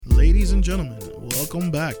Ladies and gentlemen, welcome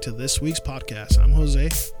back to this week's podcast. I'm Jose.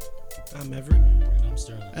 I'm Everett. And I'm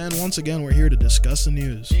Sterling. And once again, we're here to discuss the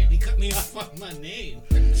news. Damn, he cut me off on my name.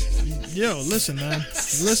 Yo, listen, man.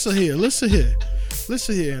 Listen here.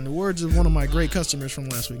 In the words of one of my great customers from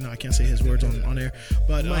last week. No, I can't say his words on air.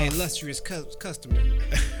 But my illustrious customer.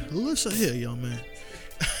 Listen here, young man.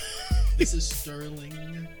 This is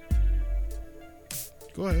Sterling.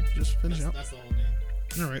 Go ahead. Just finish out. That's all,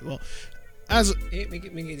 man. All right. Well, Let me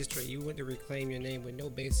get this straight. You went to reclaim your name with no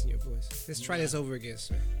bass in your voice. Let's try this over again,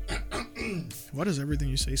 sir. why does everything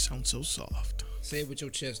you say sound so soft? Say it with your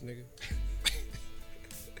chest, nigga.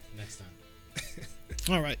 Next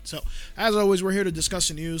time. All right. So, as always, we're here to discuss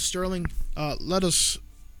the news. Sterling,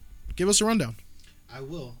 give us a rundown. I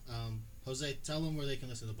will. Jose, tell them where they can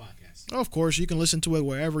listen to the podcast. Of course, you can listen to it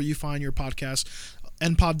wherever you find your podcast.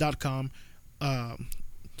 npod.com,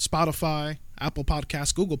 Spotify, Apple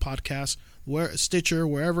Podcasts, Google Podcasts, Stitcher,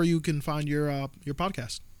 wherever you can find your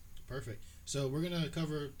podcast. Perfect. So we're going to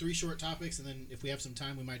cover 3 short topics, and then if we have some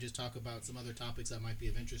time, we might just talk about some other topics that might be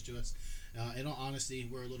of interest to us. In all honesty,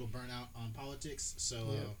 we're a little burnt out on politics,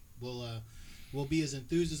 so we'll be as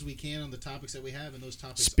enthused as we can on the topics that we have, and those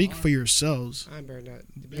topics Speak for yourselves. I'm burned out.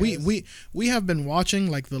 We have been watching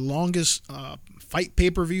like the longest fight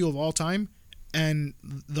pay-per-view of all time, and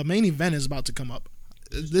the main event is about to come up.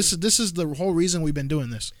 This is the whole reason we've been doing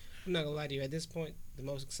this. I'm not gonna lie to you. At this point, the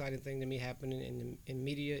most exciting thing to me happening in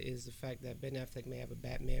media is the fact that Ben Affleck may have a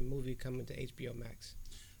Batman movie coming to HBO Max.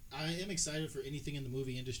 I am excited for anything in the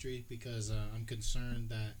movie industry because I'm concerned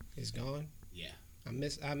that it's gone. Yeah, I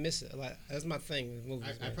miss it a lot. That's my thing.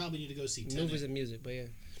 Movies, I probably need to go see movies and music, but yeah.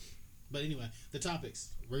 But anyway, the topics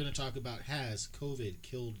we're going to talk about: has COVID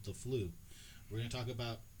killed the flu? We're going to talk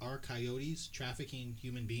about are coyotes trafficking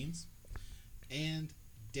human beings, and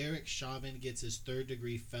Derek Chauvin gets his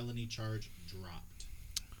 3rd-degree felony charge dropped.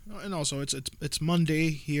 And also, it's Monday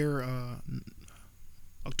here,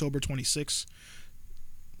 October 26th.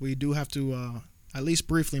 We do have to at least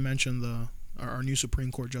briefly mention our new Supreme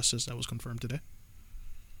Court justice that was confirmed today.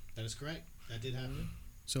 That is correct. That did happen.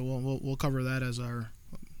 So we'll cover that as our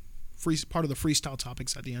part of the freestyle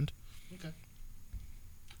topics at the end. Okay.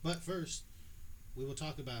 But first, we will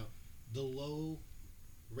talk about the low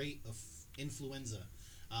rate of influenza.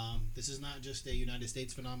 This is not just a United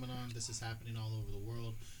States phenomenon. This is happening all over the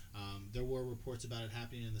world. There were reports about it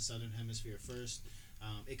happening in the Southern Hemisphere first.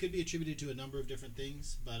 It could be attributed to a number of different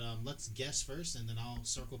things, but let's guess first, and then I'll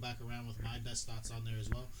circle back around with my best thoughts on there as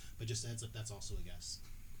well. But just a heads up, that's also a guess.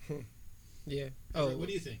 Yeah. What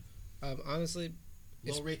do you think? Honestly,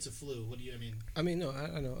 low rates of flu. What do you? I mean, no,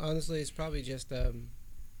 I know. Honestly, it's probably just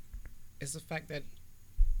it's the fact that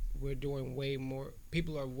we're doing way more.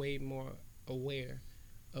 People are way more aware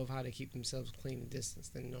of how to keep themselves clean and distance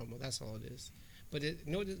than normal. That's all it is. But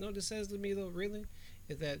what this says to me, though, really,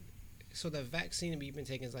 is that the vaccine that you've been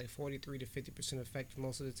taking is like 43 to 50% effective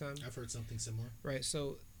most of the time. I've heard something similar. Right.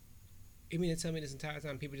 So, you mean to tell me this entire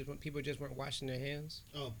time people just weren't washing their hands?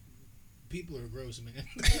 Oh, people are gross, man.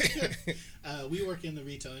 We work in the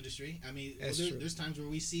retail industry. I mean, there's times where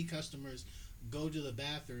we see customers go to the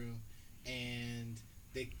bathroom and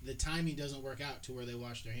the timing doesn't work out to where they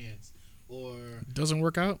wash their hands. Or doesn't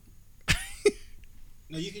work out.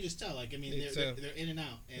 No, you can just tell. Like, I mean, they're in and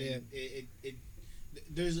out, and yeah.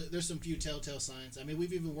 There's some few telltale signs. I mean,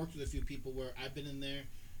 we've even worked with a few people where I've been in there,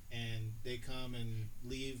 and they come and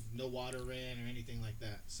leave, no water ran or anything like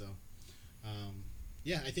that. So,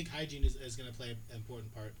 yeah, I think hygiene is going to play an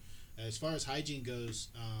important part. As far as hygiene goes,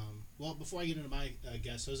 well, before I get into my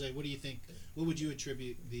guess, Jose, what do you think? What would you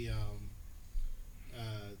attribute the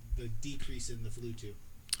decrease in the flu to?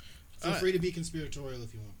 Feel free to be conspiratorial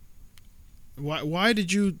if you want. Why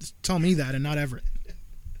did you tell me that and not Everett?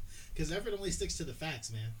 Because Everett only sticks to the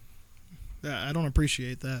facts, man. I don't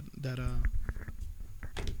appreciate that.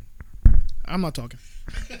 I'm not talking.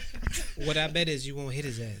 What I bet is you won't hit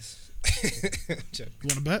his ass. You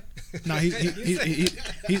want to bet? Nah,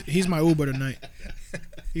 he's my Uber tonight.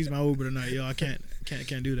 He's my Uber tonight, yo. I can't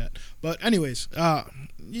do that. But anyways,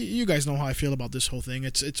 you guys know how I feel about this whole thing.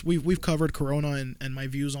 We've covered Corona and my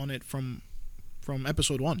views on it from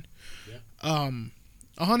episode 1. Yeah.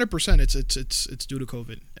 100%. It's due to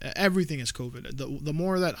COVID. Everything is COVID. The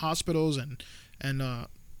more that hospitals and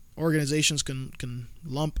organizations can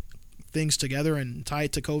lump things together and tie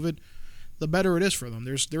it to COVID, the better it is for them.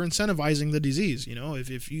 They're incentivizing the disease. You know, if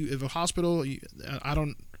a hospital, I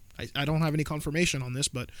don't have any confirmation on this,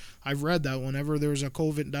 but I've read that whenever there's a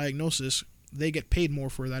COVID diagnosis, they get paid more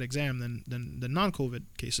for that exam than non-COVID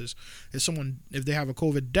cases. If they have a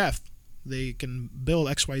COVID death, they can bill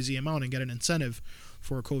XYZ amount and get an incentive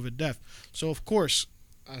for a COVID death. So of course,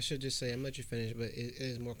 I should just say, I'm gonna let you finish, but it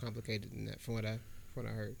is more complicated than that from what I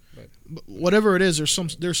heard. But whatever it is,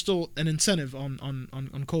 there's still an incentive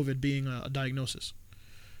on COVID being a diagnosis.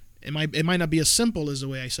 It might not be as simple as the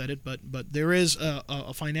way I said it, but there is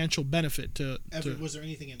a financial benefit to. Was there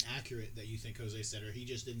anything inaccurate that you think Jose said, or he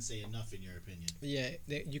just didn't say enough in your opinion? Yeah,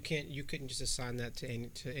 you couldn't just assign that to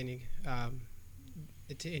any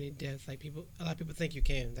death. Like a lot of people think you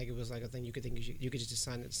can. Like it was like a thing you could just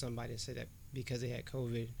assign it to somebody and say that because they had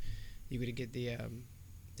COVID, you could get the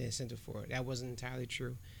incentive for it. That wasn't entirely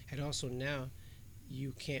true. And also now,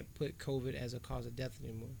 you can't put COVID as a cause of death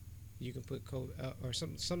anymore. You can put COVID or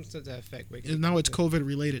some to that effect. Now it's COVID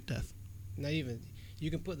related death. Not even. You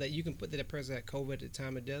can put that a person had COVID at the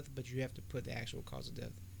time of death, but you have to put the actual cause of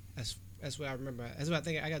death. That's what I remember. That's what I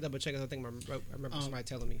think. I got to double check. I remember somebody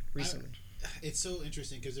telling me recently. It's so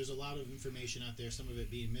interesting because there's a lot of information out there. Some of it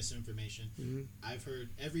being misinformation. Mm-hmm. I've heard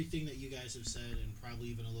everything that you guys have said, and probably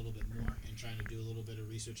even a little bit more. And trying to do a little bit of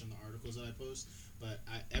research on the articles that I post. But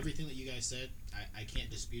everything that you guys said, I can't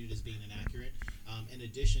dispute it as being inaccurate. In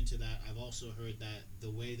addition to that, I've also heard that the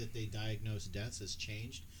way that they diagnose deaths has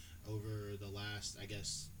changed over the last, I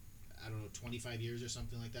guess, 25 years or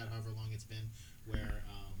something like that, however long it's been, where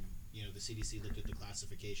the CDC looked at the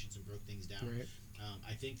classifications and broke things down. Right.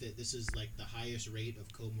 I think that this is like the highest rate of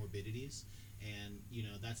comorbidities, and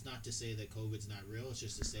that's not to say that COVID's not real. It's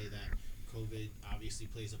just to say that COVID obviously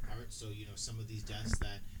plays a part. So some of these deaths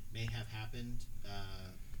that may have happened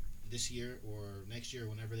this year or next year,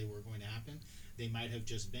 whenever they were going to happen, they might have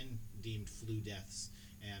just been deemed flu deaths,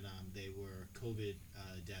 and they were COVID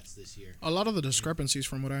deaths this year. A lot of the discrepancies,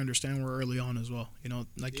 from what I understand, were early on as well.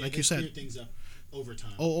 Like you said, things up over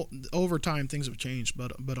time. Over time, things have changed,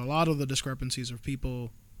 but a lot of the discrepancies of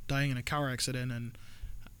people dying in a car accident and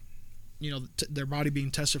their body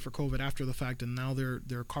being tested for COVID after the fact, and now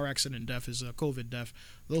their car accident death is a COVID death.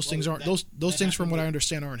 Those things aren't those things, from what I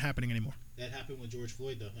understand, aren't happening anymore. That happened with George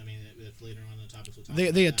Floyd, though. I mean, if later on the topics we'll talk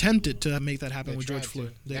they attempted to make that happen with George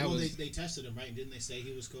Floyd. They tested him, right? Didn't they say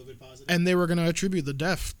he was COVID positive? And they were going to attribute the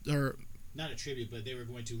death, or not attribute, but they were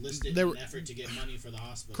going to list it in an effort to get money for the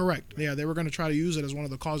hospital. Correct. Right? Yeah, they were going to try to use it as one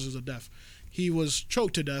of the causes of death. He was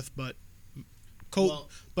choked to death, but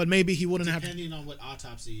maybe he wouldn't have. Depending on what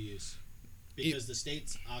autopsy you use. Because the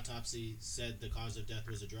state's autopsy said the cause of death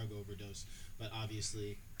was a drug overdose, but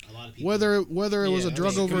obviously a lot of people whether it was a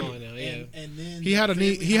drug overdose, and then he had a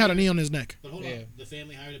knee on his neck. But hold on, the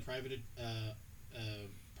family hired a private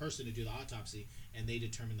person to do the autopsy, and they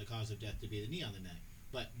determined the cause of death to be the knee on the neck.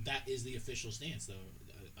 But that is the official stance, though.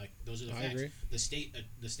 Those are the facts. I agree. The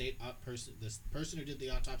person who did the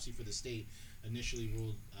autopsy for the state initially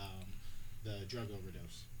ruled the drug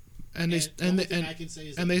overdose. And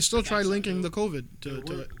they still tried linking the COVID to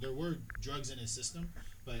it. There were drugs in his system,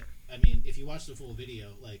 but I mean, if you watch the full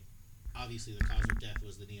video, like obviously the cause of death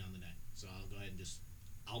was the knee on the neck. So I'll go ahead and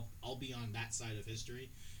I'll be on that side of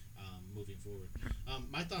history moving forward.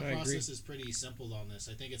 My thought process is pretty simple on this.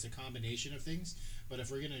 I think it's a combination of things, but if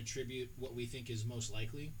we're going to attribute what we think is most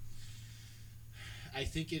likely, I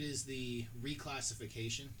think it is the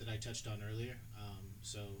reclassification that I touched on earlier.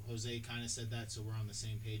 So Jose kind of said that, so we're on the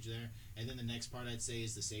same page there. And then the next part I'd say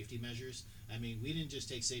is the safety measures. I mean, we didn't just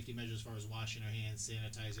take safety measures as far as washing our hands,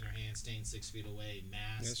 sanitizing our hands, staying 6 feet away,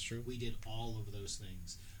 masks. That's true. We did all of those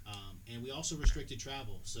things. And we also restricted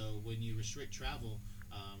travel. So when you restrict travel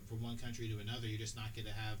from one country to another, you're just not going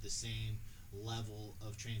to have the same level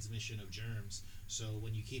of transmission of germs. So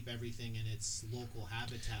when you keep everything in its local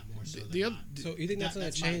habitat more so so you think that's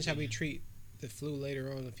going to change how we treat the flu later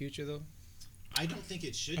on in the future, though? I don't think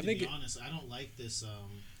it should, to be honest. I don't like this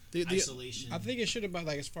isolation. I think it should about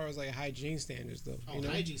as far as hygiene standards, though.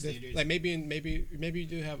 Hygiene standards. Like maybe you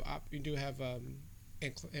do have in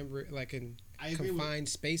confined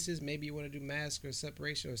spaces. Maybe you want to do mask or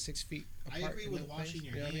separation or 6 feet apart. I agree with washing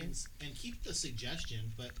your hands and keep the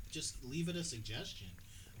suggestion, but just leave it a suggestion.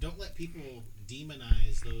 Don't let people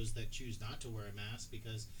demonize those that choose not to wear a mask,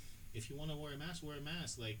 because if you want to wear a mask, wear a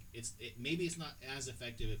mask. Maybe it's not as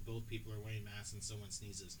effective if both people are wearing masks and someone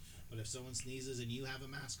sneezes. But if someone sneezes and you have a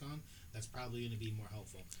mask on, that's probably going to be more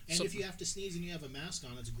helpful. And if you have to sneeze and you have a mask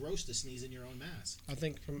on, it's gross to sneeze in your own mask. I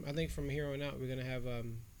think from here on out, we're gonna have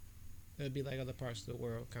it'll be like other parts of the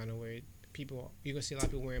world, kind of where you're gonna see a lot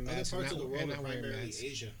of people wearing masks. Other parts of the world are primarily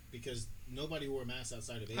Asia, because nobody wore masks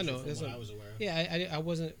outside of Asia. I know, from what I was aware of. Yeah, I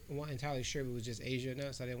wasn't entirely sure if it was just Asia or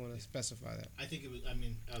not, so I didn't want to specify that. I think it was. I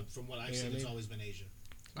mean, from what I've seen, it's always been Asia.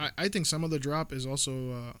 I think some of the drop is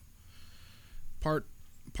also part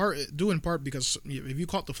because if you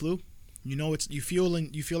caught the flu, you feel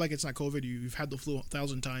like it's not COVID. You've had the flu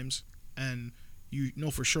 1,000 times, and you know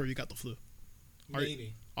for sure you got the flu.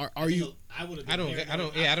 Maybe. Are you? I would have.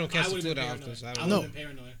 I don't catch the flu that often. So I no,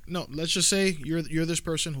 no. Let's just say you're this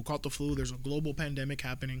person who caught the flu. There's a global pandemic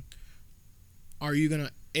happening. Are you gonna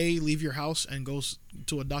leave your house and go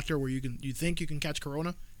to a doctor where you think you can catch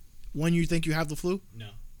corona when you think you have the flu? No.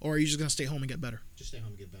 Or are you just gonna stay home and get better? Just stay home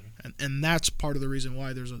and get better. And that's part of the reason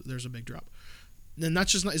why there's a big drop. And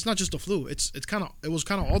it's not just the flu. It was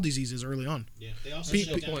kind of all diseases early on. Yeah, they also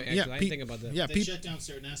shut down. I didn't think about that. Yeah, they shut down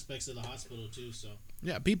certain aspects of the hospital too. So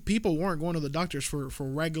yeah, people weren't going to the doctors for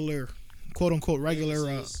regular, quote unquote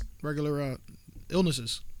regular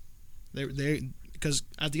illnesses. They because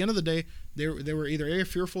at the end of the day they were either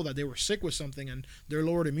fearful that they were sick with something and their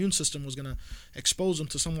lowered immune system was going to expose them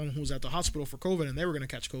to someone who was at the hospital for COVID and they were going to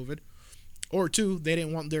catch COVID. Or two, they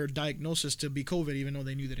didn't want their diagnosis to be COVID, even though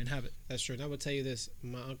they knew they didn't have it. That's true. And I would tell you this: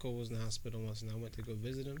 my uncle was in the hospital once, and I went to go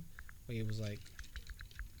visit him. But he was like,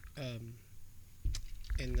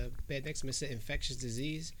 in the bed next to me, it said infectious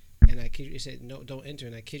disease, and I kid you, it said no, don't enter.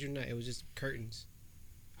 And I kid you not, it was just curtains.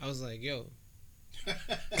 I was like, yo. I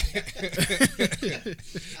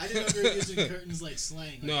didn't know they were using curtains like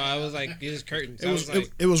slang. No, I was like, it was curtains.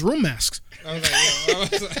 It was room masks. I was like,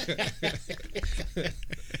 yo.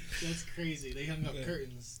 That's crazy. They hung up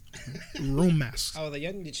curtains. Room masks. I was like,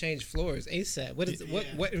 y'all need to change floors ASAP.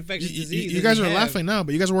 What infectious disease? You guys are laughing now,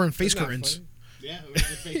 but you guys are wearing face curtains. Funny. Yeah,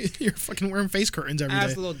 you're fucking wearing face curtains every day.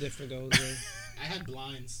 That's a little different though. I had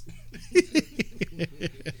blinds.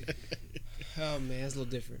 Oh man, it's a little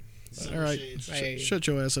different. All right, shut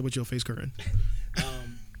your ass up with your face curtain.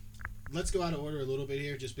 Let's go out of order a little bit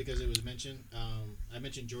here, just because it was mentioned. I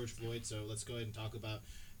mentioned George Floyd, so let's go ahead and talk about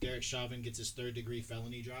Derek Chauvin gets his third-degree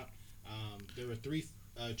felony drop. There were three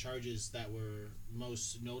charges that were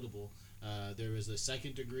most notable. There was a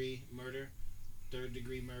second-degree murder,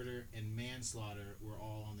 third-degree murder, and manslaughter were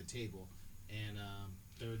all on the table. And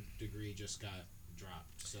third-degree just got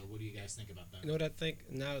dropped. So what do you guys think about that? You know what I think,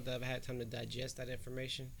 now that I've had time to digest that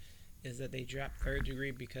information, is that they dropped third-degree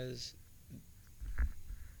because,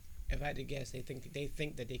 if I had to guess, they think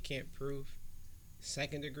that they can't prove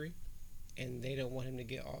second-degree. And they don't want him to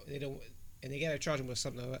get all. They don't, and they gotta charge him with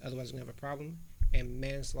something. Otherwise, they're gonna have a problem. And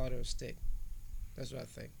manslaughter will stick. That's what I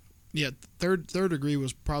think. Yeah, third degree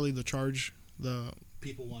was probably the charge the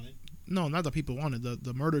people wanted. No, not the people wanted.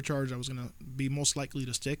 The murder charge that was gonna be most likely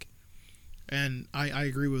to stick. And I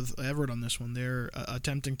agree with Everett on this one. They're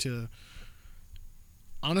attempting to.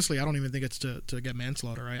 Honestly, I don't even think it's to get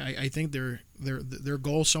manslaughter. I think their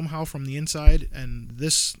goal somehow from the inside, and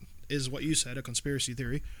this is what you said, a conspiracy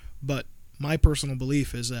theory, but my personal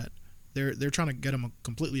belief is that they're trying to get him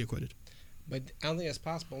completely acquitted. But I don't think that's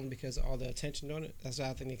possible because of all the attention on it. That's why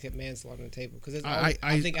I think they kept manslaughter on the table. Because I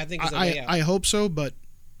think it's a way out. I hope so, but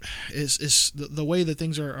it's the way that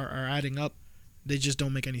things are adding up, they just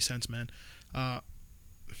don't make any sense, man.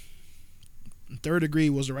 Third degree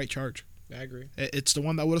was the right charge. I agree. It's the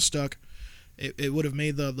one that would have stuck. It would have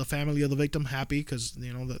made the family of the victim happy because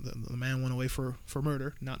the man went away for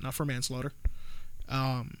murder, not for manslaughter.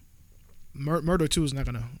 Murder too is not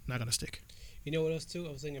gonna stick. You know what else too?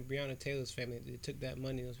 I was thinking Breonna Taylor's family. They took that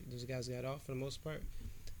money. Those guys got off for the most part.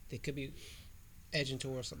 They could be edging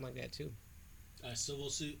towards something like that too. A civil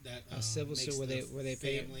suit that civil suit where they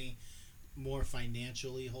pay family more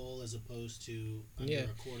financially whole as opposed to under a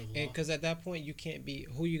court of law. And because at that point you can't be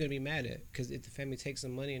who you gonna be mad at? Because if the family takes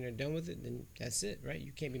some money and they're done with it, then that's it, right?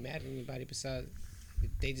 You can't be mad at anybody besides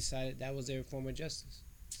they decided that was their form of justice.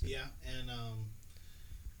 Yeah, and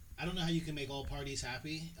I don't know how you can make all parties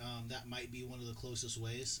happy. That might be one of the closest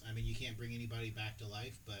ways. I mean, you can't bring anybody back to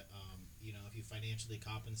life, but if you financially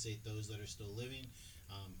compensate those that are still living,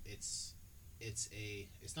 it's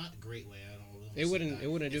not a great way. I don't know. It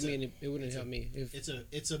wouldn't help me.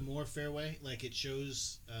 It's a more fair way. Like it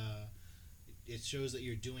shows that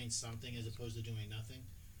you're doing something as opposed to doing nothing.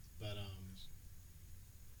 But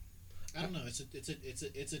I don't know.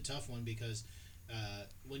 It's a tough one because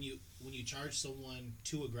when you charge someone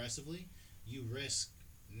too aggressively, you risk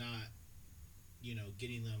not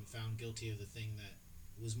getting them found guilty of the thing that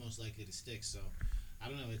was most likely to stick. So I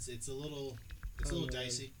don't know. It's a little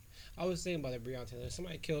dicey. I was thinking about it, Breonna Taylor. If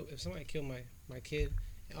somebody killed my kid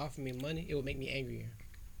and offered me money, it would make me angrier.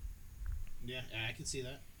 Yeah, I can see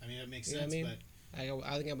that. I mean, it makes sense. What I mean? But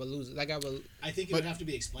I think I would lose it. I think it would have to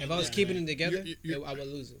be explained. If I was keeping it together, I would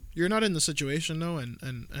lose it. You're not in the situation though,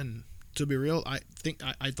 and to be real, I think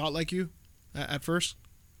I thought like you at first,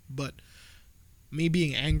 but me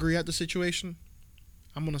being angry at the situation,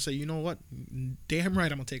 I'm gonna say, you know what? Damn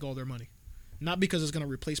right, I'm gonna take all their money, not because it's gonna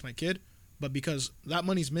replace my kid, but because that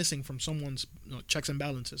money's missing from someone's checks and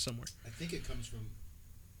balances somewhere. I think it comes from.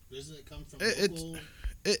 Doesn't it come from local?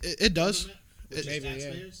 It does.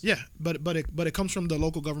 Yeah, but it comes from the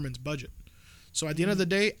local government's budget. So at the end of the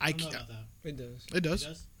day, it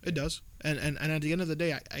does. It does. And at the end of the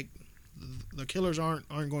day, the killers aren't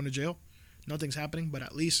going to jail. Nothing's happening, but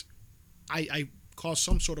at least I cause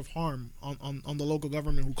some sort of harm on the local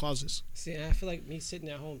government who causes. See, I feel like me sitting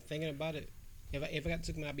at home thinking about it. If I got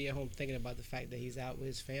took me, I'd be at home thinking about the fact that he's out with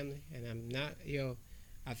his family, and I'm not.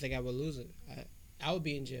 I think I would lose it. I would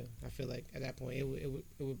be in jail. I feel like at that point it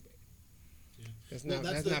would. Yeah. That's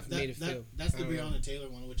not for me to feel. That's the Breonna Taylor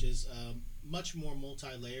one, which is much more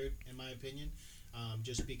multi-layered in my opinion,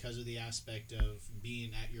 just because of the aspect of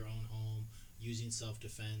being at your own home, using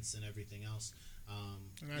self-defense and everything else.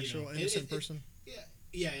 An actual innocent person.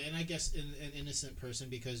 Yeah, and I guess an innocent person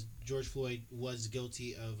because George Floyd was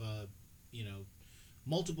guilty of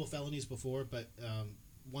multiple felonies before, but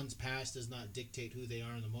one's past does not dictate who they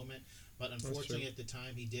are in the moment. But unfortunately, at the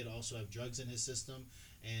time, he did also have drugs in his system.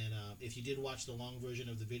 And if you did watch the long version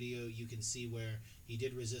of the video, you can see where he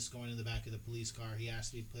did resist going in the back of the police car. He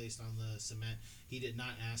asked to be placed on the cement. He did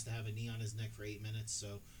not ask to have a knee on his neck for 8 minutes.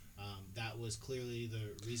 So that was clearly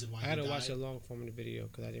the reason why I had he to died. watch the long form of the video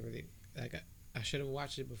because I didn't really I should have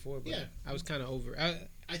watched it before, but yeah. I was kind of over.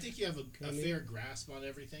 I think you have a fair grasp on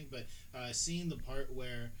everything, but seeing the part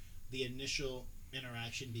where the initial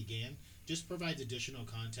interaction began just provides additional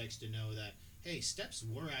context to know that, hey, steps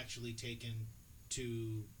were actually taken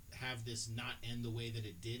to have this not end the way that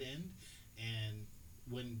it did end. And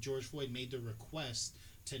when George Floyd made the request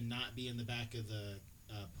to not be in the back of the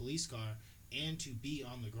police car and to be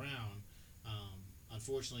on the ground,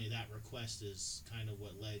 unfortunately that request is kind of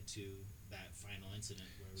what led to that final incident.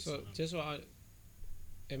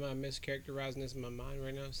 Am I mischaracterizing this in my mind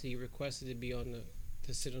right now? So he requested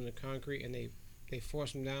to sit on the concrete, and they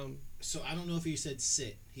forced him down. So I don't know if he said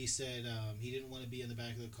sit. He said he didn't want to be in the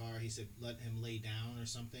back of the car. He said let him lay down or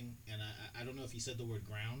something. And I don't know if he said the word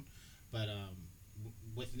ground, but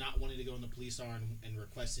with not wanting to go in the police car and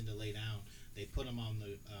requesting to lay down, they put him on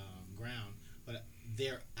the ground. But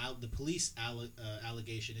the police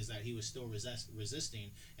allegation is that he was still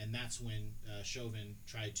resisting, and that's when Chauvin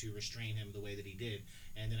tried to restrain him the way that he did.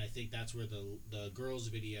 And then I think that's where the girl's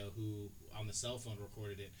video, who on the cell phone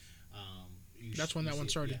recorded it. That's when that one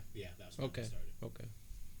started. Yeah, that's when that started. Okay.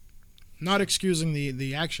 Not excusing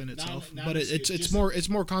the action itself, but it's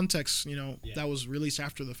more context. That was released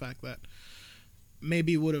after the fact that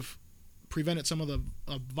maybe would have prevented some of the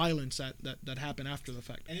violence that happened after the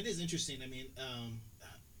fact. And it is interesting. I mean,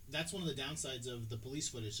 that's one of the downsides of the police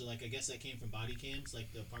footage. So, I guess that came from body cams,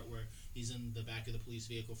 like the part where he's in the back of the police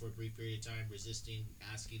vehicle for a brief period of time, resisting,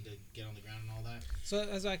 asking to get on the ground and all that. So,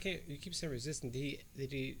 you keep saying resisting.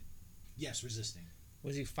 Did he? Yes, resisting.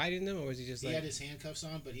 Was he fighting them, or was he just? He had his handcuffs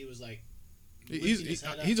on, but he was like.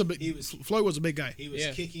 Floyd was a big guy. He was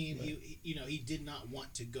kicking. He did not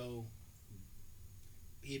want to go.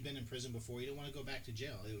 He had been in prison before. He didn't want to go back to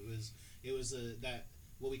jail. It was that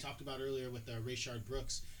what we talked about earlier with Rayshard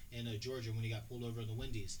Brooks in Georgia when he got pulled over in the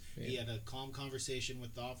Wendy's. Yeah. He had a calm conversation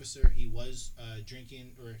with the officer. He was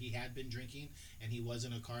drinking, or he had been drinking, and he was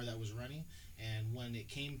in a car that was running. And when it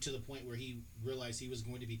came to the point where he realized he was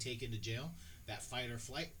going to be taken to jail, that fight or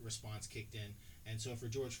flight response kicked in. And so for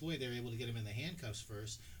George Floyd, they were able to get him in the handcuffs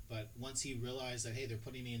first. But once he realized that, hey, they're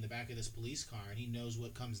putting me in the back of this police car, and he knows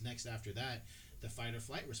what comes next after that, the fight or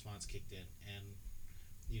flight response kicked in, and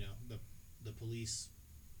the police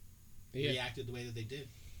reacted the way that they did.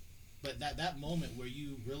 But that moment where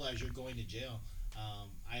you realize you're going to jail,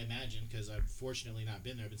 I imagine, because I've fortunately not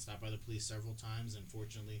been there. I've been stopped by the police several times, and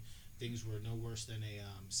fortunately things were no worse than a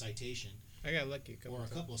citation. I got lucky a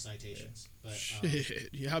couple of citations. Yeah. But shit,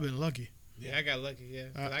 I've been lucky. Yeah, I got lucky. Yeah,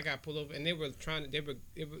 I got pulled over, and they were trying to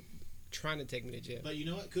take me to jail. But you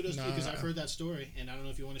know what? Kudos to you, because I've heard that story, and I don't know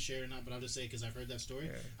if you want to share it or not. But I'll just say, because I've heard that story,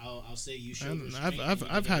 I'll say you showed restraint.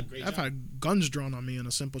 I've had guns drawn on me in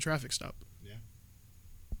a simple traffic stop. Yeah,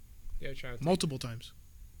 they're trying to multiple times.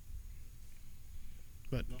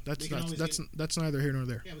 But that's neither here nor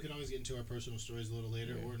there. Yeah, we can always get into our personal stories a little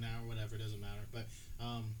later, or now, or whatever. It doesn't matter. But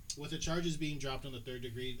with the charges being dropped on the third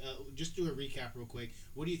degree, just do a recap real quick.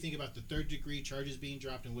 What do you think about the third degree charges being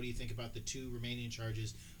dropped, and what do you think about the 2 remaining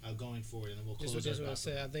charges going forward? And then we'll close. Just what I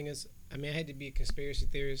said. I think I hate to be a conspiracy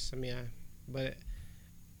theorist. But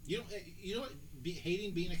you know what?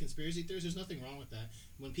 Hating being a conspiracy theorist, there's nothing wrong with that.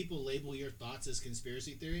 When people label your thoughts as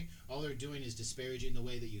conspiracy theory, all they're doing is disparaging the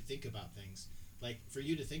way that you think about things. Like, for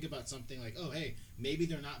you to think about something like, oh, hey, maybe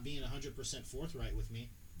they're not being 100% forthright with me.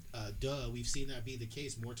 we've seen that be the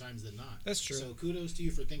case more times than not. That's true. So kudos to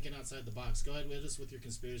you for thinking outside the box. Go ahead with us with your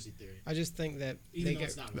conspiracy theory. I just think that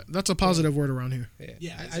that's a positive word around here. Yeah,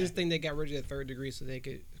 exactly. I just think they got rid of the third degree so they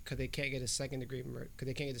could, because they can't get a second degree murder, because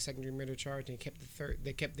they can't get the second degree murder charge. They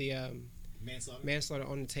kept the manslaughter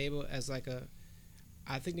on the table as like a.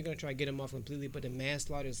 I think they're gonna try to get him off completely, but the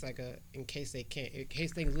manslaughter is like a in case they're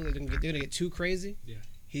gonna get too crazy. Yeah.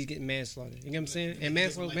 He's getting manslaughter. You know what I'm saying? And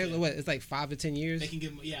manslaughter, what? It's like 5 to 10 years. They can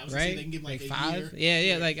give him, right? They can give him like 5. Year.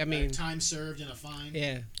 Yeah. Like I mean, time served and a fine.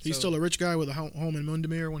 Yeah. He's still a rich guy with a home in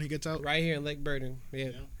Windermere when he gets out. Right here in Lake Burden.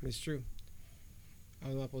 Yeah, it's true. I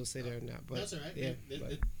don't know if I'm supposed to say that or not, but that's all right. Yeah.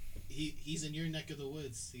 He's in your neck of the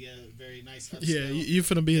woods. Yeah, very nice. Yeah, you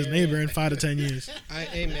finna be his neighbor in 5 to 10 years.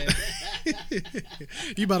 Hey man,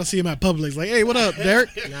 you about to see him at Publix? Like, hey, what up,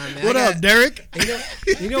 Derek? Nah, man, what up, Derek?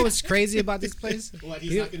 You know what's crazy about this place? What,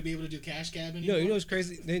 he's not gonna be able to do cash cab anymore? No, you know what's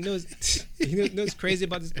crazy? You know what's crazy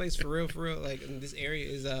about this place for real? Like in this area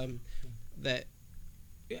is that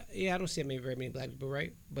I don't see very many black people,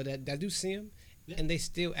 right? But I do see them, and they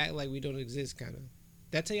still act like we don't exist, kind of.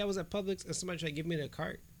 Did I tell you I was at Publix and somebody tried to give me the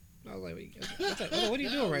cart? I was like, what are you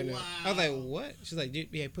doing right now? I was like, what? She's like,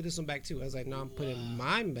 yeah, put this one back too. I was like, no, I'm putting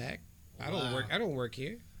mine back. I don't work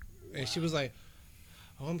here. And she was like,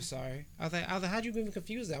 oh, I'm sorry. I was like, how'd you even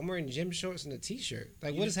confuse that? I'm wearing gym shorts and a t-shirt.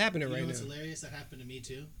 Like, what is happening right now? What's hilarious? That happened to me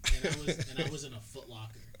too. And I was in a Foot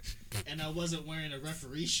Locker. And I wasn't wearing a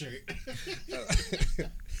referee shirt.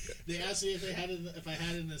 They asked me if I had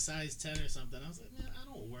it in a size 10 or something. I was like, man, I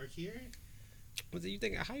don't work here. What do you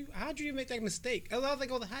think? How'd you make that mistake? I was like,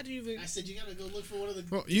 how do you even? I said you gotta go look for one of the.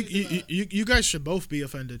 Well, you guys should both be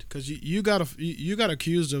offended because you got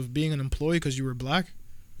accused of being an employee because you were black.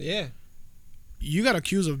 Yeah. You got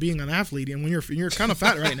accused of being an athlete, and when you're kind of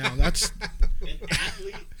fat right now, that's an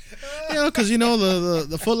athlete. Yeah, because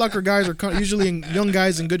the Foot Locker guys are usually young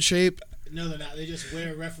guys in good shape. No, they're not. They just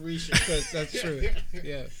wear referee shirts. That's true.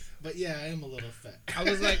 Yeah. But yeah, I am a little fat. I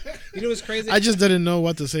was like, you know what's crazy? I just didn't know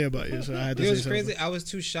what to say about you, so I had to say something. You know what's crazy? I was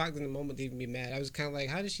too shocked in the moment to even be mad. I was kind of like,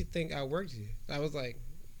 how did she think I worked here? I was like,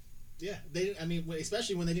 yeah,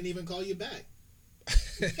 especially when they didn't even call you back.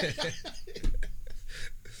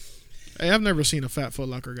 Hey, I've never seen a fat Foot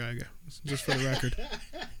Locker guy, just for the record.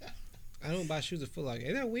 I don't buy shoes at Foot Locker.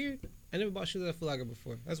 Isn't that weird? I never bought shoes at Foot Locker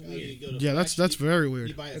before. That's weird. Yeah, that's very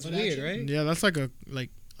weird. That's weird, right? Yeah, that's like an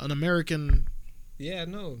American. Yeah,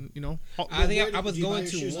 no. You know, I think I was going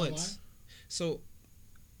to once. Online? So,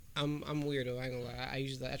 I'm weirdo. I ain't gonna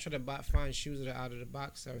lie. I try to find shoes that are out of the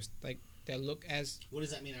box. That look as. What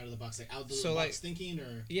does that mean out of the box? Like out of the box thinking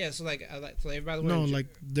or? Yeah, so everybody. No, like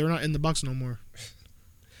they're not in the box no more.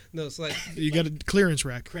 No, it's like you got a clearance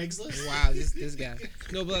rack. Craigslist. Wow, this guy.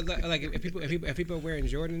 No, but like if people are wearing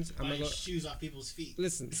Jordans, I'm gonna go shoes off people's feet.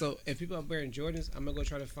 Listen, so if people are wearing Jordans, I'm gonna go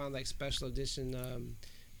try to find like special edition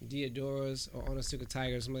Diodoras or Onitsuka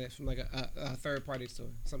Tigers from like a third party store,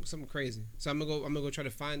 something crazy. So I'm gonna go try to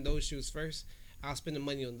find those shoes first. I'll spend the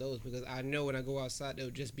money on those because I know when I go outside, it'll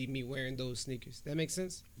just be me wearing those sneakers. That makes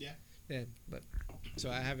sense? Yeah. Yeah, but so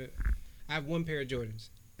I have one pair of Jordans.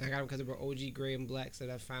 I got them because they were OG gray and blacks that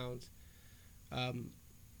I found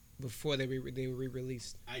before they were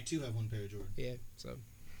re-released. I too have one pair of Jordans. Yeah, so.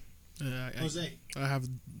 Jose. I have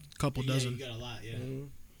a couple dozen. You got a lot, yeah. Mm-hmm.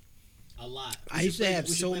 A lot. I used to have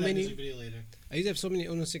so many. I used to have so many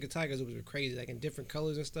Onitsuka Tigers, which were crazy, like in different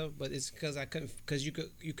colors and stuff. But it's because you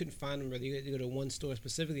couldn't find them. Really, you had to go to one store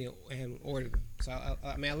specifically and order them. So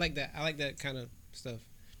I mean, I like that. I like that kind of stuff.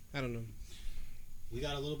 I don't know. We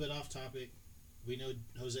got a little bit off topic. We know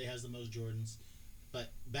Jose has the most Jordans. But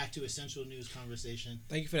back to essential news conversation.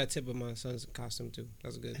 Thank you for that tip of my son's costume, too.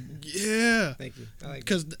 That's good. Yeah. Thank you.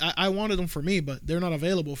 Because I wanted them for me, but they're not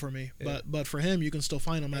available for me. Yeah. But for him, you can still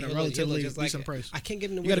find them at a relatively decent price. I can't get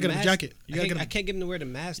him to wear the mask. You got to get him a jacket. I can't get him to wear the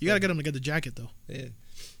mask. You got to get him to get the jacket, though. Yeah.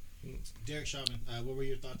 Derek Chauvin, what were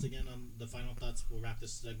your thoughts again on the final thoughts? We'll wrap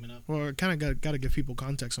this segment up. Well, I kind of got to give people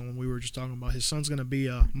context on what we were just talking about. His son's going to be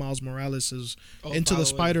Miles Morales' Into the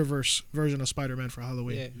Spider-Verse version of Spider-Man for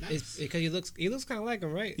Halloween. Yeah, nice. Because he looks kind of like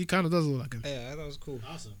him, right? He kind of does look like him. Yeah, I thought it was cool.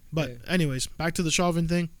 Awesome. But anyways, back to the Chauvin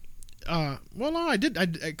thing. Well, no, I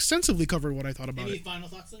extensively covered what I thought about it. Any final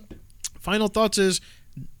thoughts then? Final thoughts is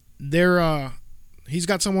he's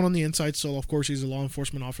got someone on the inside, so of course he's a law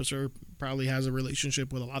enforcement officer, probably has a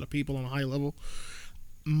relationship with a lot of people on a high level.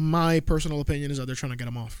 My personal opinion is that they're trying to get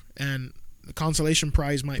him off, and the consolation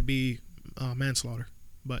prize might be manslaughter,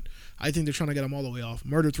 but I think they're trying to get him all the way off.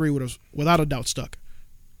 Murder 3 would have without a doubt stuck.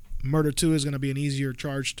 Murder 2 is going to be an easier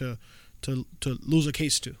charge to lose a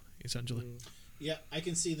case to, essentially. Yeah, I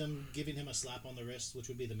can see them giving him a slap on the wrist, which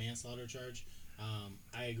would be the manslaughter charge.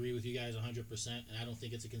 I agree with you guys 100%, and I don't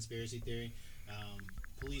think it's a conspiracy theory.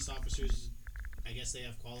 Police officers, I guess they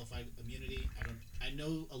have qualified immunity. I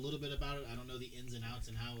know a little bit about it. I don't know the ins and outs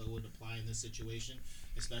and how it would apply in this situation,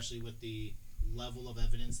 especially with the level of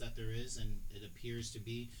evidence that there is, and it appears to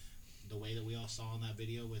be the way that we all saw in that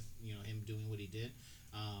video with him doing what he did.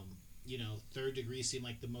 Third degree seemed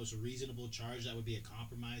like the most reasonable charge. That would be a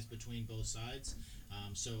compromise between both sides.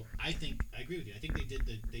 So I agree with you. I think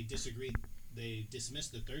they disagreed. They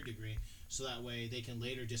dismissed the third degree, so that way they can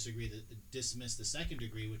later dismiss the second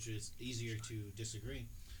degree, which is easier to disagree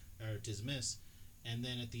or dismiss, and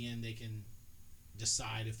then at the end they can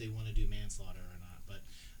decide if they want to do manslaughter or not. But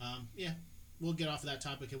we'll get off of that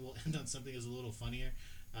topic and we'll end on something that's a little funnier.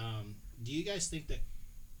 Do you guys think that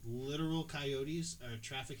literal coyotes are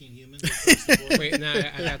trafficking humans across the board? Wait, now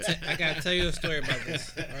I gotta tell you a story about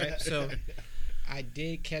this. All right, so I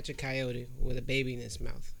did catch a coyote with a baby in its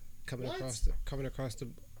mouth coming across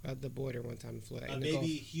the border one time in Florida. In the Gulf.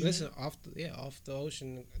 Human? Listen, off the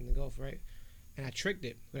ocean in the Gulf, right? And I tricked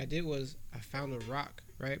it. What I did was I found a rock,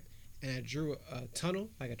 right? And I drew a tunnel,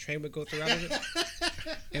 like a train would go through out of it.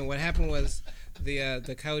 And what happened was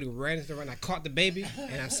the coyote ran into the run. I caught the baby,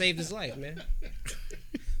 and I saved his life, man.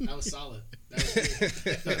 That was solid.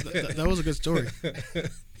 That was a good story.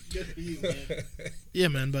 Good for you, man. Yeah,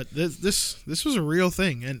 man. But this was a real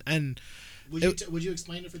thing, and would you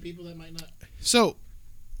explain it for people that might not? So,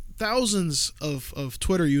 thousands of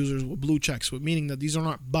Twitter users with blue checks, meaning that these are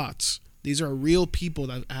not bots. These are real people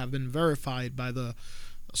that have been verified by the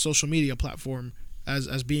social media platform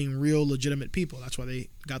as being real, legitimate people. That's why they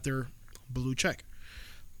got their blue check.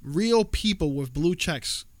 Real people with blue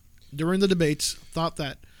checks during the debates thought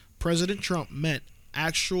that President Trump meant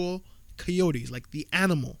actual coyotes, like the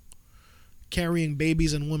animal, carrying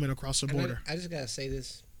babies and women across the border. I just gotta say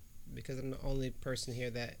this because I'm the only person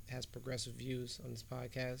here that has progressive views on this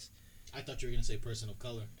podcast. I thought you were gonna say person of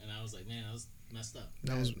color, and I was like, man, that was messed up.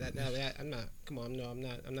 I'm not. Come on, no, I'm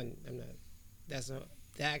not.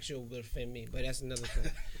 The actual would offend me, but that's another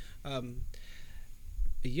thing.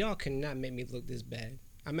 Y'all cannot make me look this bad.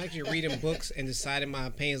 I'm actually reading books and deciding my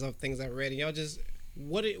opinions on things I read, and y'all just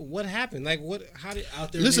what happened? Like what? How did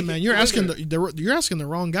out there? Listen, man, you're asking the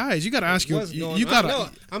wrong guys. You got to ask you. You got to. No,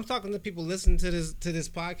 I'm talking to people listening to this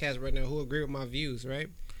podcast right now who agree with my views. Right?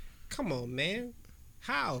 Come on, man.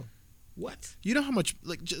 How? What? You know how much?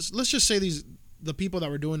 Let's just say the people that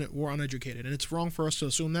were doing it were uneducated, and it's wrong for us to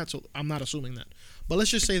assume that. So I'm not assuming that. But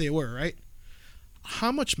let's just say they were, right?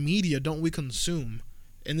 How much media don't we consume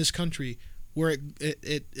in this country where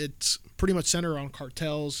it's pretty much centered on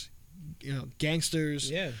cartels,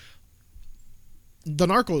 gangsters? Yeah. The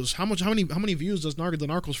Narcos. How many views does the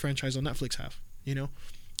Narcos franchise on Netflix have?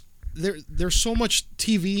 There's so much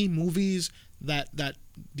TV movies that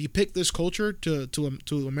depict this culture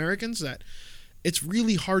to Americans that it's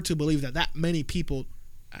really hard to believe that many people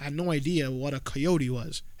had no idea what a coyote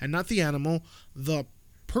was, and not the animal, the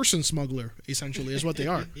person smuggler essentially is what they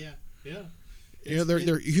are. Yeah.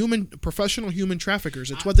 They're professional human traffickers.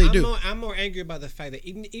 It's what they do. I'm more angry about the fact that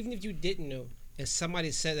even if you didn't know, and somebody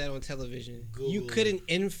said that on television, you couldn't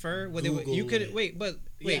infer what they were. You couldn't wait. What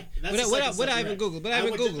I even Google? But I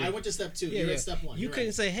haven't Googled. I went to step 2. You're at step 1. You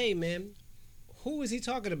couldn't say, "Hey, man, who is he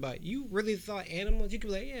talking about?" You really thought animals? You could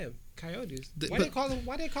be like, "Yeah, coyotes." Why they call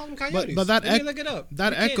them coyotes? But Let me look it up.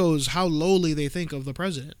 That echoes how lowly they think of the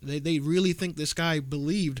president. They really think this guy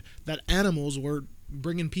believed that animals were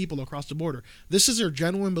bringing people across the border. This is their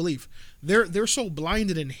genuine belief. They're so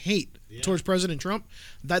blinded in hate towards President Trump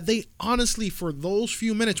that they honestly, for those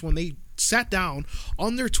few minutes when they sat down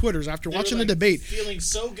on their Twitters after watching the debate, feeling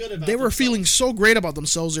so good about they were feeling so great about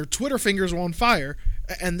themselves. Their Twitter fingers were on fire,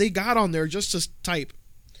 and they got on there just to type.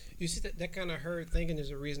 You see that kind of herd thinking is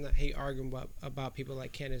a reason I hate arguing about people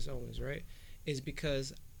like Candace Owens, right? Is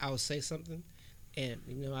because I will say something, and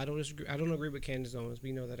I don't agree with Candace Owens.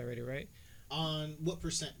 We know that already, right? On what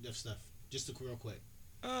percent of stuff? Just real quick.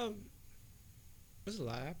 There's a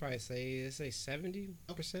lot. I'd probably say 70%,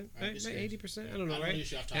 right? 80%. I don't know,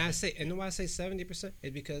 right? And why I say 70%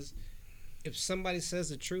 is because if somebody says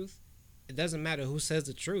the truth, it doesn't matter who says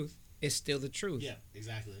the truth. It's still the truth. Yeah,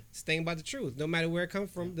 exactly. It's the thing about the truth. No matter where it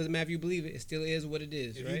comes from, doesn't matter if you believe it. It still is what it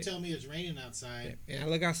is. If right? you tell me it's raining outside, and I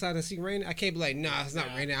look outside and see rain, I can't be like, "Nah, it's not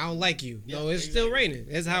raining. I don't like you." No, it's still raining.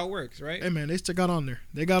 That's how it works, right? Hey man, they still got on there.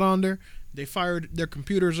 They got on there. They fired their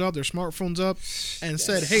computers up, their smartphones up, and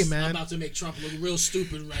said, "Hey man, I'm about to make Trump look real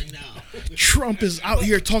stupid right now." Trump is out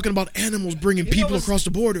here talking about animals bringing people across the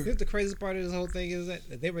border. The craziest part of this whole thing is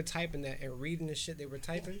that they were typing that and reading the shit they were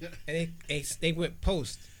typing, and they went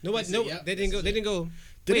post. They didn't go.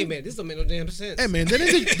 Wait a minute, this don't make no damn sense. Hey man, they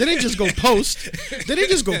didn't just go post. They didn't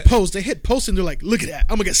just go post. They hit post and they're like, look at that.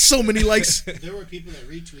 I'm gonna get so many likes. There were people that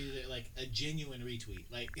retweeted it, like a genuine retweet.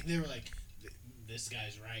 Like they were like, this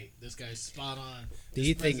guy's right. This guy's spot on. Do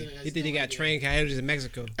you think they got trained coyotes in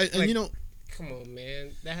Mexico? And like, you know, come on,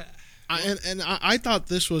 man. I thought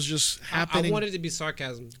this was just happening. I wanted it to be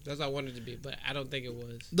sarcasm. That's what I wanted it to be, but I don't think it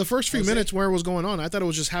was. The first few minutes where it was going on, I thought it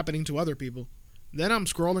was just happening to other people. Then I'm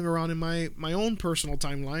scrolling around in my own personal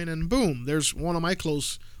timeline, and boom, there's one of my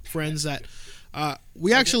close friends that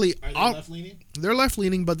we actually... Are they left-leaning? They're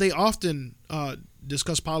left-leaning, but they often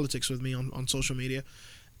discuss politics with me on social media.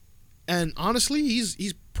 And honestly,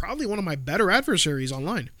 he's probably one of my better adversaries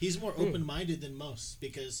online. He's more open-minded than most,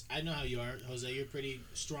 because I know how you are, Jose. You're pretty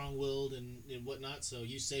strong-willed and whatnot, so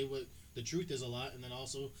you say what the truth is a lot, and then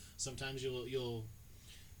also sometimes you'll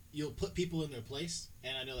put people in their place,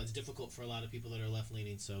 and I know that's difficult for a lot of people that are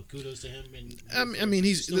left-leaning. So kudos to him. And I mean,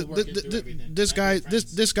 he's this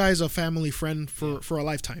guy's a family friend for a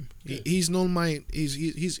lifetime. He's known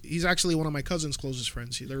he's actually one of my cousin's closest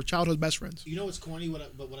friends. They're childhood best friends. You know what's corny? What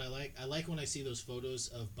I like when I see those photos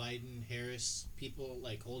of Biden, Harris people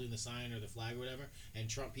like holding the sign or the flag or whatever, and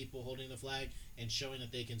Trump people holding the flag and showing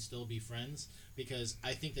that they can still be friends, because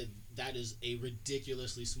I think that is a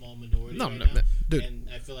ridiculously small minority now, dude. And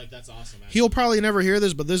I feel like that's awesome. Actually. He'll probably never hear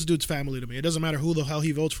this, but this dude's family to me. It doesn't matter who the hell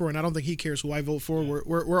he votes for, and I don't think he cares who I vote for. Yeah.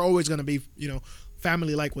 We're always going to be,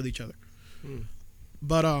 family-like with each other.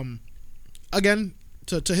 But again,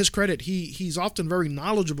 to his credit, he's often very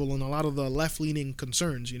knowledgeable in a lot of the left-leaning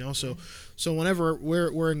concerns. So whenever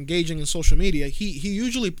we're engaging in social media, he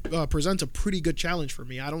usually presents a pretty good challenge for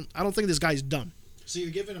me. I don't think this guy's dumb. So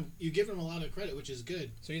you're giving him a lot of credit, which is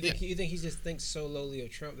good. So you think he just thinks so lowly of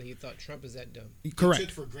Trump that he thought Trump is that dumb? Correct. He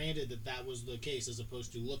took for granted that was the case, as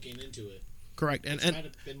opposed to looking into it. Correct, and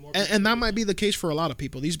that might be the case for a lot of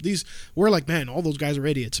people. These we're like, man, all those guys are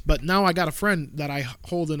idiots. But now I got a friend that I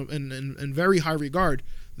hold in very high regard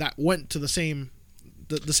that went to the same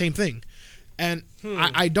thing, and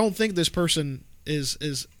I don't think this person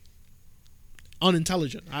is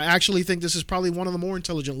unintelligent. I actually think this is probably one of the more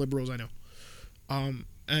intelligent liberals I know.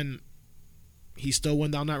 And he still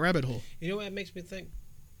went down that rabbit hole. You know what it makes me think?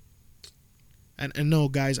 And no,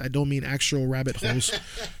 guys, I don't mean actual rabbit holes.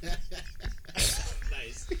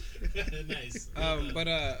 Nice. Nice. But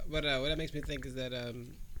what that makes me think is that me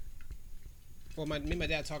and my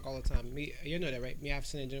dad talk all the time. You know that, right? Me, I've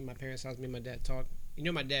seen it in my parents' house. Me and my dad talk. You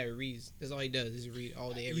know, my dad reads. That's all he does is read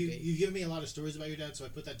all day, every day. You've given me a lot of stories about your dad, so I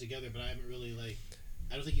put that together. But I haven't really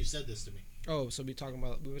I don't think you said this to me. Oh, so we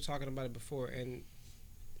were talking about it before, and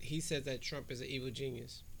he said that Trump is an evil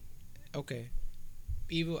genius. Okay,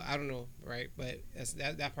 evil, I don't know, right? But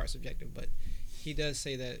that part's subjective. But he does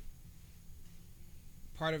say that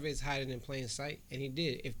part of it is hiding in plain sight, and he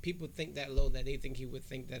did. If people think that low, that they think he would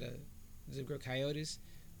think that the coyotes,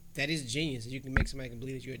 that is genius. You can make somebody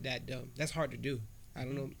believe that you're that dumb. That's hard to do. I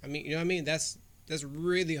don't know. I mean, you know what I mean? That's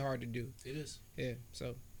really hard to do. It is. Yeah.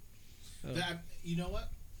 So. You know what?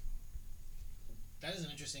 That is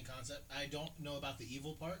an interesting concept. I don't know about the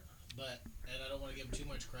evil part, and I don't want to give him too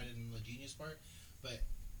much credit in the genius part, but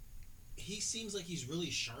he seems like he's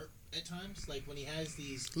really sharp at times. Like when he has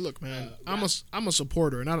these. Look, man, I'm a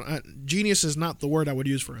supporter, and genius is not the word I would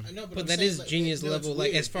use for him. I know, but that is genius level.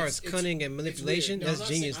 Like as far as cunning and manipulation, that's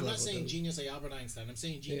genius level. I'm not saying genius like Albert Einstein. I'm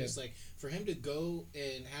saying genius like for him to go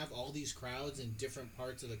and have all these crowds in different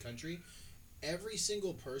parts of the country. Every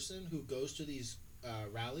single person who goes to these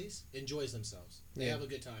rallies enjoys themselves. They have a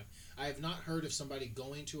good time. I have not heard of somebody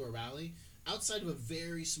going to a rally outside of a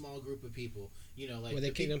very small group of people. Like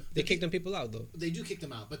they kick them people out though. They do kick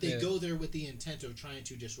them out, but they go there with the intent of trying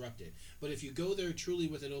to disrupt it. But if you go there truly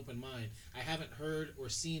with an open mind, I haven't heard or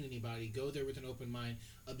seen anybody go there with an open mind,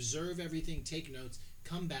 observe everything, take notes,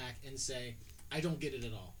 come back and say, I don't get it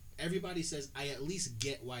at all. Everybody says, I at least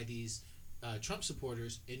get why these Trump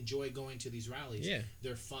supporters enjoy going to these rallies. Yeah.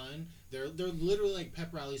 They're fun. They're literally like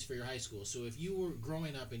pep rallies for your high school. So if you were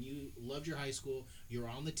growing up and you loved your high school, you were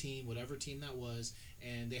on the team, whatever team that was,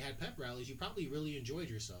 and they had pep rallies, you probably really enjoyed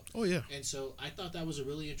yourself. Oh, yeah. And so I thought that was a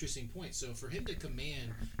really interesting point. So for him to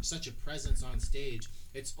command such a presence on stage,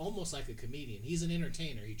 it's almost like a comedian. He's an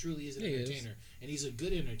entertainer. He truly is an entertainer. And he's a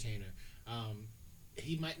good entertainer.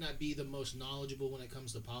 He might not be the most knowledgeable when it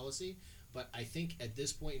comes to policy, but I think at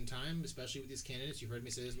this point in time, especially with these candidates, you've heard me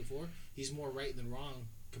say this before, he's more right than wrong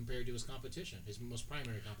compared to his competition, his most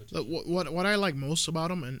primary competition. Look, what I like most about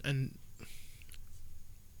him, and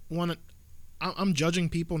I'm judging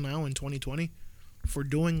people now in 2020 for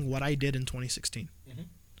doing what I did in 2016. Mm-hmm.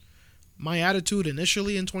 My attitude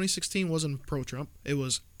initially in 2016 wasn't pro-Trump. It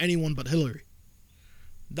was anyone but Hillary.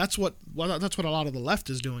 That's what a lot of the left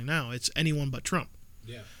is doing now. It's anyone but Trump.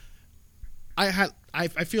 Yeah.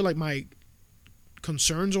 I feel like my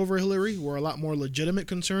concerns over Hillary were a lot more legitimate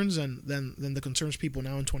concerns than the concerns people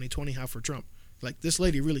now in 2020 have for Trump. Like, this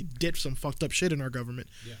lady really did some fucked up shit in our government,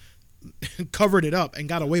 covered it up, and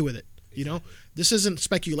got away with it. Exactly. You know, this isn't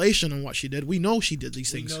speculation on what she did. We know she did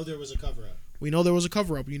these things. We know there was a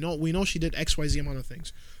cover up. We know she did XYZ amount of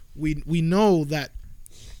things. We know that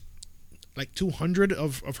like 200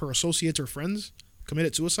 of her associates or friends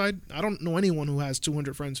committed suicide. I don't know anyone who has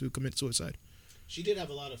 200 friends who commit suicide. She did have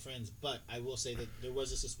a lot of friends, but I will say that there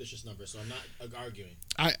was a suspicious number, so I'm not arguing.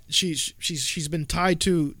 She's been tied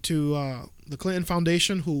to the Clinton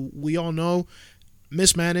Foundation, who we all know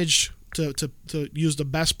mismanaged, to use the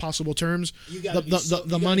best possible terms,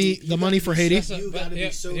 the money for Haiti. You got to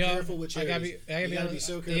be so careful with charities. I gotta be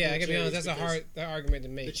so careful. Yeah, I gotta be honest. That's a hard argument to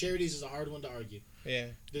make. The charities is a hard one to argue. Yeah,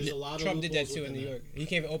 there's a lot of Trump did that too in New York. He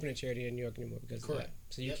can't even open a charity in New York anymore because of that.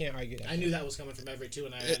 So you can't argue that. I knew that was coming from Everett too,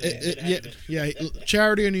 and I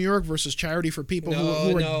charity in New York versus charity for people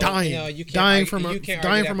who are dying from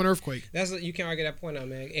an earthquake. You can't argue that point out,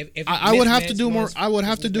 man. I would have to do more. I would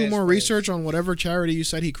have to do more research on whatever charity you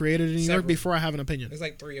said he created in New York before I have an opinion. There's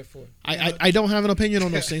like 3 or 4. I don't have an opinion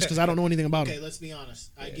on those things because I don't know anything about them. Okay, let's be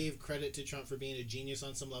honest. I gave credit to Trump for being a genius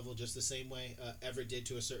on some level, just the same way Everett did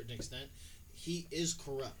to a certain extent. He is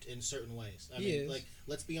corrupt in certain ways. I mean, like,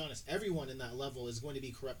 let's be honest. Everyone in that level is going to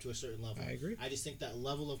be corrupt to a certain level. I agree. I just think that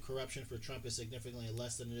level of corruption for Trump is significantly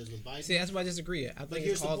less than it is with Biden. See, that's why I disagree. I think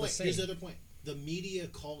it's all the same. Here's the other point. The media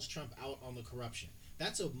calls Trump out on the corruption.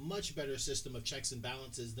 That's a much better system of checks and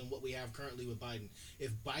balances than what we have currently with Biden.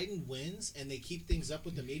 If Biden wins and they keep things up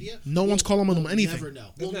with the media, no one's calling him anything.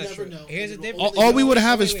 We'll never know. Here's the difference. All we would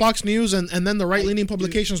have is Fox News and then the right-leaning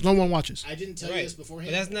publications no one watches. I didn't tell you this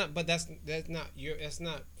beforehand. But that's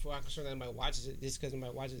not for our concern that anybody watches it. Just because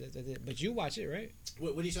nobody watches it. But you watch it, right?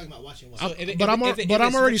 What are you talking about watching?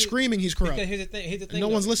 I'm already screaming he's corrupt. Here's the thing. No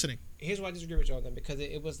one's listening. Here's why I disagree with y'all then, because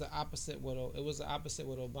it was the opposite with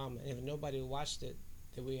Obama. And if nobody watched it,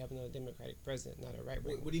 that we have another Democratic president, not a right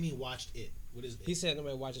wing. What do you mean watched it? What is it? He said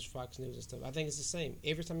nobody watches Fox News and stuff. I think it's the same.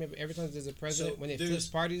 Every time there's a president, when it flips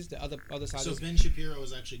parties, the other side. So Ben Shapiro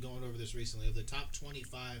was actually going over this recently. Of the top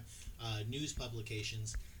 25 news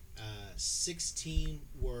publications, 16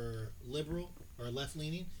 were liberal or left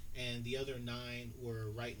leaning, and the other 9 were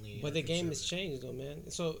right leaning. But the game has changed, though,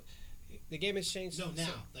 man. So. The game has changed. No, now.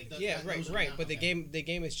 Right. But the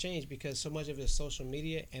game has changed because so much of it is social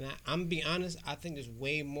media, and I'm being honest. I think there's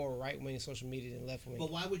way more right wing social media than left wing.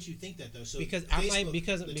 But why would you think that though? So because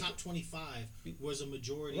the top 25 was a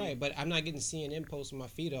majority. Right, but I'm not getting CNN posts on my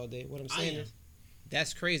feed all day. What I'm saying is,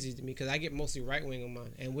 that's crazy to me because I get mostly right wing on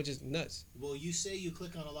mine, and which is nuts. Well, you say you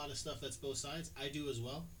click on a lot of stuff that's both sides. I do as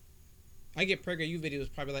well. I get PragerU videos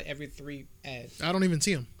probably like every 3 ads. I don't even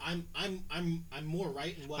see them. I'm more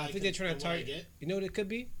right in what I think they're trying to target. You know what it could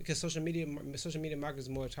be? Because social media marketers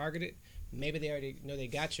are more targeted. Maybe they already know they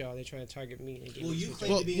got y'all. They're trying to target me. And you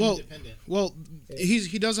claim to be independent. Well,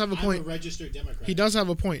 he does have a point. I'm a registered Democrat. He does have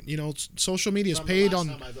a point. You know, social media is paid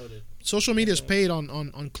on. Social media is paid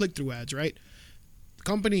on click-through ads, right?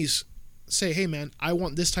 Companies say, "Hey, man, I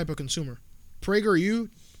want this type of consumer." PragerU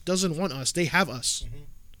doesn't want us. They have us. Mm-hmm.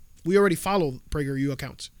 We already follow PragerU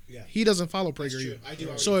accounts. Yeah. He doesn't follow PragerU. I do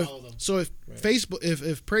follow them. So if Facebook,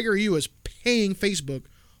 if PragerU is paying Facebook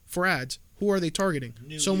for ads, who are they targeting?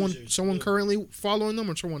 Someone currently following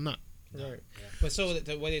them or someone not? Right. Yeah. But so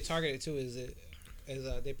the way they target it too is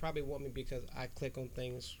they probably want me because I click on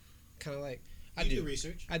things, kind of like I do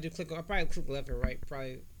research. I probably click left and right.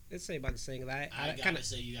 Probably let's say about the same. I gotta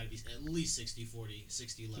say you gotta be at least 60-40,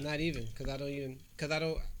 60 left. Not even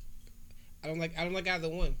I don't like either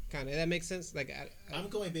one. Kind of. That makes sense. Like I'm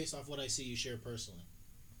going based off what I see you share personally.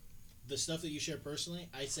 The stuff that you share personally,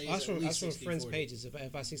 I say is at least 60-40. Friends' pages.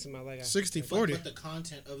 If I see somebody like 60-40. But the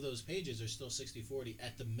content of those pages are still 60-40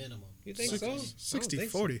 at the minimum. You think so?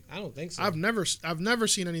 60-40. I don't think so. I've never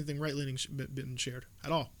seen anything right leaning been shared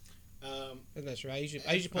at all. That's right. I usually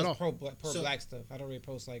post pro black stuff. I don't really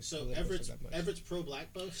post like. So Everett's pro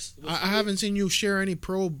black posts. I haven't seen you share any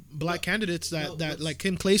pro black candidates that like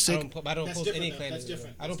Kim Klacik. I don't post any candidates. That's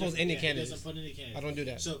different. I don't post any candidates. He doesn't put any candidates. I don't do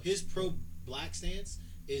that. So his pro black stance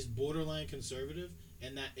is borderline conservative,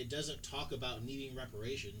 and that it doesn't talk about needing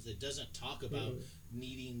reparations. It doesn't talk about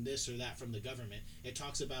needing this or that from the government. It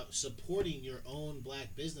talks about supporting your own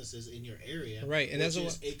black businesses in your area, right? And which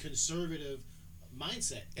is a conservative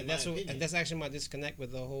mindset. And that's actually my disconnect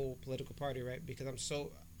with the whole political party, right? Because I'm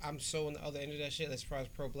so on the other end of that shit as far as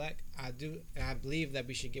pro-black. I believe that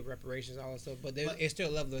we should give reparations, all that stuff, but it's still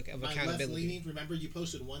a level of accountability. Left-leaning, remember you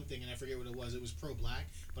posted one thing and I forget what it was. It was pro-black,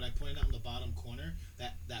 but I pointed out in the bottom corner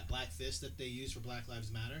that black fist that they used for Black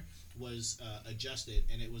Lives Matter was adjusted,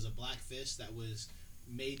 and it was a black fist that was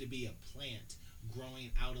made to be a plant growing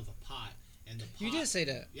out of a pot. And the pot, you did say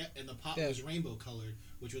that. Yeah, and the pot was rainbow colored,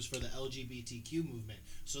 which was for the LGBTQ movement.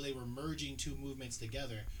 So they were merging two movements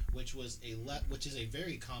together, which is a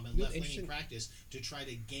very common left-leaning practice to try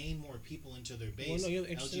to gain more people into their base.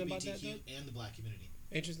 LGBTQ about that, and the black community.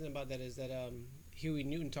 Interesting about that is that Huey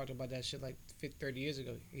Newton talked about that shit like 30 years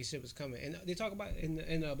ago. He said it was coming, and they talk about it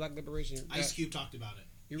in Black Liberation. Ice Cube talked about it.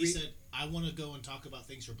 He said, "I want to go and talk about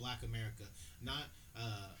things for Black America, not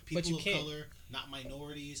people of color, not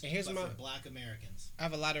minorities, but for Black Americans." I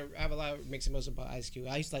have a lot of mixed emotions about Ice Cube.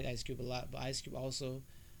 I used to like Ice Cube a lot, but Ice Cube also,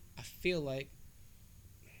 I feel like,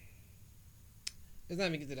 let's not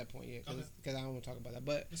even get to that point yet because I don't want to talk about that.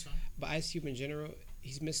 But Ice Cube in general,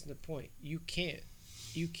 he's missing the point. You can't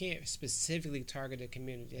specifically target a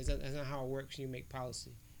community. That's not how it works when you make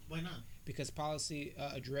policy. Why not? Because policy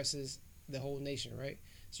addresses the whole nation, right?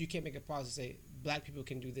 So you can't make a policy say black people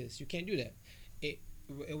can do this. You can't do that. It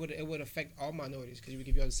would affect all minorities because we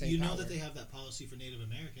give you all the same. You know that they have that policy for Native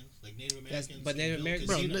Americans, like Native Americans. But Native Americans,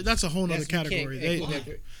 bro, that's a whole other category.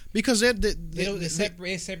 Because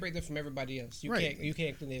they separate them from everybody else. You can't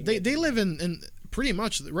include Native Americans. They live in pretty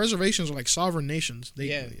much reservations are like sovereign nations.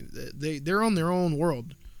 They're on their own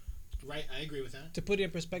world. Right, I agree with that. To put it in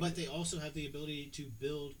perspective, but they also have the ability to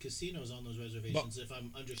build casinos on those reservations. If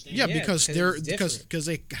I'm understanding, because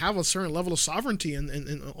they have a certain level of sovereignty on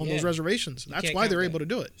those reservations. That's why they're able to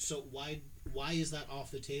do it. So why is that off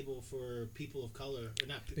the table for people of color? Or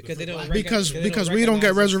not, because they don't. Because we don't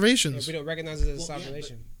get reservations. We don't recognize it as a sovereign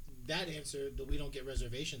nation. That answer, the we don't get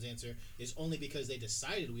reservations answer, is only because they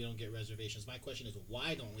decided we don't get reservations. My question is,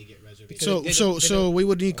 why don't we get reservations? So we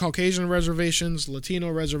would need Caucasian reservations,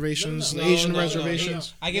 Latino reservations, Asian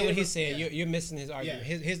reservations. I get what he's saying. You're missing his argument.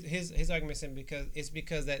 Yeah. His argument is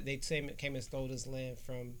because that they came and stole this land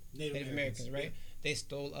from Native Americans, right? Yeah. They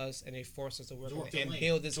stole us and they forced us to work and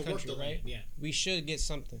build this country, right? Yeah. We should get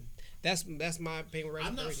something. That's my opinion.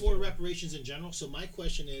 I'm not for reparations in general, so my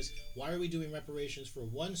question is, why are we doing reparations for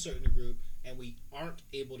one certain group and we aren't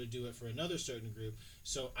able to do it for another certain group?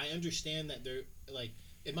 So I understand that they're, like,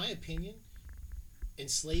 in my opinion,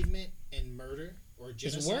 enslavement and murder or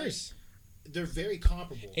genocide, it's worse. They're very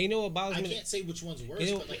comparable. And you know what bothers me? I can't say which one's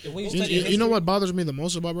worse, but like you know what bothers me the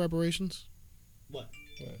most about reparations? What?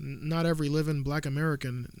 Not every living black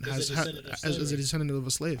American is a descendant of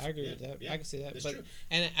a slave. I agree with that. Yeah, I can see that. But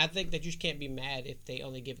and I think that you can't be mad if they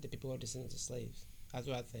only give it to people who are descendants of slaves. That's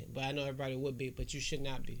what I think. But I know everybody would be, but you should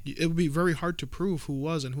not be. It would be very hard to prove who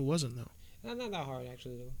was and who wasn't, though. Not that hard,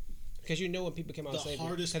 actually, though. Because you know when people come out of slavery. The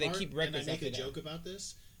hardest part, they keep records, and I make a joke about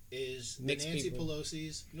this, is the Nancy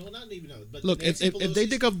Pelosi's... No, not even... No, but look, if they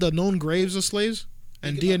dig up the known graves of slaves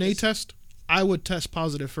and DNA test... I would test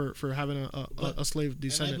positive for having a slave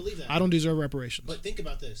descendant. I don't deserve reparations. But think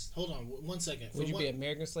about this. Hold on 1 second. Would you be an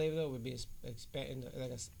American slave though? Would be It's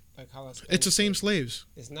the same slaves.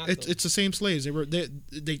 It's not. It's the same slaves.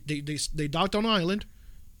 They docked on an island.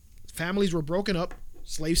 Families were broken up.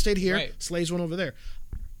 Slaves stayed here. Right. Slaves went over there.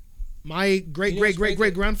 My great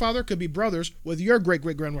grandfather could be brothers with your great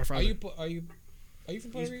grandfather. Are you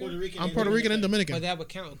from Puerto Rican? I'm Puerto Rican and Dominican. But that would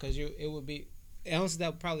count because it would be. Honestly,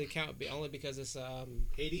 that would probably count, but only because it's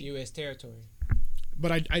U.S. territory.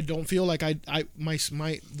 But I don't feel like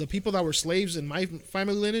the people that were slaves in my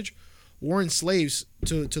family lineage weren't slaves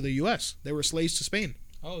to the U.S. They were slaves to Spain.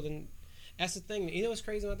 Oh, then that's the thing. You know what's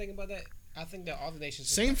crazy when I think about that? I think that all the nations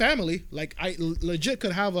same family. Like I legit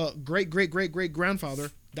could have a great grandfather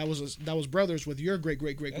that was brothers with your great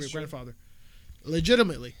grandfather.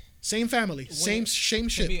 Legitimately. Same family, same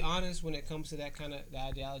shit. To be honest, when it comes to that kind of the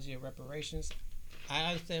ideology of reparations, I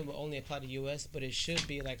understand will only apply to U.S., but it should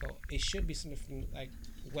be something from like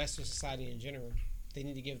Western society in general. They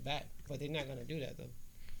need to give back, but they're not gonna do that though.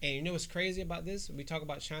 And you know what's crazy about this? We talk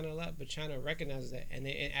about China a lot, but China recognizes that, and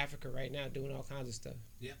they're in Africa right now doing all kinds of stuff.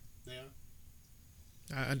 Yeah, they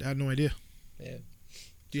are. I had no idea. Yeah.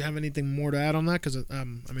 Do you have anything more to add on that? Because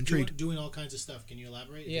I'm intrigued. Doing all kinds of stuff. Can you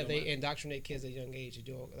elaborate? Yeah, they indoctrinate kids at a young age.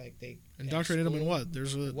 They indoctrinate them in what?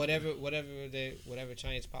 There's whatever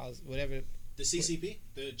Chinese policy, whatever. The CCP,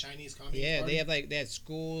 the Chinese Communist Party? they had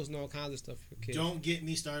schools and all kinds of stuff for kids. Don't get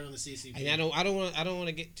me started on the CCP. And I don't want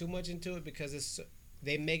to get too much into it because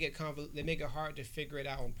they make it hard to figure it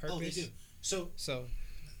out on purpose. Oh, they do. So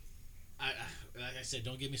like I said,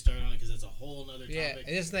 don't get me started on it because that's a whole other topic. Yeah,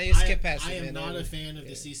 it's skip past it. I am not a fan of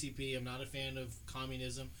the CCP. I'm not a fan of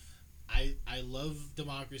communism. I love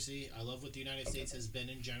democracy. I love what the United States has been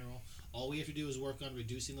in general. All we have to do is work on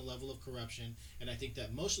reducing the level of corruption, and I think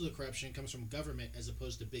that most of the corruption comes from government as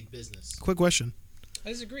opposed to big business. Quick question. I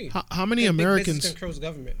disagree. How many Americans big controls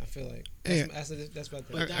government? I feel like that's what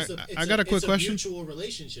I got a quick question. It's a mutual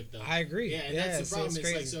relationship, though. I agree. Yeah, and that's the problem.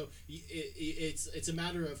 It's like so. It's a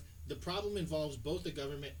matter of the problem involves both the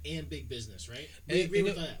government and big business, right? We agree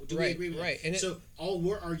with that. Do we agree with that? And so all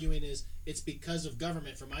we're arguing is it's because of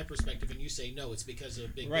government, from my perspective, and you say no, it's because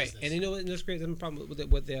of big business. Right, and you know what? That's great. The problem with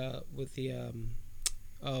the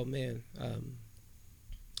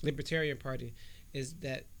Libertarian Party is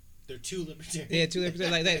that. They're too libertarian. Yeah, too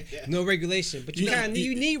libertarian. Like that, yeah. No regulation, but you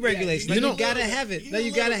need regulation. Yeah, you gotta have it.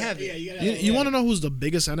 You gotta have it. You want to know who's the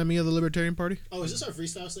biggest enemy of the Libertarian Party? Oh, is this our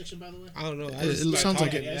freestyle section, by the way? I don't know. It sounds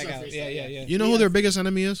like it. Yeah. You know who their biggest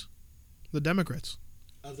enemy is? The Democrats.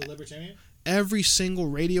 Of the Libertarian? Every single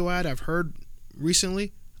radio ad I've heard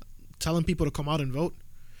recently telling people to come out and vote,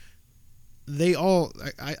 they all.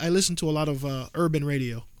 I listen to a lot of urban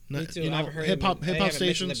radio. Me too. You know, hip hop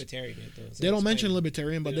stations. They don't mention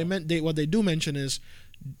libertarian, but what they do mention is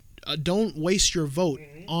don't waste your vote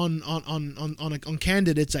on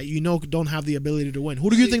candidates that you know don't have the ability to win. Who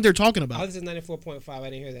do you think they're talking about? I was at 94.5. I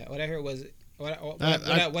didn't hear that. What I heard was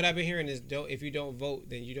what I've been hearing is if you don't vote,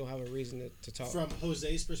 then you don't have a reason to talk. From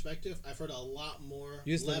Jose's perspective, I've heard a lot more.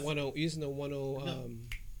 Using the 10.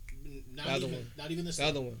 Not even the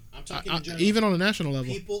other one. I'm talking in general. Even on a national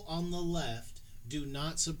level. People on the left do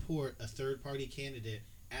not support a third-party candidate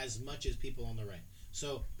as much as people on the right.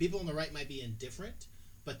 So people on the right might be indifferent,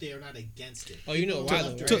 but they are not against it. Oh, you know why?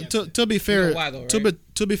 To be fair,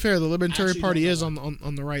 to be fair, the Libertarian Party is on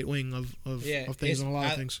the right wing of things and a lot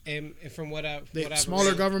of things. And from what I've smaller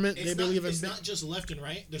read, government, they believe in. It's not just left and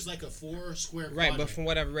right. There's like a 4-square quadrant. Right, but from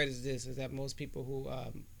what I've read is that most people who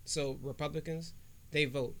so Republicans, they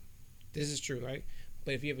vote. This is true, right?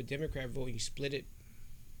 But if you have a Democrat vote, you split it.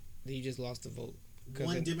 Then you just lost the vote.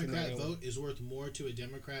 One Democrat vote is worth more to a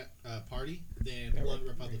Democrat party than one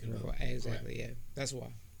Republican vote. Exactly, yeah. That's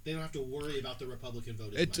why. They don't have to worry about the Republican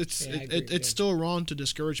vote. It's still wrong to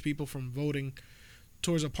discourage people from voting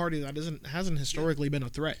towards a party that hasn't historically been a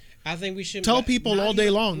threat. I think we should tell people all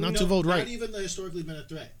day long not to vote right. Not even historically been a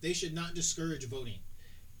threat. They should not discourage voting.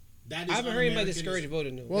 I haven't heard anybody discourage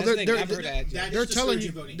voting. No. Well, they're telling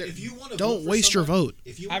you if you want to don't waste your vote.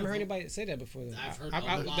 I haven't heard anybody say that before. Though. I've heard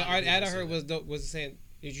the ad I heard was saying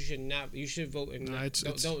that you should not. You should vote and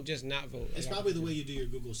don't just not vote. It's probably the way you do your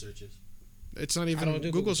Google searches. It's not even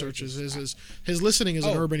Google searches. His listening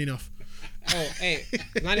isn't urban enough. Oh, hey,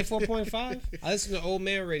 94.5. I listen to Old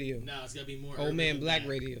Man Radio. No, it's gotta be more Old Man Black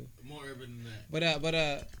Radio. More urban than that. But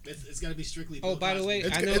it's gotta be strictly. Oh, by the way,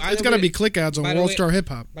 it's gotta be click ads on World Star Hip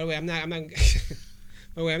Hop. By the way, I'm not. By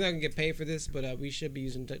the way, I'm not gonna get paid for this, but we should be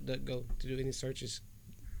using DuckDuckGo to do any searches.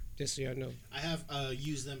 Just so y'all know. I have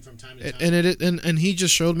used them from time to time. And he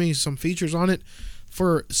just showed me some features on it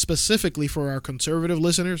specifically for our conservative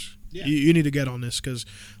listeners. Yeah. You need to get on this because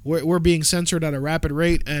we're being censored at a rapid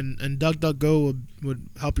rate, and DuckDuckGo would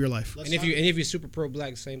help your life. And if you're super pro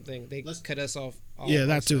black, same thing. They cut us off. Yeah,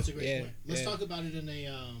 that too. That's a great point. Let's talk about it in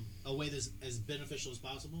a way that's as beneficial as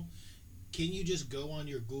possible. Can you just go on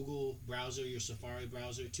your Google browser, your Safari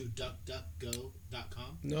browser, to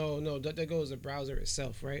DuckDuckGo.com? No, DuckDuckGo is a browser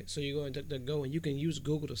itself, right? So you go on DuckDuckGo and you can use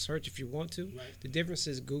Google to search if you want to. Right. The difference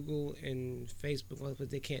is Google and Facebook, but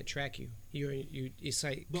they can't track you. You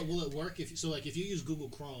site. But will it work if you use Google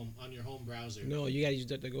Chrome on your home browser? No, you gotta use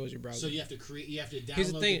DuckDuckGo as your browser. So you have to download.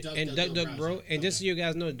 Here's the thing, and DuckDuckGo, and just so you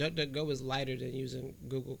guys know, DuckDuckGo is lighter than using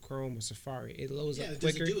Google Chrome or Safari. It loads up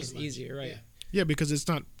quicker. It's easier, right? Yeah. Yeah, because it's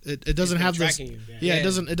not. It doesn't have this.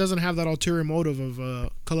 It doesn't have that ulterior motive of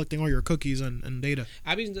collecting all your cookies and data.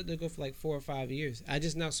 I've been using DuckDuckGo for like 4 or 5 years. I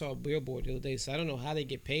just now saw a billboard the other day, so I don't know how they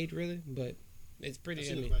get paid really, but it's pretty.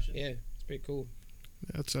 It's pretty cool.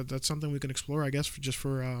 That's something we can explore, I guess,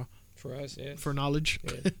 for us, yeah, for knowledge.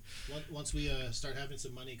 Yeah. Once we start having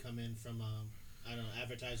some money come in from I don't know,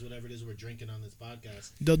 advertise whatever it is we're drinking on this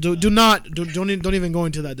podcast. Don't even go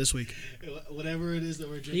into that this week. Whatever it is that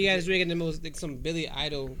we're drinking. You guys drinking the most some Billy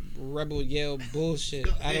Idol Rebel Yell bullshit.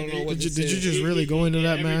 I don't know what did you just really go into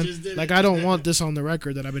that, man? Like I don't want this on the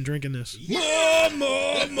record that I've been drinking this.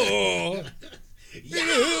 More.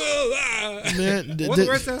 Man, what's the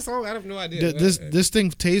rest of that song? I have no idea. This thing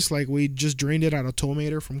tastes like we just drained it out of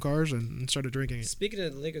tomato from cars and started drinking it. Speaking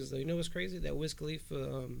of the liquors, though, you know what's crazy? That Wiz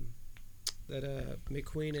Khalifa, that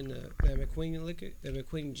McQueen and that McQueen liquor, that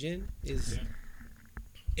McQueen gin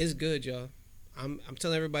is good, y'all. I'm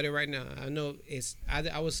telling everybody right now. I know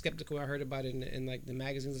I was skeptical. I heard about it in like the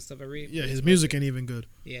magazines and stuff I read. Yeah, his music ain't even good.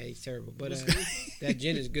 Yeah, he's terrible. But that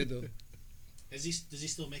gin is good though. Does he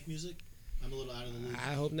still make music? I'm a little out of the loop.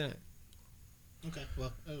 I hope not. Okay,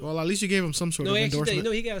 well, at least you gave him some sort of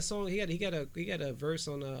endorsement. He got a song. He got a verse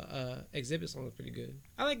on a Exhibit song that's pretty good.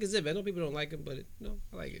 I like Exhibit. I know people don't like him, but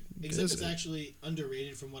I like it. Exhibit's actually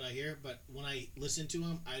underrated from what I hear, but when I listen to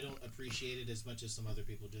him, I don't appreciate it as much as some other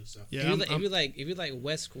people do. So yeah, if you like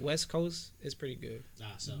West Coast, it's pretty good.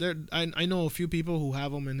 I know a few people who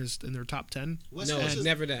have him in their top 10.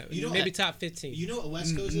 Never that. Maybe top 15. You know what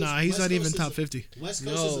West Coast is? Nah, he's not even top 50. West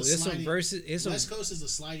Coast is a sliding. West Coast is a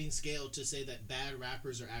sliding scale to say that bad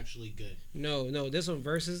rappers are actually good. No. There's some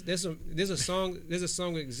verses. There's a song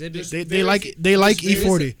with Exhibit. They like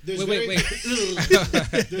E40. Wait. There's very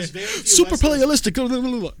few super playalistic.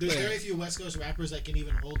 There's very few West Coast rappers that can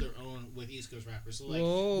even hold their own with East Coast rappers. So like,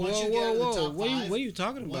 once you get out of the top 5, what are you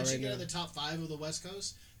talking about? Once you get out of the top 5 of the West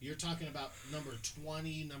Coast, you're talking about number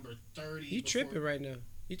 20, number 30. You tripping right now?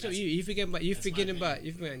 You forgetting about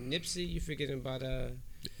Nipsey. You forgetting about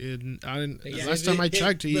last time I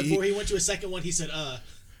checked, before he went to a second one, he said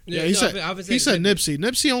Yeah, he said Nipsey.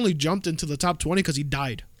 Nipsey only jumped into the top 20 because he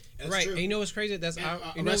died. That's right, true. and you know what's crazy? That's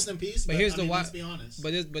rest in peace. But here's let's be honest.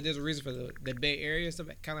 But there's a reason for the Bay Area stuff.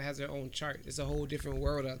 Kind of has their own chart. It's a whole different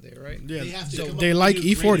world out there, right? Yeah, they like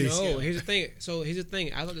E40. No, here's the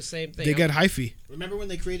thing. I love the same thing. They get hyphy. Remember when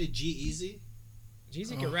they created G-Eazy?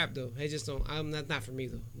 G-Eazy can rap though. He just don't. Not for me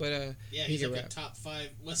though. But yeah, he he's can like rap. a top 5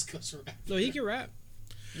 West Coast rapper. No, he can rap.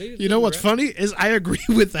 You know what's funny is I agree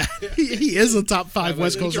with that. He is a top 5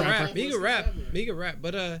 West Coast rapper. He can rap.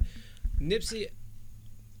 But Nipsey,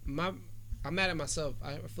 I'm mad at myself.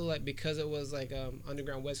 I feel like because it was like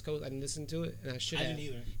underground West Coast, I didn't listen to it, and I should have. I didn't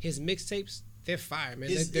either. His mixtapes, they're fire, man.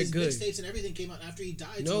 His they're good. Mixtapes and everything came out after he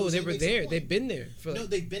died. No, they were there. They've been there.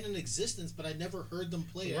 They've been in existence, but I never heard them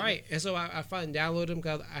play. Right, and so I finally downloaded them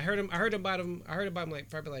because I heard about him like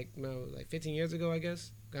probably like 15 years ago, I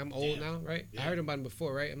guess. I'm old now, right? Yeah. I heard about him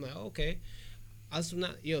before, right? I'm like, okay. I was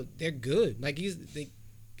not, they're good. Like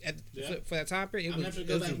for that time period, it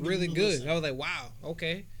was really good. I was like, wow,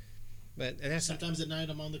 okay. But sometimes at night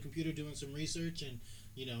I'm on the computer doing some research, and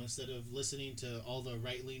instead of listening to all the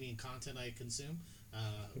right-leaning content I consume,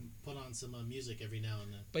 put on some music every now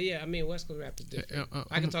and then. But yeah, I mean, West Coast rap is different.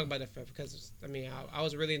 I can talk about that because I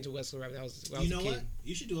was really into West Coast rap. You know what?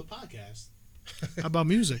 You should do a podcast about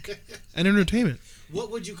music and entertainment.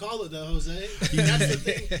 What would you call it though, Jose? That's the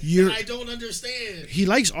thing I don't understand. He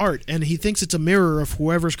likes art and he thinks it's a mirror of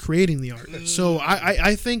whoever's creating the art. So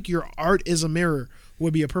I think your art is a mirror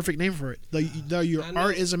would be a perfect name for it. Your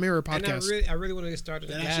art is a mirror podcast. And I really want to get started.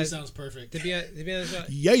 That actually sounds perfect. To be honest,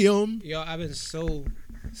 yo, I've been so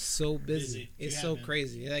busy. It's so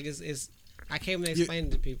crazy. Like it's I can't even explain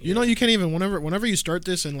it to people. You can't even whenever you start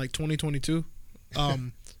this in like 2022.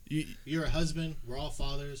 You're a husband. We're all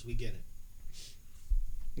fathers. We get it.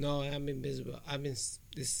 No, I've been busy.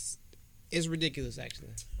 It's ridiculous. Actually,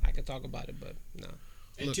 I can talk about it, but no.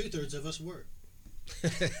 And 2/3 of us work.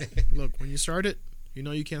 Look, when you start it,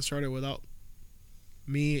 you can't start it without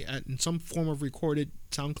me in some form of recorded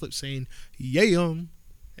sound clip saying You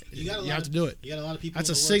have to do it. You got a lot of people. That's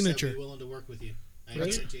a signature. That willing to work with you. I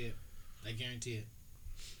guarantee it.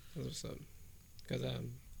 What's up? Because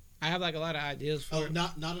I have like a lot of ideas for. Oh,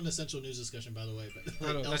 not an essential news discussion, by the way,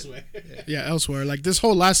 but elsewhere. Yeah, elsewhere. Like this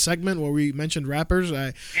whole last segment where we mentioned rappers,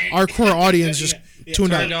 our core audience just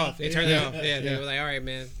tuned out. They turned it off. Yeah, they were like, "All right,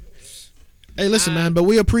 man." Hey, listen, man, but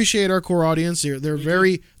we appreciate our core audience. They're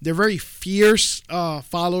very fierce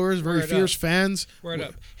followers, very fierce fans. Word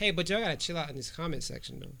up. Hey, but y'all gotta chill out in this comment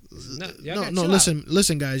section, though. No.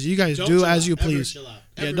 Listen, guys. You guys do as you please.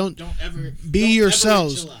 Don't ever be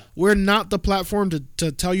yourselves. We're not the platform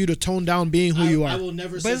to tell you to tone down being who you are. I will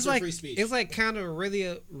never censor free speech. It's like kind of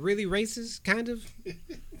really racist, kind of,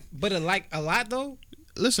 but a lot though.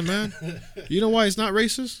 Listen, man. You know why it's not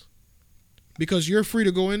racist? Because you're free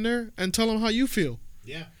to go in there and tell them how you feel.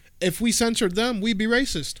 Yeah. If we censored them, we'd be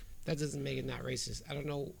racist. That doesn't make it not racist. I don't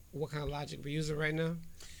know what kind of logic we're using right now.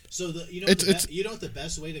 So you know what the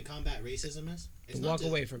best way to combat racism is? Walk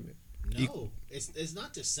away from it. No, it's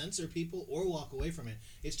not to censor people or walk away from it.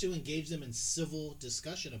 It's to engage them in civil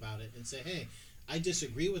discussion about it and say, hey, I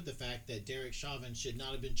disagree with the fact that Derek Chauvin should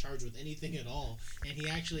not have been charged with anything at all, and he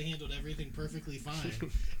actually handled everything perfectly fine.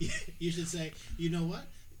 You should say, you know what?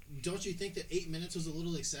 don't you think that 8 minutes was a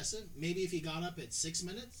little excessive? Maybe if he got up at 6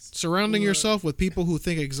 minutes. Surrounding yourself with people who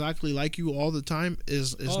think exactly like you all the time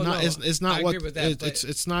is not what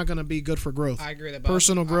it's not going to be good for growth. I agree with that.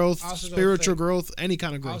 Personal growth, spiritual growth, any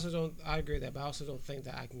kind of growth. I agree with that, but I also don't think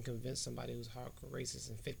that I can convince somebody who's hardcore racist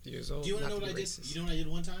and 50 years old. Do you want to know what I did? You know what I did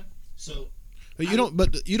one time? So, but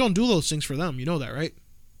you don't do those things for them. You know that, right?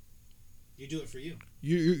 You do it for you.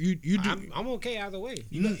 You do. I'm okay either way.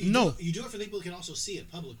 You do it for people who can also see it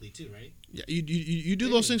publicly too, right? Yeah, you do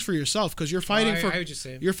those things for yourself because you're fighting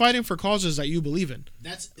you're fighting for causes that you believe in.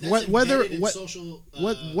 That's whether social,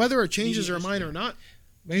 whether it changes your mind or not.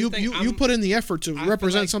 You put in the effort to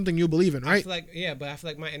represent something you believe in, right? But I feel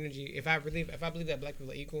like my energy. If I believe that black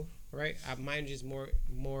people are equal, right? My energy is more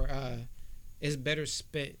is better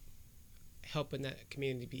spent helping that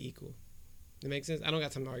community be equal. That makes sense. I don't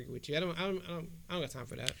got time to argue with you. I don't got time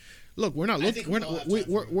for that. Look, we're not looking.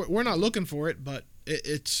 We're not looking for it, but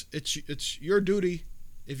it's your duty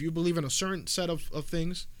if you believe in a certain set of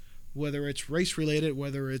things, whether it's race related,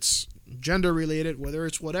 whether it's gender related, whether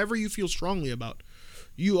it's whatever you feel strongly about.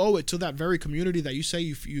 You owe it to that very community that you say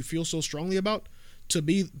you feel so strongly about to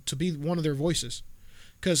be one of their voices,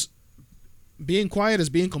 because being quiet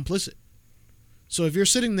is being complicit. So if you're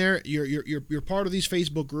sitting there, you're part of these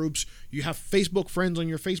Facebook groups, you have Facebook friends on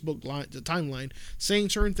your Facebook timeline saying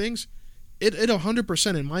certain things, it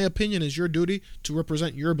 100%, in my opinion, is your duty to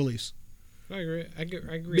represent your beliefs. I agree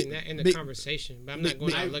in the conversation, but I'm not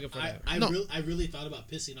going out looking for that. I really thought about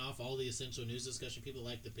pissing off all the Essential News Discussion people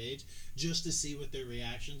like the page just to see what their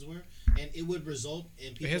reactions were, and it would result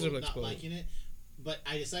in people not liking it. But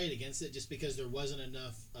I decided against it just because there wasn't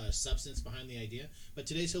enough substance behind the idea. But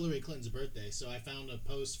today's Hillary Clinton's birthday, so I found a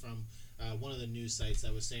post from one of the news sites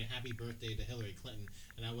that was saying happy birthday to Hillary Clinton,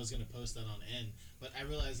 and I was going to post that on N. But I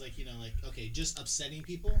realized, okay, just upsetting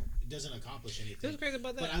people doesn't accomplish anything. What's crazy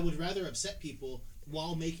about that? But I would rather upset people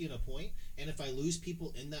while making a point, and if I lose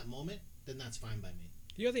people in that moment, then that's fine by me.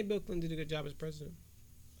 You don't think Bill Clinton did a good job as president?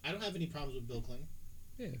 I don't have any problems with Bill Clinton.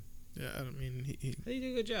 Yeah. Yeah, I mean, he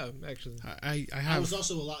did a good job, actually. I was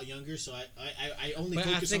also a lot younger, so I only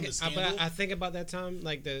focus on the scandal. But I think about that time,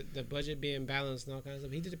 like the budget being balanced and all kinds of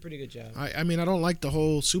stuff. He did a pretty good job. I mean, I don't like the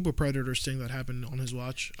whole super predators thing that happened on his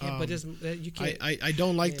watch. Yeah, but you can't. I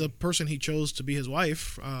don't like the person he chose to be his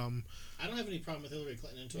wife. I don't have any problem with Hillary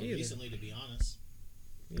Clinton until recently, to be honest.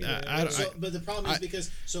 But the problem is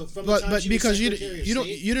because you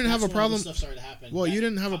didn't have a problem. Well, you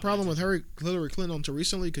didn't have a problem with Hillary Clinton until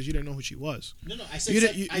recently because you didn't know who she was. No, I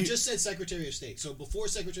said I just said Secretary of State. So before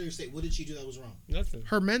Secretary of State, what did she do that was wrong? Nothing.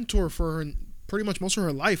 Her mentor for pretty much most of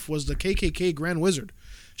her life was the KKK Grand Wizard.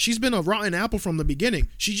 She's been a rotten apple from the beginning.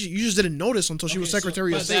 You just didn't notice until she was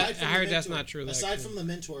Secretary of State. I heard that's not true. Aside from the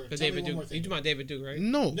mentor, David Duke. You talking about David Duke, right?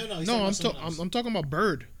 No. I'm talking about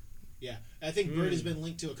Bird. Yeah, I think Bird has been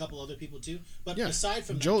linked to a couple other people too. But aside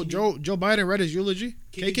from Joe Biden read his eulogy.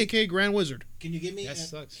 KKK Grand Wizard. Can you give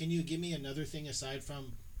me another thing aside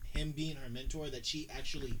from him being her mentor that she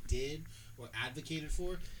actually did or advocated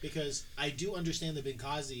for? Because I do understand the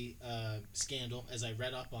Benghazi scandal as I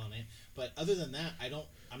read up on it, but other than that,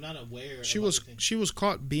 I'm not aware. She was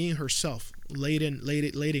caught being herself late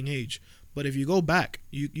in age. But if you go back,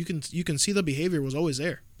 you can see the behavior was always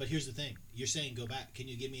there. But here's the thing: you're saying go back. Can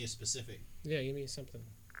you give me a specific? Yeah, give me something.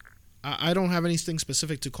 I don't have anything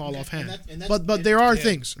specific to call offhand. But there are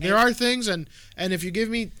things. There are things, and if you give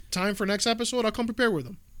me time for next episode, I'll come prepared with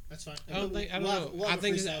them. That's fine. I don't know. We'll have a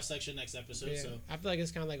freestyle section next episode. Yeah, so I feel like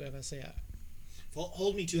it's kind of like if I say.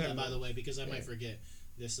 Hold me to that, by the way, because I might forget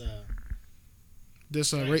this.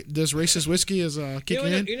 This racist whiskey is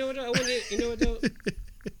kicking in. You know what though?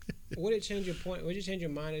 Would it change your point? Would you change your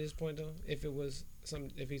mind at this point though?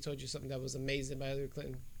 If he told you something that was amazing by Hillary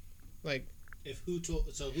Clinton, like it's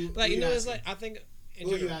like I think in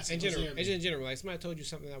general, like somebody told you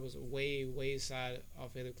something that was way side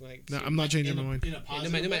off Hillary Clinton. No, I'm not changing my mind. In a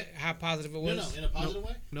positive way? How positive it was? No, in a positive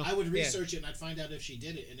way. No. I would research it and I'd find out if she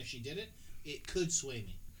did it, and if she did it, it could sway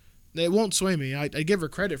me. It won't sway me. I give her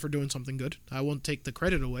credit for doing something good. I won't take the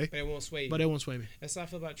credit away. But it won't sway you. But it won't sway me. That's how I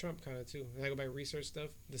feel about Trump kind of too. When I go back and research stuff,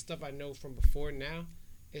 the stuff I know from before now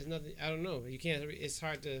is nothing. I don't know. You can't. It's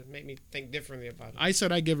hard to make me think differently about it. I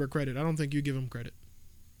said I give her credit. I don't think you give him credit.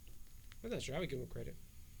 I'm not sure. I would give him credit.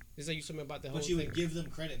 It's like you told me about the whole. But you would give them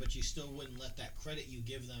credit, but you still wouldn't let that credit you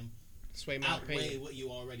give them sway my opinion. What you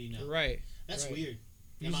already know. Right. That's weird.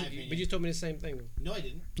 But you told me the same thing. No, I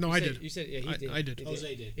didn't. No, I did. You said he did. I did.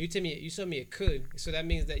 Jose did. You told me it could. So that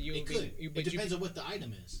means that you. It could. It depends on what the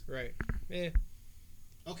item is. Right. Yeah.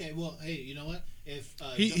 Okay, well, hey, you know what? If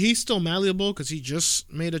he's still malleable because he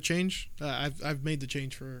just made a change. I've made the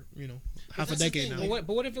change for half a decade now. But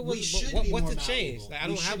what if it was? What's the change? Like, I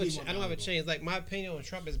don't have a change. Like my opinion on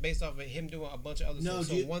Trump is based off of him doing a bunch of other stuff.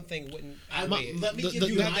 So one thing wouldn't. Let me give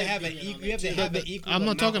you have to have an equal. I'm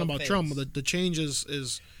not talking about Trump. The change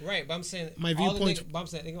is right. But I'm saying my viewpoint. But I'm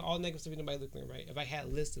saying all negative stuff nobody looking at, right. If I had a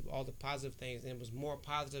list of all the positive things and it was more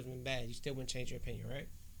positive than bad, you still wouldn't change your opinion, right?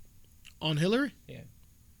 On Hillary? Yeah.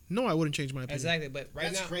 No, I wouldn't change my opinion. Exactly, but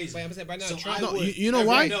that's now, crazy. But I'm saying right now, So Trump. No, you know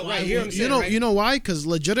why? You know why? Because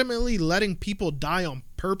legitimately letting people die on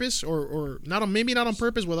purpose, or maybe not on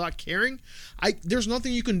purpose, without caring, there's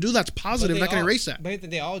nothing you can do that's positive that can erase that. But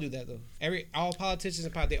they all do that though. All politicians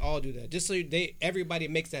and they all do that. Just so everybody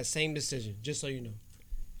makes that same decision. Just so you know,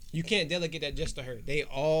 you can't delegate that just to her. They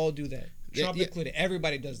all do that. Trump included.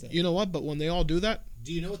 Everybody does that. You know what? But when they all do that,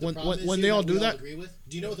 do you know what the problem is? When they all do that, agree with?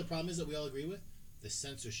 Do you know what the problem is that we all agree with? The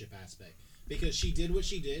censorship aspect. Because she did what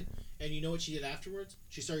she did, and you know what she did afterwards?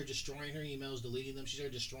 She started destroying her emails, deleting them. She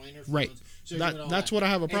started destroying her phones. Right. That's what I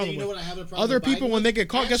have a problem with. What I have a problem Other with people, Biden when they get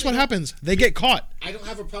caught, guess what happens? They get caught. I don't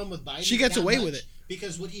have a problem with Biden. She gets away with it.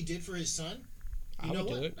 Because what he did for his son, you know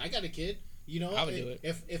what? I got a kid. You know, I would do it.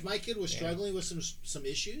 If my kid was struggling with some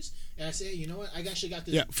issues, and I say, you know what, I actually got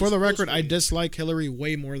this. Yeah, for the record, I dislike Hillary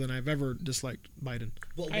way more than I've ever disliked Biden.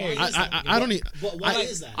 But why is that? But why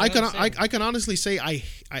is that? I can honestly say I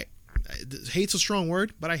hate's a strong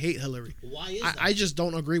word, but I hate Hillary. Why is that? I just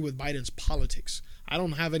don't agree with Biden's politics. I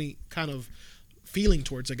don't have any kind of feeling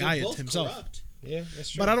towards the guy himself. Corrupt. Yeah, that's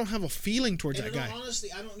true. But I don't have a feeling towards that guy. Honestly,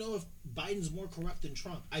 I don't know if Biden's more corrupt than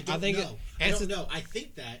Trump. I don't know. I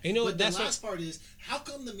think that. But the last part is, how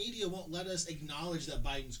come the media won't let us acknowledge that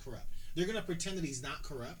Biden's corrupt? They're going to pretend that he's not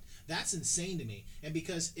corrupt. That's insane to me. And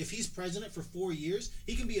because if he's president for 4 years,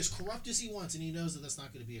 he can be as corrupt as he wants, and he knows that that's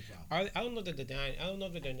not going to be a problem. I don't know that they're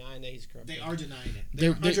denying that he's corrupt. They are denying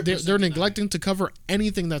it. They're neglecting to cover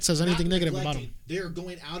anything that says anything negative about him. They're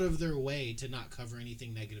going out of their way to not cover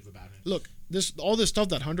anything negative about him. Look, all this stuff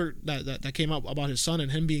that Hunter that came out about his son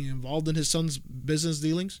and him being involved in his son's business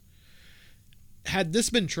dealings. Had this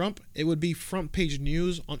been Trump, it would be front page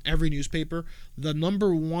news on every newspaper, the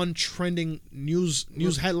number one trending news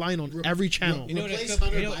headline on every channel. You know what it could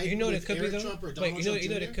be though. Wait, you know what it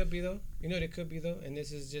could be though. You know what it could be though, and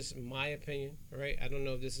this is just my opinion, right? I don't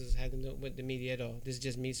know if this has had to do with the media at all. This is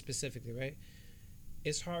just me specifically, right?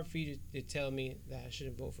 It's hard for you to tell me that I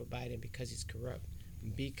shouldn't vote for Biden because he's corrupt,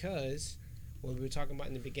 because what we were talking about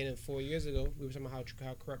in the beginning 4 years ago, we were talking about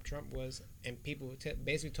how corrupt Trump was, and people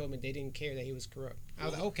basically told me they didn't care that he was corrupt. I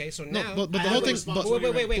was like, okay, so now... But the whole thing...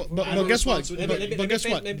 Wait. But guess what? But guess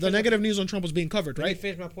what? The negative news on Trump was being covered, right? Let me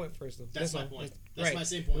finish my point first, though. That's my point. That's my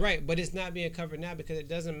same point. Right, but it's not being covered now because it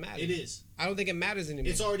doesn't matter. It is. I don't think it matters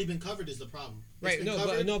anymore. It's already been covered is the problem. Right,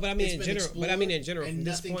 but I mean in general. And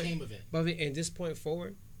nothing came of it. But at this point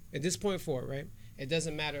forward, right? It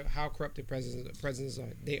doesn't matter how corrupt the presidents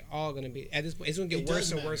are. They all going to be at this point. It's going to get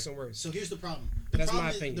worse and worse and worse. So here's the problem. That's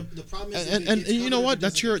my opinion. The problem is, and you know what?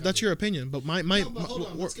 That's your opinion. But my but hold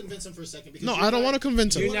on. Let's convince him for a second. No, I don't want to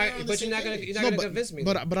convince him. You're not going to convince me.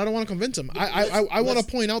 But I don't want to convince him. I want to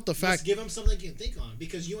point out the fact. Let's give him something he can think on,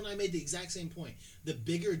 because you and I made the exact same point. The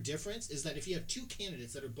bigger difference is that if you have two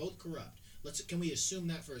candidates that are both corrupt. Can we assume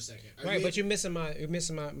that for a second? But you're missing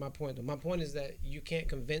my point though. My point is that you can't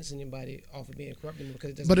convince anybody off of being corrupt anymore because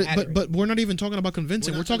it doesn't matter. But we're not even talking about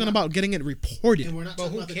convincing. We're talking about getting it reported. And we're not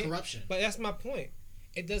talking about the corruption. But that's my point.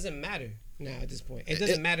 It doesn't matter now at this point. It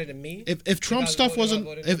doesn't matter to me. If Trump stuff wasn't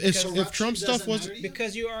if Trump stuff was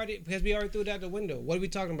because we already threw it out the window. What are we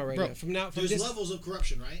talking about now? From there's levels of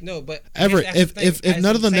corruption, right? No, but Everett, if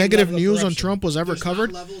none of the negative news on Trump was ever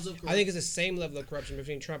covered, I think it's the same level of corruption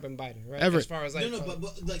between Trump and Biden, right? Everett. As far as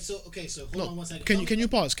so hold on one second. Can you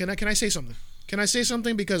pause? Can I say something? Can I say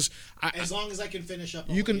something? Because as long as I can finish up,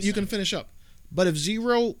 you can finish up. But if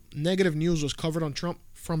zero negative news was covered on Trump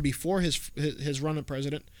from before his run as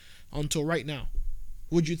president until right now,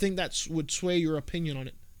 would you think that would sway your opinion on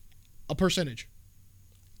it? A percentage.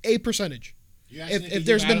 If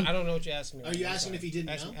there's been, I don't know what you're asking me. Are you asking if he didn't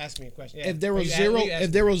know? Ask me a question. Yeah. If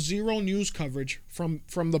there was zero news coverage from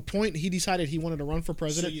the point he decided he wanted to run for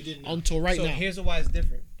president until right now. So here's why it's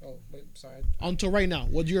different. Oh, wait, sorry. Until right now,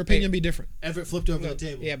 would your opinion be different? Everett flipped over the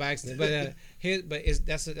table. Yeah, by accident. But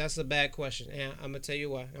that's a bad question, and I'm gonna tell you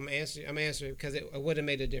why. I'm gonna answer it because it would have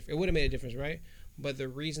made a difference. It would have made a difference, right? But the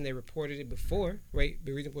reason they reported it before, right?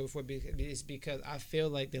 The reason before is because I feel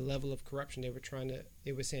like the level of corruption they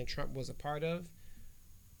were saying Trump was a part of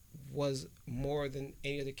was more than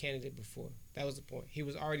any other candidate before. That was the point. He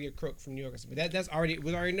was already a crook from New York. But that's already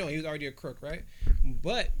was already known. He was already a crook, right?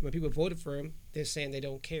 But when people voted for him, they're saying they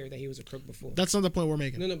don't care that he was a crook before. That's not the point we're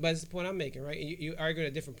making. No, but that's the point I'm making, right? You arguing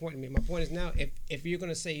a different point to me. My point is now, if you're going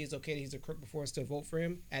to say he's okay, that he's a crook before and still vote for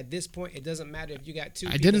him, at this point, it doesn't matter if you got two.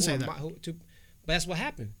 I didn't say that. But that's what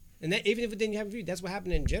happened. And that, even if it didn't have a view, that's what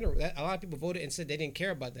happened in general. A lot of people voted and said they didn't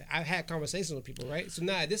care about that. I've had conversations with people, right? So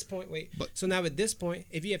now at this point,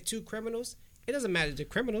 if you have two criminals, it doesn't matter to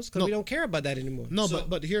criminals because we don't care about that anymore. No, so,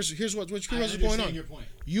 but here's what's going on. Your point.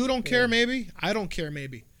 You don't care, maybe. I don't care,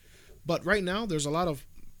 maybe. But right now, there's a lot of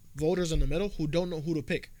voters in the middle who don't know who to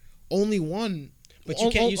pick. Only one. But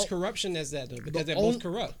you can't use corruption as that, though, because they're both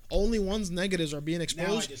corrupt. Only one's negatives are being exposed.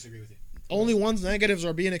 Now I disagree with you. Only one's negatives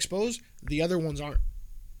are being exposed. The other ones aren't.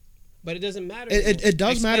 But it doesn't matter. It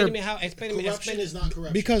does matter. Corruption is not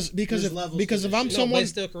corruption. Because if I'm someone, but it's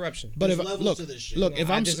still corruption. But if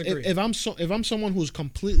I'm someone who's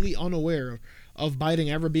completely unaware of Biden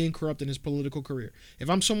ever being corrupt in his political career, if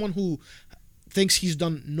I'm someone who thinks he's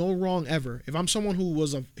done no wrong ever, if I'm someone who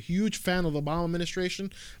was a huge fan of the Obama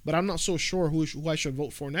administration, but I'm not so sure who I should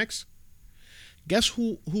vote for next, guess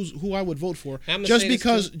who I would vote for? Just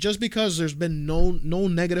because there's been no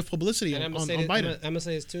negative publicity on Biden. I'm gonna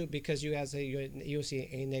say this too, because you guys say you don't see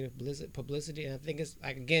any negative publicity, and I think it's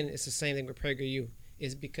like, again, it's the same thing with PragerU.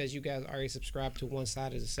 It's because you guys already subscribe to one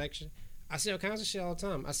side of the section. I see all kinds of shit all the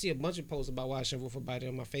time. I see a bunch of posts about why I shouldn't vote for Biden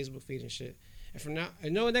on my Facebook feed and shit. And from now,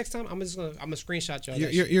 next time I'm gonna screenshot y'all.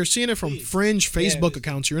 You're seeing it from fringe Facebook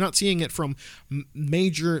accounts. You're not seeing it from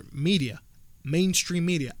major media. Mainstream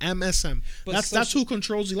media, MSM. That's who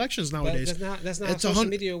controls elections nowadays. That's not how social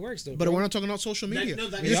media works, though. But we're not talking about social media.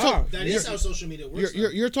 That is how social media works.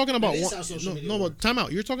 You're talking about but time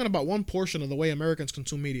out. You're talking about one portion of the way Americans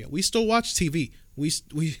consume media. We still watch TV. We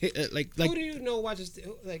like. Who do you know watches?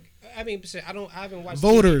 Like, I mean, I haven't watched.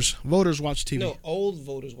 Voters watch TV. No, old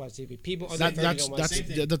voters watch TV. People that's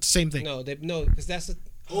the same thing. No, because that's the.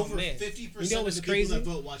 Over 50% of the people that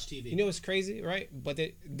vote watch TV. You know what's crazy, right? But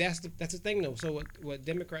that's the thing, though. So what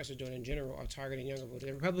Democrats are doing in general are targeting younger voters.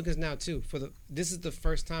 And Republicans now too. This is the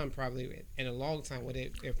first time probably in a long time where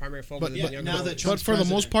their primary focus is on younger voters. But for the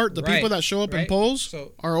most part, the people that show up in polls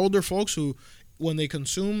are older folks who, when they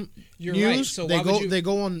consume news, they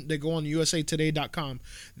go on usatoday.com.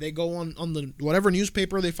 They go on the whatever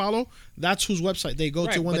newspaper they follow. That's whose website they go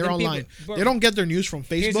to when they're online. They don't get their news from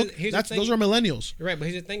Facebook. Those are millennials. Right, but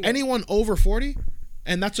here's the thing. Anyone over 40,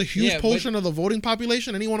 and that's a huge portion of the voting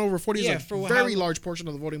population. Anyone over 40 is a very large portion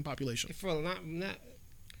of the voting population. For all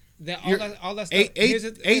that stuff.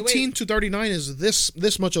 18 to 39 is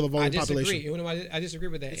this much of the voting population. I disagree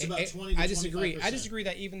with that. It's about 20 to 25%. I disagree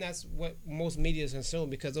that even that's what most media is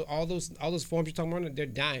consumed, because all those forms you're talking about, they're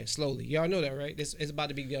dying slowly. Y'all know that, right? It's about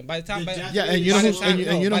to be done. By the time, by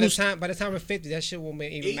the time we're 50, that shit won't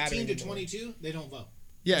even matter anymore. 18 to 22, they don't vote.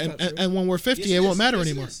 Yeah, and when we're 50, it won't matter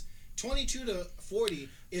anymore. 22 to 40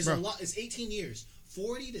 is a lot. It's 18 years.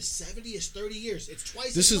 40 to 70 is 30 years. It's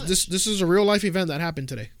twice. This as much. This is a real life event that happened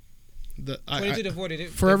today. 22 to 40.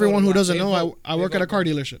 For everyone who doesn't know, I work at a car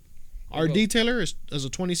dealership. Our detailer is a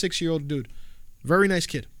 26-year-old dude, very nice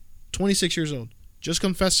kid, 26 years old. Just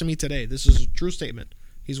confessed to me today. This is a true statement.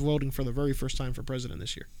 He's voting for the very first time for president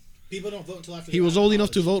this year. People don't vote until after. He was old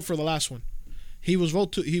enough to vote for the last one. He was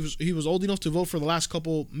old enough to vote for the last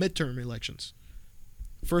couple midterm elections.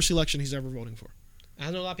 First election he's ever voting for.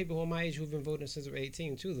 I know a lot of people who are my age who've been voting since they were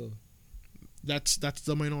 18 too, though. That's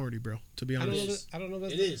the minority, bro. To be honest, I don't know.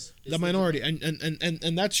 It is the minority,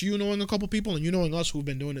 and that's you knowing a couple people and you knowing us who've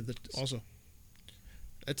been doing it also.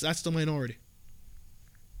 That's the minority.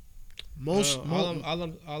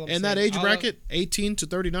 In that age bracket, 18 to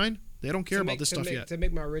 39, they don't care about this stuff yet. To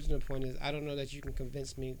make my original point is, I don't know that you can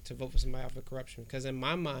convince me to vote for somebody off of corruption, because in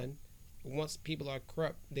my mind, once people are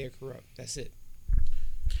corrupt, they're corrupt. That's it.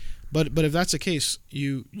 But if that's the case,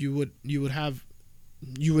 you would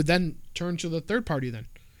then turn to the third party then,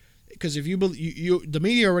 because if the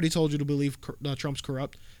media already told you to believe Trump's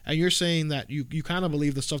corrupt, and you're saying that you kind of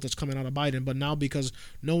believe the stuff that's coming out of Biden, but now because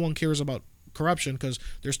no one cares about corruption because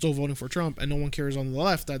they're still voting for Trump, and no one cares on the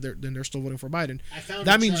left that they're still voting for Biden.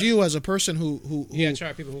 That means you, as a person who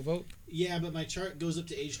chart people who vote. Yeah, but my chart goes up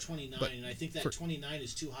to age 29, and I think that 29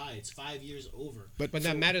 is too high. It's 5 years over. But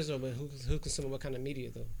that matters though. But who consumes what kind of media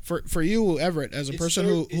though? For you, Everett, as a person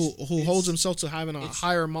who holds himself to having a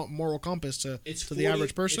higher moral compass to the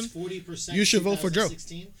average person, 40%. You should vote for Joe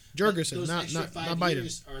Jorgensen, not Biden.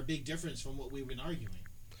 Years are a big difference from what we've been arguing.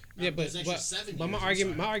 Yeah, but my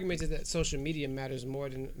argument is that social media matters more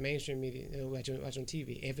than mainstream media. Watch on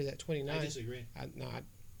TV. If it's at 29, I disagree.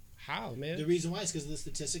 How, man? The reason why is because of the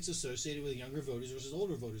statistics associated with younger voters versus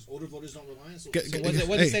older voters. Older voters don't rely on social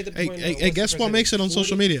media. Hey, guess what makes it on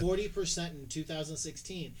social media? 40% in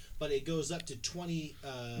 2016, but it goes up to 29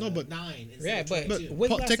 yeah, but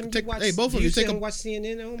hey, both of you take a watch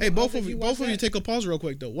CNN. Hey, both of you take a pause real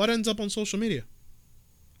quick though. What ends up on social media?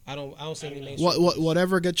 I don't see any mainstream.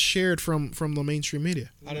 Whatever gets shared from the mainstream media.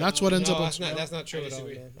 That's what ends up. That's not true at all,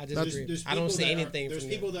 man. I disagree. I don't see anything. There's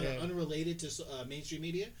people that are unrelated to mainstream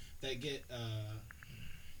media that get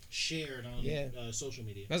shared on social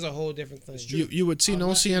media. That's a whole different thing. You would see no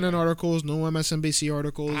CNN articles, no MSNBC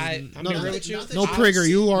articles, no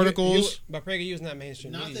PragerU articles. But PragerU is not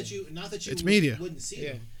mainstream. Not that you. It's media. Wouldn't see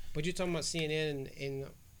them. But you're talking about CNN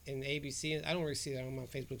and ABC. I don't really see that on my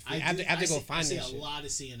Facebook feed. I have to go find that shit. I see a lot of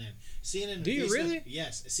CNN. CNN and Do you Facebook, really?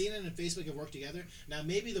 Yes. CNN and Facebook have worked together. Now,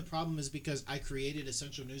 maybe the problem is because I created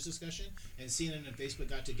Essential News Discussion, and CNN and Facebook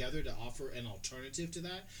got together to offer an alternative to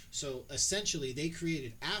that. So, essentially, they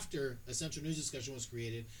created, after Essential News Discussion was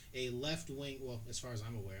created, a left-wing, well, as far as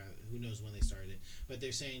I'm aware, who knows when they started it, but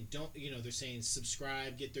they're saying, they're saying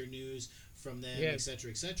subscribe, get their news from them, etc.,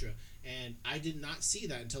 etc. And I did not see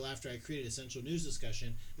that until after I created Essential News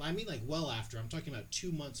Discussion. I mean, like, well after. I'm talking about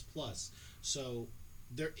 2 months plus. So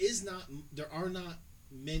there are not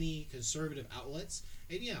many conservative outlets.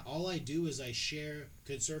 And yeah, all I do is I share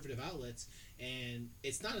conservative outlets, and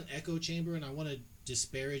it's not an echo chamber, and I want to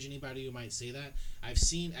disparage anybody who might say that. I've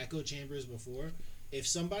seen echo chambers before. If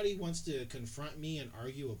somebody wants to confront me and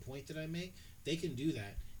argue a point that I make, they can do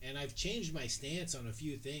that. And I've changed my stance on a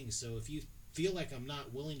few things. So if you feel like I'm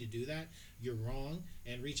not willing to do that, you're wrong,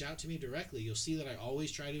 and reach out to me directly. You'll see that I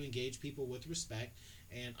always try to engage people with respect,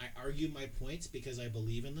 and I argue my points because I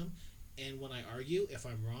believe in them. And when I argue, if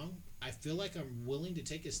I'm wrong, I feel like I'm willing to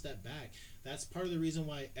take a step back. That's part of the reason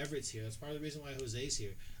why Everett's here. That's part of the reason why Jose's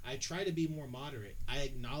here. I try to be more moderate. I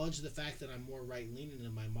acknowledge the fact that I'm more right-leaning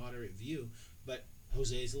in my moderate view, but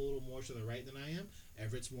Jose's a little more to the right than I am.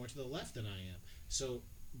 Everett's more to the left than I am. So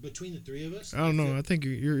between the three of us, I don't know. I think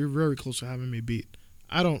you're very close to having me beat.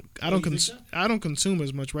 I don't consume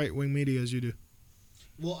as much right wing media as you do.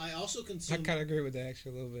 Well, I also consume. I kind of agree with that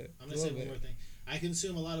actually a little bit. I'm gonna say one more thing. I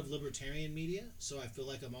consume a lot of libertarian media, so I feel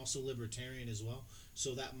like I'm also libertarian as well.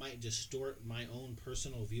 So that might distort my own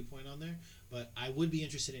personal viewpoint on there. But I would be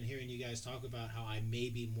interested in hearing you guys talk about how I may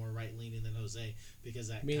be more right leaning than Jose, because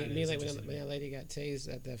that kind of like when that lady got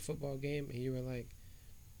tased at that football game, and you were like,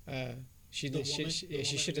 she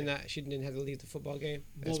didn't have to leave the football game.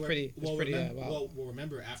 That's pretty wild. Well,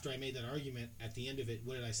 remember, after I made that argument, at the end of it,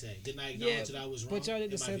 what did I say? Didn't I acknowledge that I was wrong? But y'all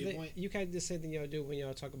did the same thing. You kind of did the same thing y'all do when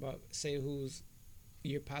y'all talk about say who's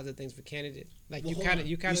your positive things for candidate. Like you kind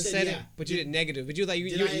of said it, but you did negative. But you like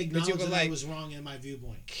did I acknowledge that I was wrong in my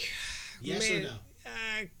viewpoint? Yes or no?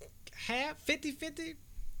 Half 50-50.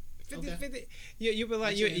 50-50. You were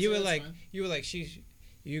like you were like you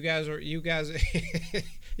guys are you guys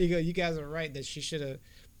are right that she should have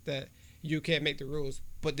that you can't make the rules,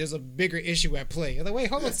 but there's a bigger issue at play. I'm like, wait,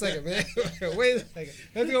 hold on a second, man. Wait a second.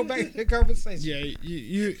 Let's go back to the conversation.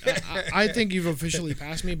 Yeah, I think you've officially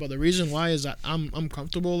passed me, but the reason why is that I'm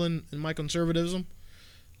comfortable in my conservatism.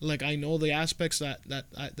 Like I know the aspects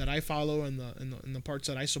that I follow and the parts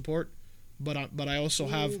that I support. But I also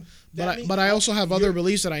have I also have other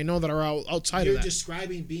beliefs that I know that are outside of that. You're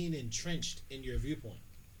describing being entrenched in your viewpoint.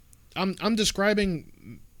 I'm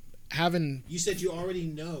describing having. You said you already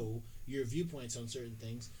know your viewpoints on certain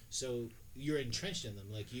things, so you're entrenched in them.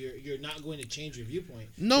 Like you're not going to change your viewpoint.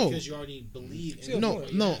 No, because you already believe. No.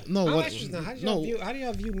 How do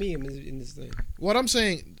y'all view me in this thing? What I'm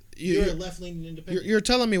saying. You're a left-leaning independent. You're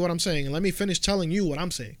telling me what I'm saying, and let me finish telling you what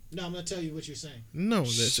I'm saying. No, I'm going to tell you what you're saying. No,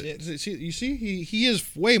 you see, he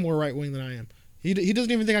is way more right-wing than I am. He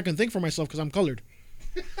doesn't even think I can think for myself because I'm colored.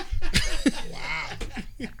 Wow.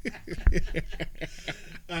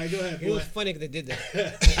 All right, go ahead. It was funny because they did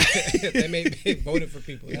that. they voted for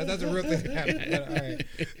people. That's a real thing that happened. All right.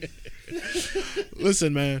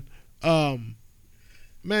 Listen, man.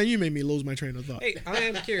 Man, you made me lose my train of thought. Hey, I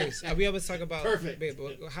am curious. We always talk about perfect. Babe,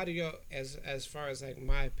 how do y'all, as far as like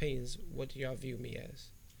my opinions, what do y'all view me as?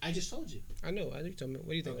 I just told you. I know. You told me. What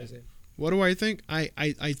do you think, Jose? What do I think?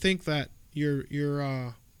 I think that you're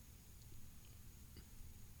a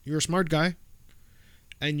smart guy,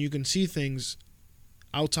 and you can see things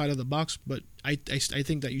outside of the box. But I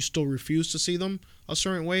think that you still refuse to see them a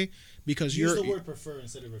certain way because use the word prefer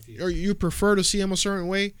instead of refuse. Or you prefer to see them a certain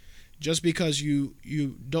way. Just because you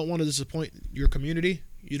don't want to disappoint your community,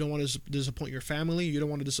 you don't want to disappoint your family, you don't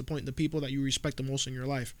want to disappoint the people that you respect the most in your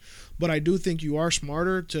life. But I do think you are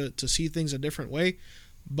smarter to see things a different way.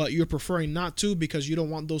 but you're preferring not to because you don't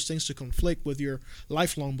want those things to conflict with your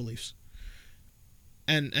lifelong beliefs.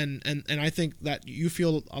 And I think that you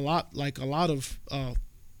feel a lot like a lot of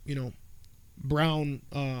brown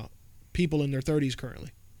people in their 30s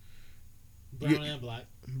currently. Brown and black.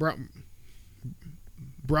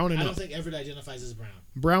 Brown and up. I don't think Everett identifies as brown.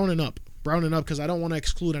 Brown and up, because I don't want to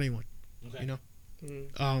exclude anyone. Okay. You know,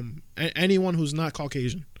 Mm. anyone who's not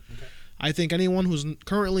Caucasian. Okay. I think anyone who's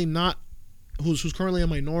currently who's currently a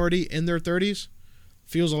minority in their 30s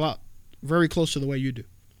feels a lot very close to the way you do.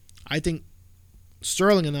 I think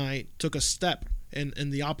Sterling and I took a step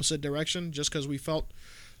in the opposite direction just because we felt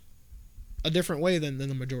a different way than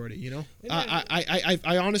the majority. You know, Yeah.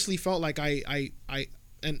 I honestly felt like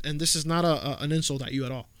and this is not an insult at you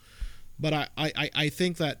at all, but I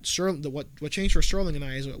think that what changed for Sterling and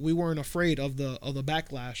I is that we weren't afraid of the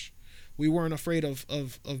backlash. We weren't afraid of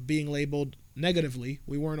being labeled negatively.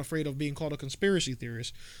 We weren't afraid of being called a conspiracy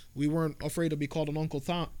theorist. We weren't afraid to be called an Uncle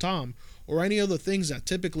Tom or any other things that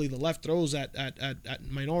typically the left throws at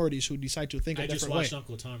minorities who decide to think a different way. I just watched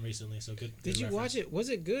Uncle Tom recently, so good. Did you watch it? Was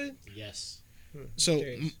it good? Yes. So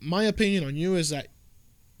my opinion on you is that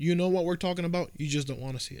you know what we're talking about. You just don't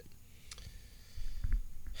want to see it.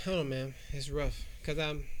 I don't know, man. It's rough because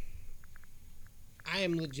I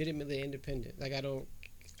am legitimately independent. Like I don't,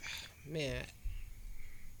 man.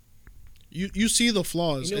 You see the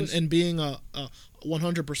flaws in being a 100%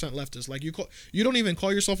 leftist. Like you don't even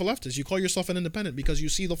call yourself a leftist. You call yourself an independent because you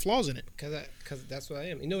see the flaws in it. Because that's what I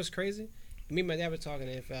am. You know what's crazy? Me and my dad were talking.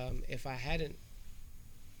 If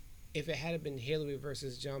it hadn't been Hillary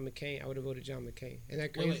versus John McCain, I would have voted John McCain. And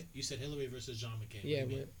that crazy. Wait, you said Hillary versus John McCain. Yeah,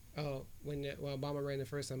 when Obama ran the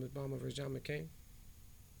first time, it was Obama versus John McCain.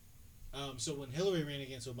 So when Hillary ran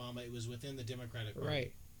against Obama, it was within the Democratic Party.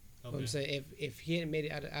 Right. Okay. I'm saying if he hadn't made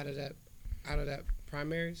it out of that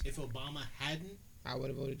primaries, if Obama hadn't, I would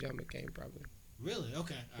have voted John McCain probably. Really?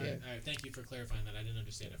 Okay. All right. Thank you for clarifying that. I didn't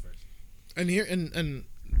understand at first. And here and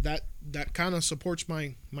that kind of supports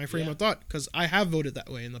my frame of thought because I have voted that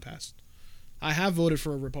way in the past. I have voted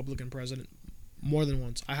for a Republican president more than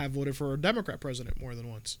once. I have voted for a Democrat president more than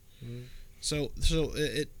once. Mm-hmm. So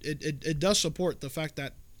it does support the fact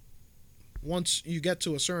that once you get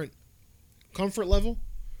to a certain comfort level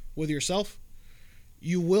with yourself,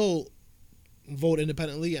 you will vote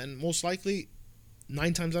independently, and most likely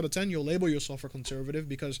 9 times out of 10 you'll label yourself a conservative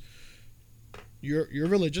because you're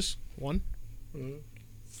religious. One, Mm-hmm.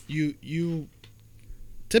 you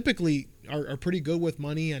typically are pretty good with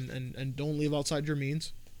money and don't live outside your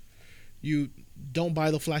means. You don't buy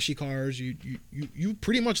the flashy cars. You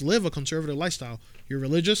pretty much live a conservative lifestyle. You're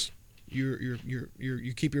religious. You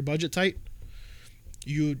keep your budget tight.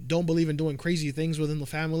 You don't believe in doing crazy things within the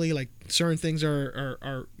family. Like certain things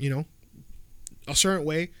are a certain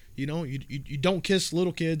way. You don't kiss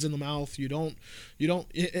little kids in the mouth. You don't.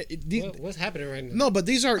 What's happening right now? No, but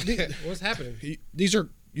these are what's happening?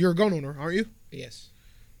 You're a gun owner, aren't you? Yes.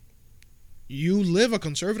 You live a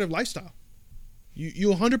conservative lifestyle. You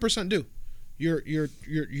 100% do.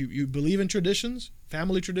 You believe in traditions,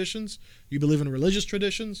 family traditions. You believe in religious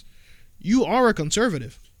traditions. You are a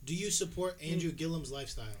conservative. Do you support Andrew Gillum's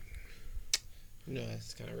lifestyle? No,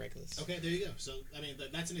 that's kind of reckless. Okay, there you go. So, I mean,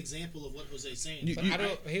 that's an example of what Jose's saying.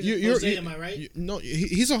 Jose, am I right? No,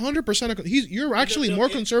 he's 100%. You're actually more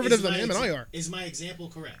conservative than him and I are. Is my example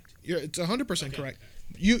correct? It's 100% correct.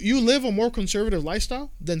 You live a more conservative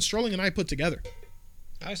lifestyle than Sterling and I put together.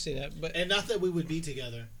 I see that, and not that we would be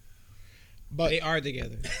together. But they are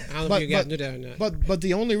together. I don't know if you guys knew that or not. But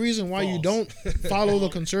the only reason why you don't follow the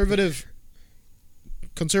conservative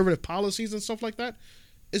policies and stuff like that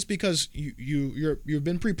is because you've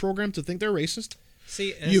been pre-programmed to think they're racist.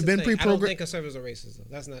 See, you've been pre-programmed. I don't think conservatives are racist though.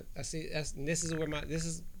 That's not. I see. This is where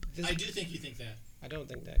this. I do think you think that. I don't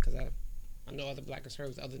think that because I know other black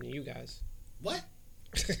conservatives other than you guys. What?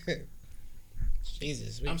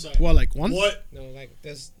 Jesus. I'm sorry. Well, like one? What? No, like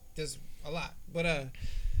there's a lot. But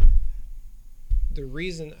the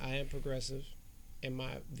reason I am progressive in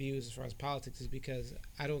my views as far as politics is because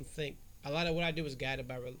I don't think a lot of what I do is guided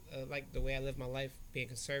by like the way I live my life, being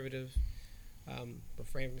conservative,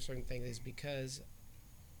 refraining from certain things is because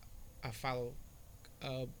I follow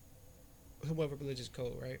whatever religious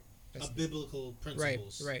code, right? That's biblical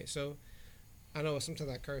principles. Right. So I know sometimes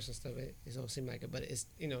I curse and stuff. It don't seem like it, but it's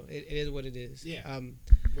it is what it is. Yeah.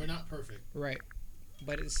 We're not perfect. Right.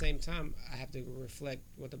 But at the same time, I have to reflect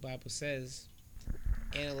what the Bible says,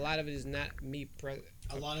 and a lot of it is not me.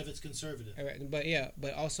 A lot of it's conservative.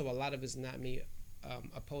 But also a lot of it's not me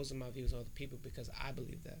opposing my views on other people because I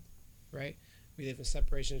believe that, right? We live in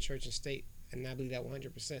separation of church and state, and I believe that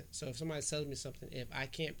 100%. So if somebody tells me something, if I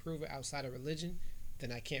can't prove it outside of religion,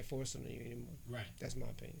 then I can't force them on you anymore. Right. That's my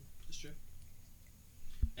opinion. That's true.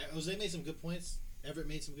 Jose made some good points. Everett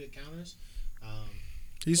made some good counters.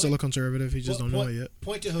 He's still a conservative. He just don't know it yet.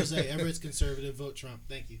 Point to Jose. Everett's conservative. Vote Trump.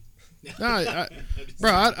 Thank you.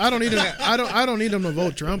 Bro, I don't need him. I don't need him to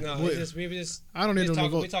vote Trump. No, I don't need him to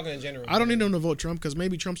vote. We're talking in general. I don't need him to vote Trump because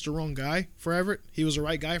maybe Trump's the wrong guy for Everett. He was the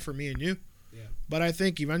right guy for me and you. Yeah. But I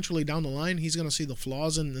think eventually down the line, he's going to see the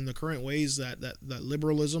flaws in the current ways that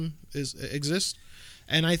liberalism exists.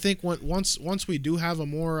 And I think once we do have a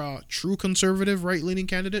more true conservative right-leaning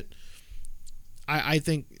candidate, I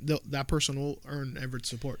think that person will earn Everett's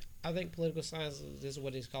support. I think political science is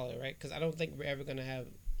what they call it, right? Because I don't think we're ever going to have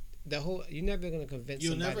you're never going to convince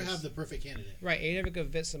You'll somebody. never have the perfect candidate. Right. You're never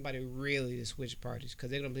convince somebody really to switch parties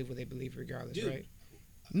because they're going to believe what they believe regardless, Dude, right?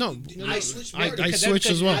 No, I switched. I switched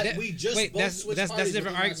as well. We just that's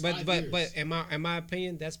different argument. But in my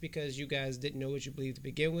opinion, that's because you guys didn't know what you believed to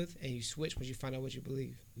begin with, and you switched once you find out what you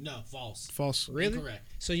believe. No, false. Really? Incorrect.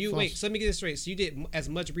 So so let me get this straight. So you did as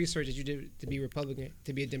much research as you did to be Republican,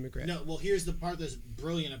 to be a Democrat. No. Well, here's the part that's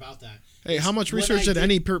brilliant about that. Hey, how much research did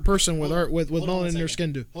any person with melanin in their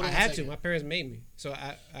skin do? I had to. My parents made me. So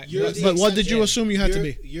But what did you assume you had to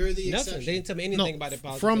be? You're the nothing. exception. They didn't tell me anything about it.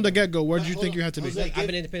 From the get go, where did you think you had to be? I've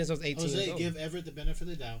been independent since I was 18 years old. Give Everett the benefit of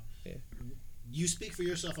the doubt. Yeah. You speak for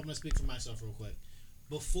yourself. I'm going to speak for myself real quick.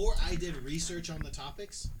 Before I did research on the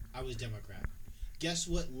topics, I was Democrat. Guess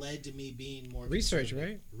what led to me being more research,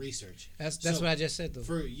 right? Research. That's what I just said, though.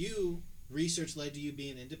 For you, research led to you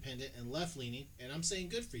being independent and left leaning, and I'm saying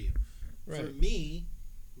good for you. Right. For me,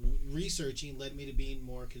 researching led me to being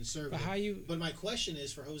more conservative. But my question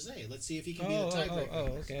is for Jose. Let's see if he can be the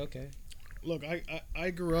tiebreaker. Okay. Look,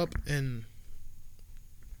 I grew up in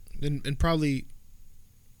probably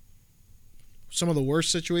some of the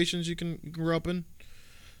worst situations you can grow up in,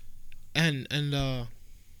 and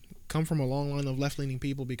come from a long line of left-leaning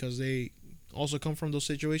people because they also come from those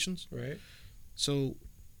situations. Right. So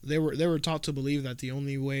they were taught to believe that the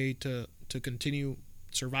only way to continue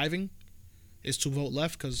surviving is to vote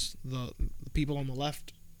left because the people on the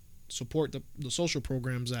left support the social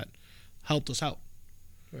programs that helped us out.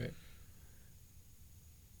 Right.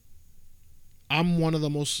 I'm one of the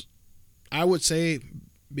most, I would say,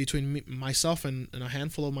 between myself and a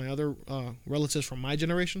handful of my other relatives from my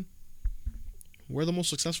generation, we're the most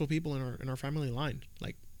successful people in our family line.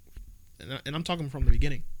 Like, and I'm talking from the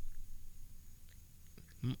beginning.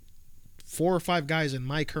 4 or 5 guys in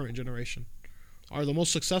my current generation are the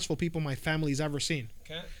most successful people my family's ever seen.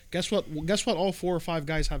 Okay. Guess what all 4 or 5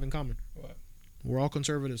 guys have in common? What? We're all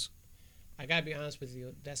conservatives. I gotta be honest with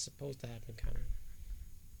you. That's supposed to happen, Connor.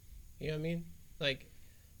 You know what I mean? Like,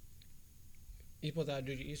 you're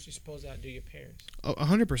supposed to outdo your parents.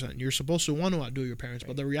 100%. You're supposed to want to outdo your parents, right.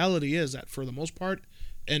 But the reality is that for the most part,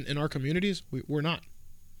 in our communities, we're not.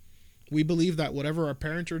 We believe that whatever our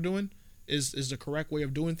parents are doing is the correct way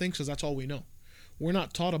of doing things because that's all we know. We're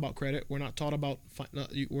not taught about credit. We're not taught about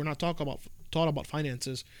taught about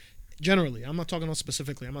finances. Generally, I'm not talking about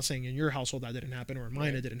specifically. I'm not saying in your household that didn't happen or in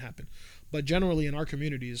mine it didn't happen, but generally in our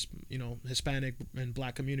communities, Hispanic and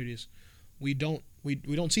Black communities, we don't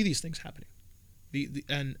see these things happening.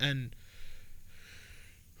 And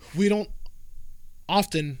we don't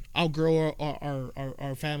often outgrow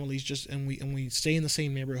our families and we stay in the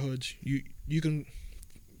same neighborhoods. You can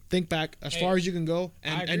think back as far as you can go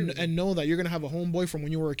and know that you're gonna have a homeboy from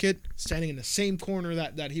when you were a kid standing in the same corner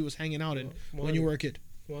that he was hanging out in when you were a kid.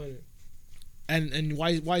 And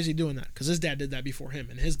why is he doing that? Because his dad did that before him,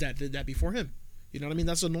 and his dad did that before him. You know what I mean?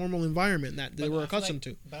 That's a normal environment that they were accustomed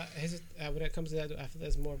to. But when it comes to that, I feel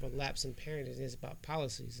there's more of a lapse in parenting. It's about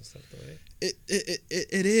policies and stuff, though, right?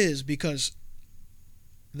 It is because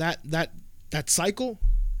that cycle,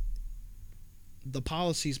 the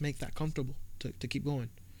policies make that comfortable to keep going.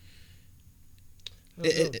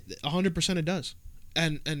 100% it does,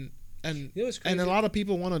 and a lot of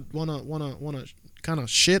people want to kind of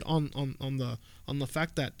shit on the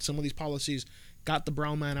fact that some of these policies got the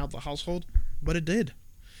brown man out of the household. But it did.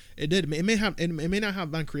 It may not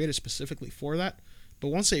have been created specifically for that, but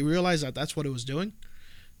once they realized that that's what it was doing,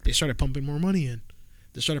 they started pumping more money in.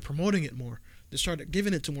 They started promoting it more. They started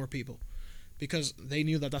giving it to more people because they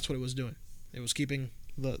knew that that's what it was doing. It was keeping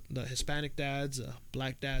the Hispanic dads,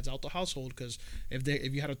 Black dads out the household because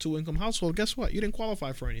if you had a 2-income household, guess what? You didn't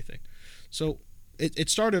qualify for anything. So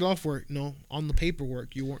it started off where on the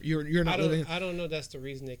paperwork you're not living. I don't know. That's the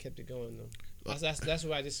reason they kept it going though. That's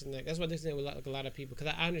why I disconnect. That's why I disconnect with a lot of people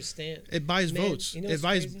because I understand. It buys votes.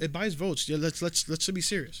 It buys votes. Yeah, let's be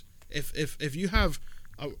serious. If you have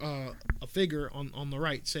a figure on the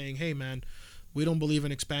right saying, "Hey man, We don't believe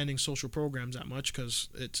in expanding social programs that much because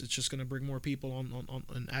it's just going to bring more people on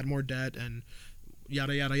and add more debt and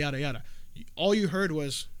yada, yada, yada, yada. All you heard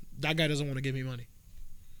was, that guy doesn't want to give me money.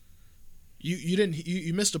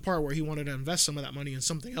 You missed the part where he wanted to invest some of that money in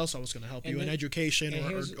something else that was going to help you in education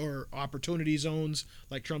or opportunity zones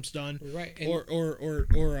like Trump's done, right? Or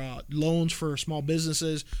loans for small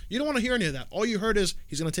businesses. You don't want to hear any of that. All you heard is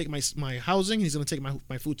he's going to take my housing, he's going to take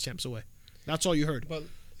my food stamps away. That's all you heard. But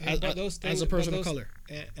those things, as a person of color,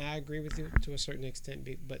 and I agree with you to a certain extent.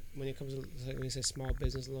 But when it comes to, like, when you say small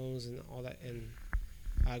business loans and all that, and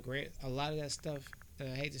grant, a lot of that stuff. And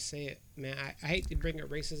I hate to say it, man. I hate to bring up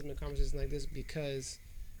racism in conversations like this because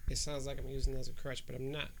it sounds like I'm using it as a crutch, but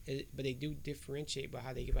I'm not. But they do differentiate by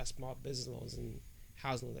how they give out small business loans and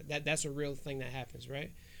housing. That's a real thing that happens, right?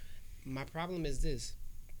 My problem is this: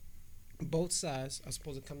 both sides are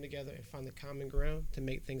supposed to come together and find the common ground to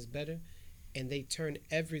make things better, and they turn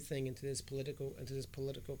everything into this political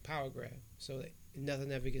power grab, so that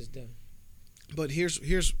nothing ever gets done. But here's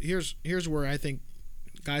where I think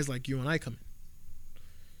guys like you and I come in.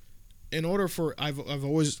 In order for, I've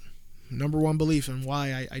always, number one belief in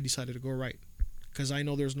why I decided to go right, because I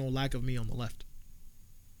know there's no lack of me on the left.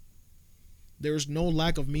 There's no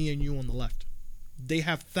lack of me and you on the left. They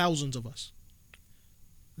have thousands of us.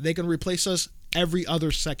 They can replace us every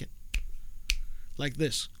other second. Like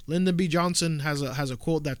this, Lyndon B. Johnson has a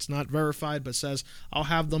quote that's not verified, but says, "I'll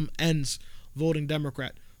have them ends voting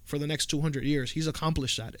Democrat for the next 200 years." He's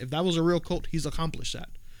accomplished that. If that was a real quote, he's accomplished that.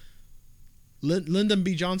 Lyndon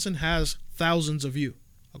B. Johnson has thousands of you,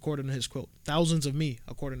 according to his quote. Thousands of me,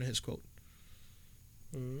 according to his quote.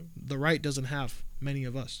 Mm-hmm. The right doesn't have many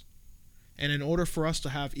of us. And in order for us to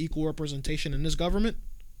have equal representation in this government,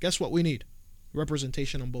 guess what we need?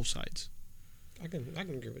 Representation on both sides. I can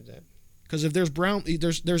agree with that. Because if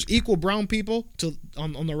there's equal brown people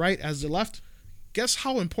on the right as the left, guess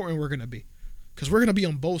how important we're going to be? Because we're going to be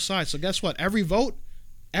on both sides. So guess what? Every vote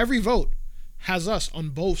has us on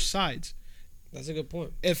both sides. That's a good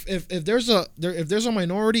point. If there's a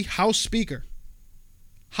minority House Speaker,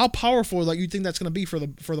 how powerful you think that's going to be for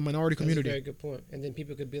the minority community? That's a very good point. And then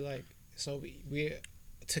people could be like, so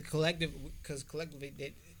collectively,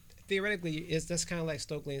 theoretically, that's kind of like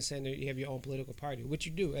Stokely and saying that you have your own political party, which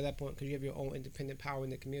you do at that point because you have your own independent power in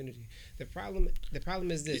the community. The problem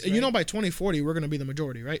is this. Right? By 2040 we're going to be the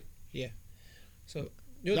majority, right? Yeah. So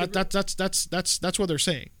that's what they're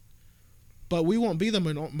saying. But we won't be the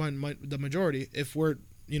majority if we're,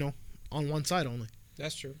 on one side only.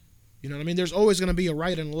 That's true. You know what I mean? There's always going to be a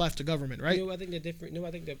right and a left to government, right? I think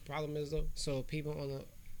the problem is though. So people on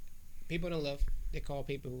the left, they call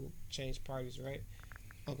people who change parties, right?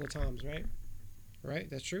 Uncle Toms, right? Right?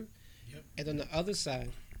 That's true. Yep. And on the other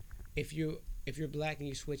side, if you're black and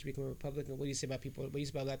you switch, become a Republican, what do you say about people? What do you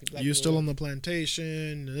say about black people? You're still on the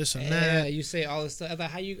plantation, this and that. Yeah, you say all this stuff.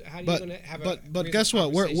 How you gonna have but guess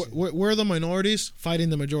what? We're the minorities fighting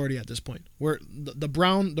the majority at this point. Where the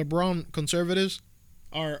brown conservatives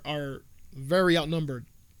are very outnumbered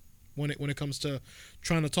when it comes to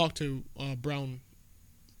trying to talk to brown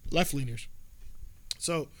left leaners.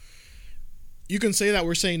 So you can say that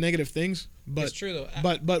we're saying negative things, but it's true though.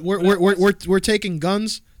 But we're taking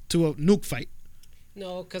guns to a nuke fight.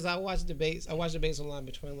 No, because I watch debates online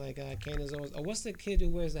between Candace Owens. Oh, what's the kid who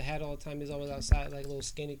wears the hat all the time? He's always outside, like a little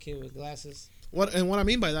skinny kid with glasses. What I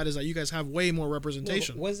mean by that is that you guys have way more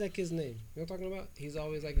representation. No, what's that kid's name? You know what I'm talking about? He's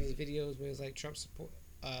always like in his videos where it's like Trump support,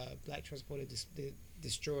 black Trump supporter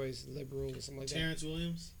destroys liberals or something like Terrence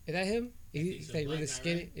Williams. Is that him? He's like really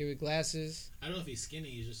skinny, right? With glasses. I don't know if he's skinny.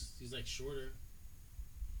 He's like shorter.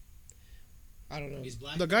 I don't know. He's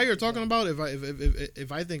black. The guy you're talking about,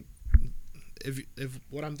 if I think if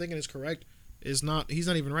what I'm thinking is correct, he's not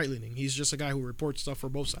even right leaning. He's just a guy who reports stuff for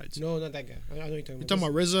both sides. No, not that guy. I know you're talking about. You're talking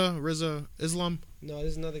about Riza Islam? No,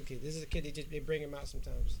 this is another kid. This is a kid they bring him out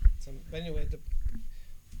sometimes. But anyway,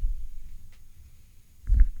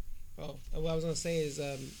 what I was gonna say is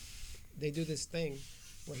they do this thing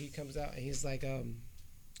where he comes out and he's like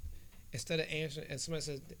instead of answering, and somebody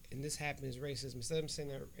says, and this happens, racism, instead of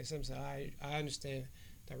saying I understand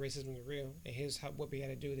that racism is real, and here's what we got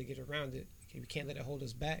to do to get around it. We can't let it hold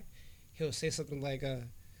us back. He'll say something like,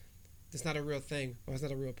 "It's not a real thing, or it's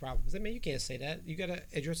not a real problem." I mean, you can't say that. You got to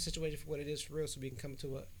address the situation for what it is for real, so we can come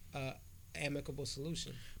to a amicable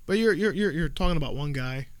solution. But you're talking about one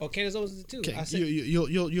guy. Oh, Candace Owens is too.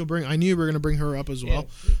 You'll bring. I knew you were going to bring her up as well.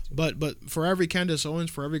 Yeah. But for every Candace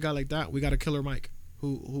Owens, for every guy like that, we got a Killer Mike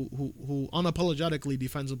who unapologetically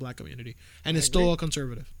defends the black community and is still a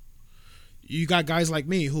conservative. You got guys like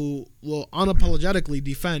me who will unapologetically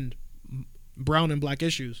defend brown and black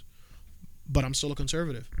issues, but I'm still a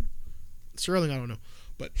conservative. Sterling, I don't know,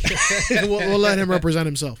 but we'll let him represent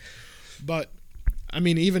himself. But I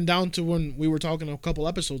mean, even down to when we were talking a couple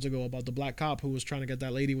episodes ago about the black cop who was trying to get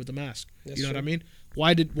that lady with the mask. That's you know true. what I mean?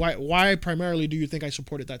 Why primarily do you think I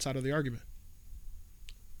supported that side of the argument?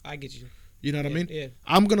 I get you. You know what I mean? Yeah.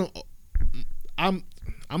 I'm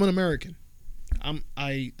an American.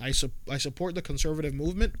 I support the conservative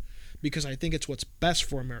movement because I think it's what's best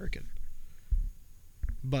for American.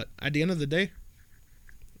 But at the end of the day,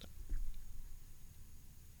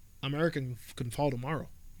 America can fall tomorrow.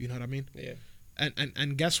 You know what I mean? Yeah.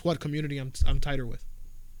 And guess what community I'm tighter with?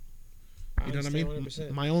 You know what I mean?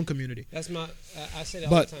 100%. My own community. That's my. I say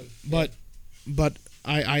that all the time. But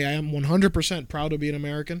I am 100% proud to be an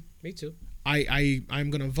American. Me too. I'm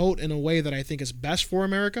gonna vote in a way that I think is best for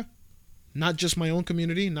America, not just my own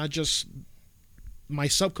community, not just my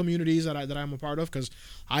sub communities that I'm a part of, because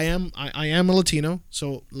I am a Latino,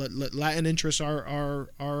 so Latin interests are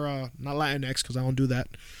not Latinx, because I don't do that,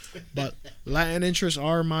 but Latin interests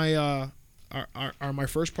are my my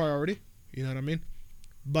first priority. You know what I mean?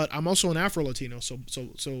 But I'm also an Afro Latino, so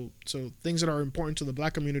things that are important to the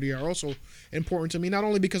black community are also important to me. Not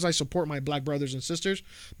only because I support my black brothers and sisters,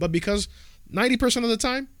 but because 90% of the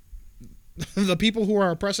time, the people who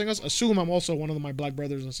are oppressing us assume I'm also one of my black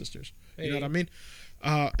brothers and sisters. You know what I mean?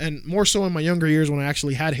 And more so in my younger years when I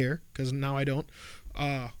actually had hair, because now I don't.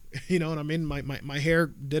 You know what I mean? My hair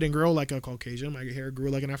didn't grow like a Caucasian. My hair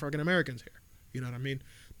grew like an African American's hair. You know what I mean?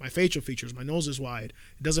 My facial features, my nose is wide.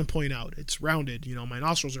 It doesn't point out. It's rounded. You know, my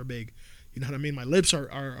nostrils are big. You know what I mean? My lips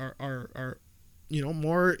are you know,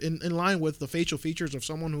 more in line with the facial features of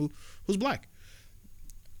someone who's black.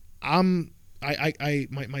 My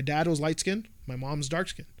dad was light skinned. My mom's dark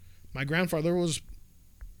skinned. My grandfather was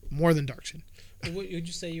more than dark skinned. Would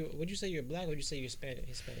you say you're black, or would you say you're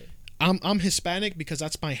Hispanic? I'm Hispanic because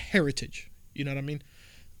that's my heritage. You know what I mean?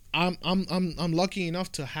 I'm lucky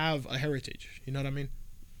enough to have a heritage. You know what I mean?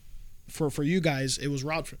 For you guys, it was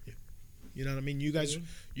robbed from you. You know what I mean? You guys,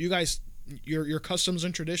 your customs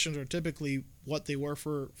and traditions are typically what they were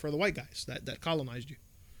for the white guys that colonized you.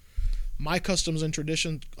 My customs and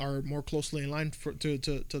traditions are more closely in line to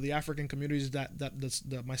the African communities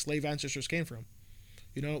that my slave ancestors came from.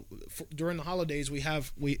 You know, during the holidays we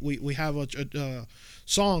have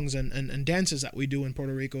songs and dances that we do in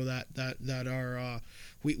Puerto Rico that are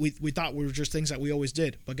we thought were just things that we always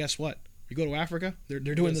did, but guess what? You go to Africa, they're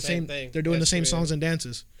doing the same thing. They're doing the same songs and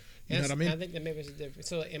dances. You know what I mean? I think that maybe it's a difference.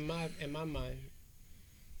 So in my mind,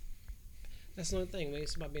 that's another thing. When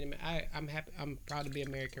it's about being I'm happy. I'm proud to be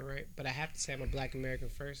American, right? But I have to say I'm a Black American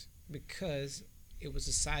first, because it was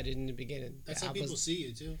decided in the beginning. That's how people see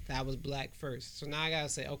you too. That I was black first. So now I gotta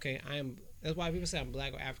say, okay, that's why people say I'm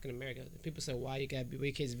black or African American. People say, why you can't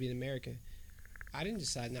be an American? I didn't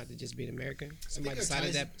decide not to just be an American. Somebody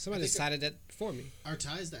decided that for me. Our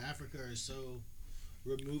ties to Africa are so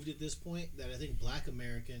removed at this point that I think Black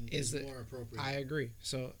American is more appropriate. I agree.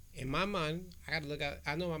 So in my mind, I got to look at.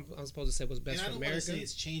 I know I'm supposed to say what's best for America. I don't want to say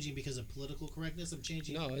it's changing because of political correctness. I'm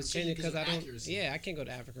changing. No, it's changing because I don't. Accuracy. Yeah, I can't go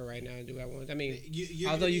to Africa right now and do what I want. I mean,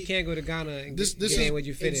 although you can go to Ghana and get in where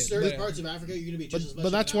you fit in. Certain parts of Africa, you're going to be just as much.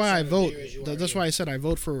 But that's why I vote. That's why I said I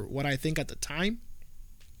vote for what I think at the time.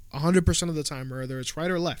 100% of the time, whether it's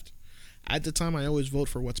right or left. At the time, I always vote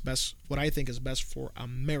for what I think is best for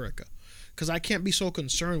America, because I can't be so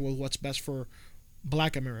concerned with what's best for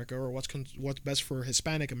Black America or what's best for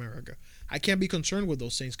Hispanic America. I can't be concerned with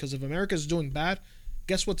those things, because if America is doing bad,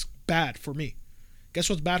 guess what's bad for me? Guess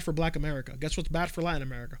what's bad for Black America? Guess what's bad for Latin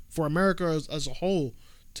America? For America as a whole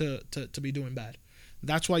to be doing bad.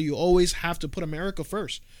 That's why you always have to put America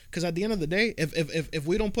first. Because at the end of the day, if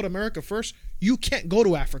we don't put America first, you can't go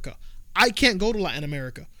to Africa. I can't go to Latin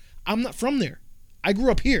America. I'm not from there. I grew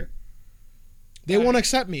up here. They won't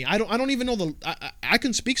accept me. I don't even know I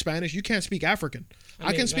can speak Spanish. You can't speak African.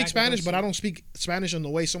 I can speak Spanish, but I don't speak Spanish in the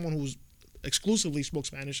way someone who's exclusively spoke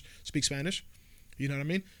Spanish speaks Spanish. You know what I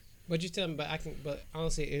mean? But you tell me, but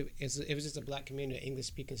honestly, if it's just a black community, English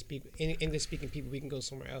speaking people, we can go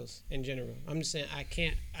somewhere else. In general, I'm just saying I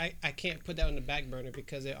can't put that on the back burner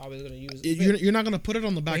because they're always going to use it. You're not going to put it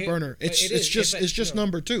on the back burner. It's just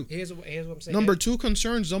number two. Here's what I'm saying. Number two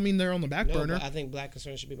concerns don't mean they're on the back burner. But I think black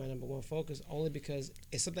concerns should be my number one focus, only because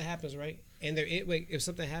if something happens, right? And if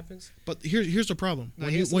something happens. But here's the problem.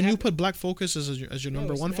 When you put black focus as your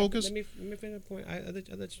number one focus. Let me finish the point. I'll let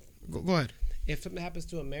you. Go ahead. If something happens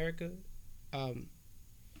to America,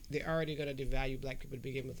 they're already going to devalue black people to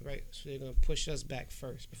begin with, right? So they're going to push us back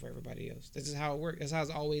first before everybody else. This is how it works. That's how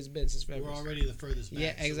it's always been since forever. We're already the furthest back. Yeah,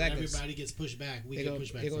 exactly. So when everybody gets pushed back, we get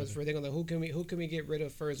pushed back. They're going to who can we get rid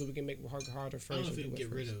of first, so we can make it harder first. I don't know if we can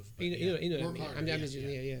get rid of. You know what I mean? I'm just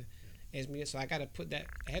yeah. as media. So I got to put that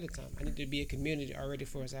ahead of time. I need to be a community already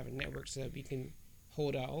for us to have a network so that we can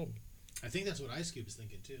hold our own. I think that's what Ice Cube is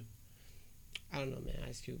thinking too. I don't know, man.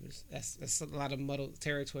 Ice Cube is that's a lot of muddled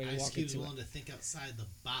territory to Ice walk Cube's into. willing to think outside the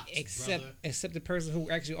box, Except brother. except the person who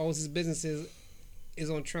actually owns his businesses is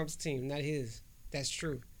on Trump's team, not his. That's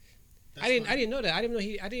true. That's I didn't fine. know that. I didn't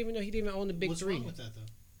even know he didn't even own the big What's three. wrong with that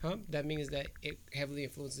though? Huh? That means that it heavily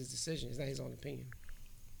influences his decision. It's not his own opinion.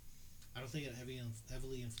 I don't think it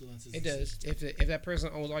heavily influences. It does. If that person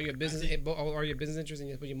owns all your business, all your business interests,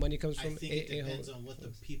 and where your money comes from, I think it depends holds. on what the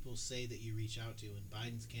people say that you reach out to. And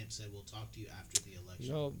Biden's camp said we'll talk to you after the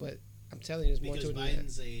election. No, but I'm telling you, there's more to Because it than that.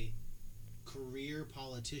 Biden's a career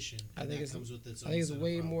politician. And I think that it's comes with its I own think it's set of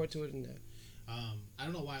way problems. more to it than that. I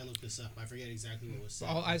don't know why I looked this up. I forget exactly what was said.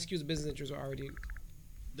 All Ice Cube's business interests are already.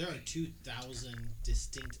 There are 2,000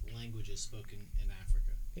 distinct languages spoken in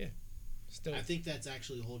Africa. Still, I think that's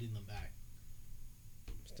actually holding them back.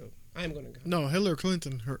 I am going to go. No, Hillary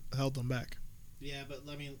Clinton held them back. Yeah, but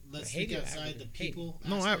I mean, let's Haiti think or outside Africa? the people.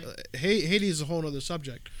 No, aspect. Haiti is a whole other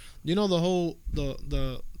subject. You know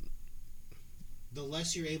the The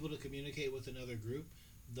less you're able to communicate with another group,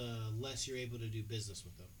 the less you're able to do business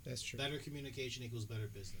with them. That's true. Better communication equals better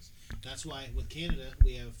business. That's why with Canada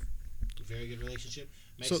we have a very good relationship.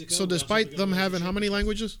 Mexico, so we also despite have a good them having relationship how many because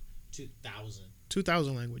languages? 2,000.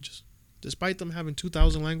 2,000 languages. Despite them having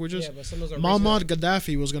 2,000 languages, Yeah, but some of those are Muammar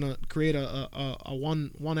Gaddafi was gonna create a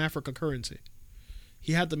one Africa currency.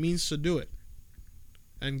 He had the means to do it,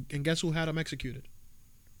 and guess who had him executed?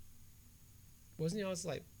 Wasn't he also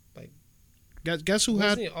like Guess who wasn't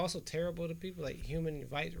had? he also terrible to people, like human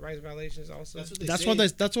rights violations? Also, That's what they That's say.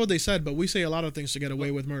 that's what they said. But we say a lot of things to get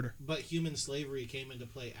away with murder. But human slavery came into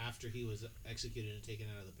play after he was executed and taken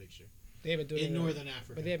out of the picture they've been doing in it Northern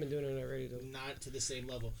Africa. but they have been doing it already though. Not to the same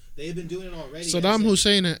level. They have been doing it already. Saddam as in-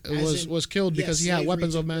 Hussein as in- was killed because yes, he had slavery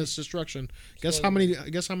weapons of took mass place. destruction. Guess Slavery.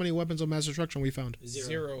 how many weapons of mass destruction we found?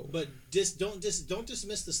 Zero. But don't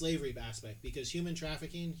dismiss the slavery aspect, because human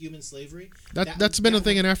trafficking, human slavery. That's been a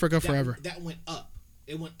thing in Africa forever. That went up.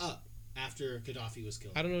 It went up after Gaddafi was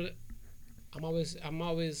killed. I don't know. I'm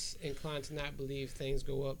always inclined to not believe things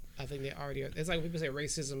go up. I think they already are. It's like when people say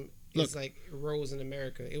racism is like rose in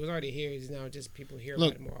America. It was already here. It's now just people hear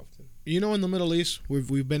about it more often. You know, in the Middle East,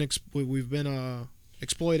 we've been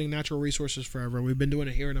exploiting natural resources forever. We've been doing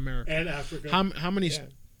it here in America. And Africa. How many?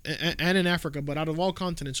 Yeah. And in Africa, but out of all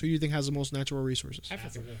continents, who do you think has the most natural resources?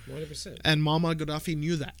 Africa, 100%. And Muammar Gaddafi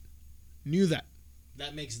knew that.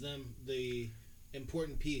 That makes them the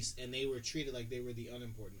important piece, and they were treated like they were the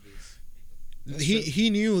unimportant piece.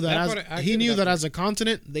 He knew that that as a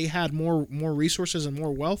continent they had more resources and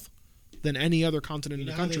more wealth than any other continent in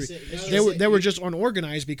the country. They were just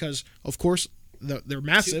unorganized because, of course, they're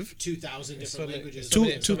massive. 2,000 different languages.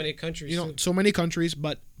 So many countries. You know, so many countries,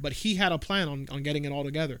 but he had a plan on getting it all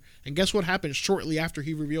together. And guess what happened shortly after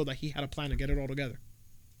he revealed that he had a plan to get it all together?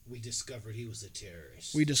 We discovered he was a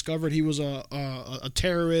terrorist. We discovered he was a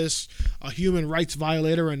terrorist, a human rights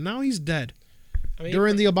violator, and now he's dead.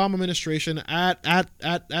 During the Obama administration, at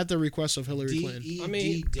the request of Hillary Clinton. I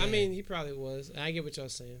mean, he probably was. I get what y'all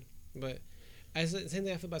saying, but I said same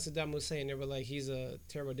thing I feel about Saddam Hussein. They were like he's a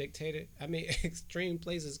terrible dictator. I mean, extreme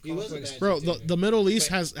places. Bro, the Middle East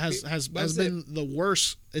has been the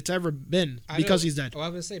worst it's ever been because he's dead. Oh, I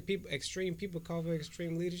would say extreme people call for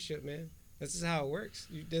extreme leadership, man. This is how it works.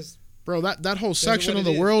 Bro, that whole section of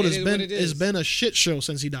the world has been a shit show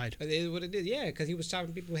since he died. It is what it is. Yeah, because he was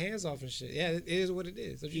chopping people's hands off and shit. Yeah, it is what it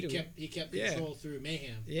is. What he kept control through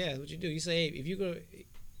mayhem. Yeah, that's what you do. You say, hey, if you're gonna,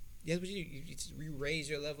 that's what you do. You raise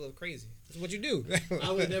your level of crazy. That's what you do.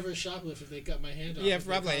 I would never shoplift if they cut my hand off. Yeah,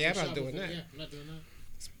 probably. I'm not doing that. Yeah, I'm not doing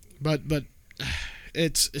that. But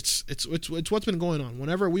it's what's been going on.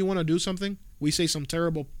 Whenever we want to do something, we say some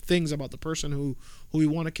terrible things about the person who we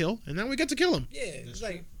want to kill, and then we get to kill him. Yeah, it's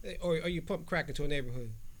like, or you pump crack into a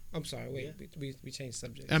neighborhood. I'm sorry, wait, we changed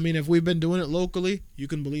subjects. I mean, if we've been doing it locally, you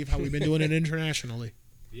can believe how we've been doing it internationally.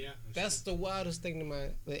 Yeah, that's the wildest thing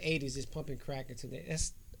to the 80s is pumping crack into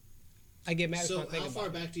that. I get mad. So how far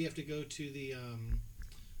back do you have to go to the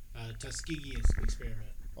Tuskegee experiment?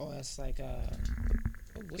 Oh, that's like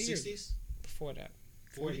 60s? Before that.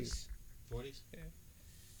 40s. Yeah.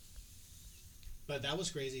 But that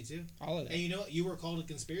was crazy too. All of that. And you know, you were called a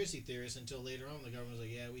conspiracy theorist until later on. The government was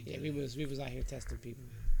like, "Yeah, we did." Yeah, we was out here testing people.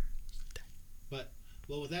 But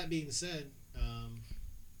with that being said,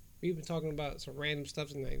 we've been talking about some random stuff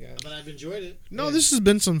tonight, guys. But I've enjoyed it. No, this has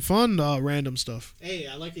been some fun random stuff. Hey,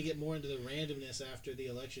 I like to get more into the randomness after the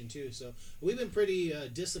election too. So we've been pretty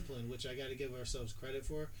disciplined, which I got to give ourselves credit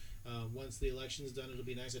for. once the election's done, it'll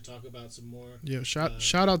be nice to talk about some more. Yeah, shout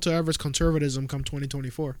out to Everett's conservatism come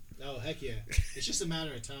 2024. Oh, heck yeah. It's just a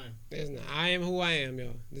matter of time. I am who I am,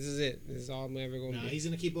 yo. This is it. This is all I'm ever going to be. He's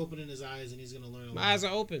going to keep opening his eyes, and he's going to learn a lot. My eyes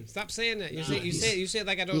are open. Stop saying that. You say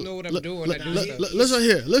like I don't know what I'm doing.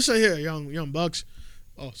 Listen here, young bucks.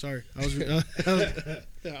 Oh, sorry. I was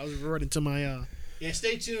reverting to my... Yeah,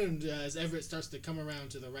 stay tuned as Everett starts to come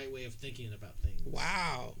around to the right way of thinking about things.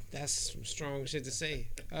 Wow, that's some strong shit to say.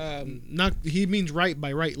 He means right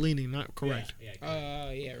by right leaning, not correct. Yeah,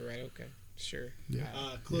 right. Okay, sure. Yeah.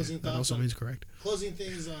 Closing thoughts. That also means correct. Closing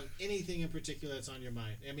things on anything in particular that's on your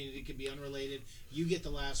mind. I mean, it could be unrelated. You get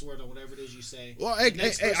the last word on whatever it is you say. Well,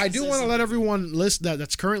 I do want to let everyone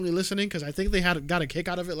that's currently listening, because I think they got a kick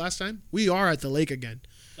out of it last time. We are at the lake again.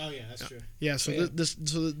 Oh yeah, that's true. Yeah, so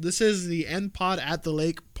this is the End Pod at the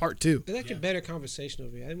Lake Part 2. It's actually a better conversation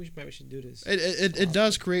over here. I think we should do this. It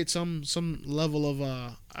does create some level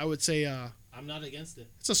of I would say I'm not against it.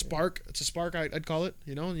 It's a spark. It's a spark. I'd call it.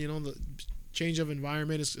 You know the change of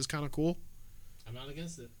environment is kind of cool. I'm not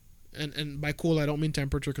against it. And by cool I don't mean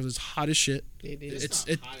temperature, because it's hot as shit. It's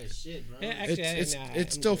not hot as shit, bro. Yeah, actually,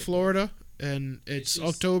 it's still Florida, and it's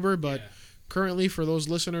October, but. Yeah. Currently, for those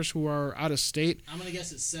listeners who are out of state, I'm going to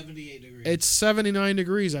guess it's 78 degrees. It's 79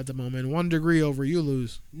 degrees at the moment. 1 degree over, you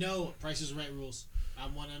lose. No, Price is Right rules.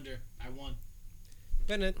 I'm one under. I won.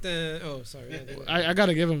 Oh, sorry. I got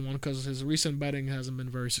to give him one because his recent betting hasn't been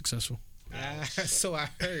very successful. So I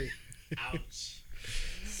heard. Ouch.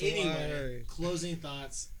 Anyway, closing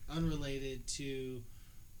thoughts unrelated to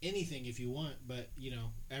anything if you want. But,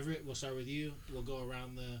 Everett, we'll start with you. We'll go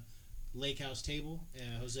around the Lake House table.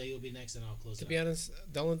 Jose, you'll be next, and I'll close it. To be honest,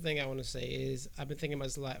 the only thing I want to say is I've been thinking about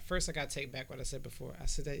this a lot. First, I got to take back what I said before. I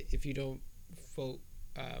said that if you don't vote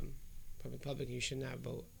Republican, you should not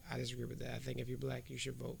vote. I disagree with that. I think if you're black, you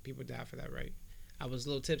should vote. People die for that right. I was a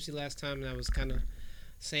little tipsy last time, and I was kind of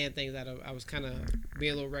saying things that I was kind of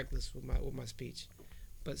being a little reckless with my speech.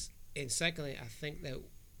 And secondly, I think that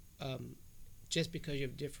just because you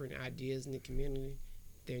have different ideas in the community,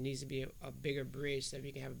 there needs to be a bigger bridge so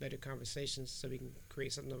we can have better conversations so we can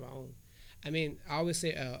create something of our own. I mean, I always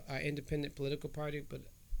say an independent political party, but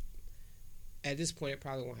at this point, it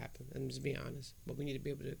probably won't happen. I'm just being honest. But we need to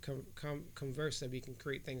be able to converse so we can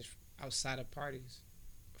create things outside of parties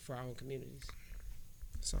for our own communities.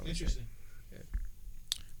 So interesting. Yeah.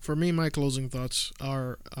 For me, my closing thoughts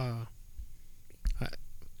are,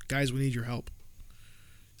 guys, we need your help.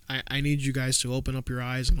 I need you guys to open up your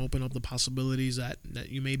eyes and open up the possibilities that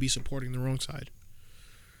you may be supporting the wrong side.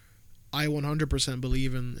 I 100%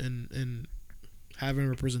 believe in having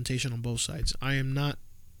representation on both sides. I am not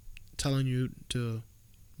telling you to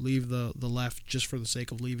leave the left just for the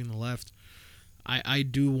sake of leaving the left. I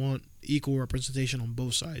do want equal representation on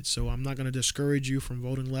both sides. So I'm not going to discourage you from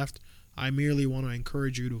voting left. I merely want to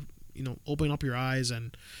encourage you to, open up your eyes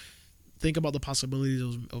and think about the possibilities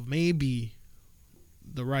of maybe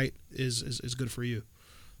the right is good for you.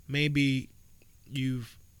 Maybe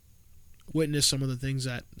you've witnessed some of the things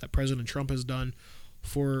that President Trump has done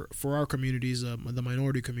for our communities, the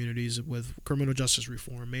minority communities, with criminal justice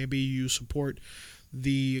reform. Maybe you support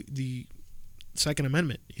the Second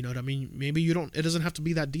Amendment. You know what I mean? Maybe you don't. It doesn't have to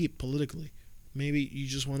be that deep politically. Maybe you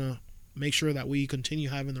just want to make sure that we continue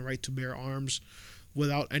having the right to bear arms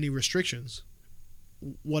without any restrictions.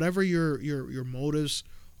 Whatever your motives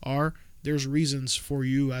are, there's reasons for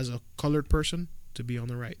you as a colored person to be on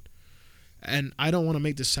the right. And I don't want to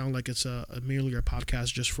make this sound like it's merely a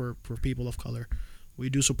podcast just for people of color. We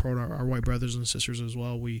do support our white brothers and sisters as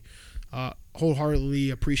well. We wholeheartedly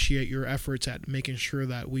appreciate your efforts at making sure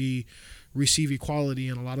that we receive equality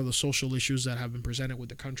in a lot of the social issues that have been presented with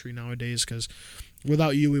the country nowadays, because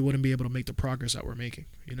without you, we wouldn't be able to make the progress that we're making.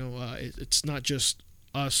 It's not just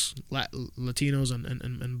us, Latinos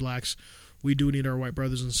and blacks. We do need our white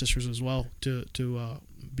brothers and sisters as well to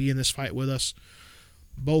be in this fight with us,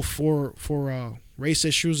 both for race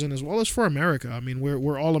issues and as well as for America. I mean,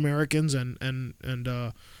 we're all Americans, and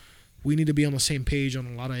we need to be on the same page on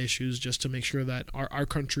a lot of issues just to make sure that our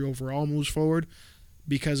country overall moves forward.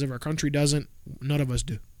 Because if our country doesn't, none of us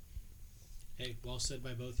do. Hey, well said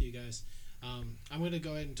by both of you guys. I'm going to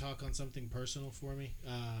go ahead and talk on something personal for me.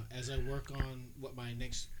 As I work on what my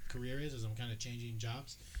next career is, as I'm kind of changing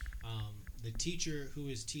jobs, the teacher who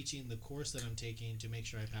is teaching the course that I'm taking to make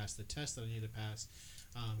sure I pass the test that I need to pass,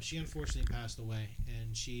 she unfortunately passed away,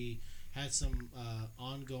 and she had some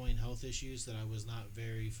ongoing health issues that I was not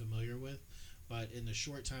very familiar with. But in the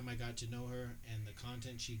short time I got to know her and the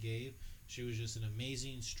content she gave, she was just an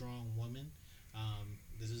amazing, strong woman.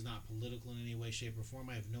 This is not political in any way, shape, or form.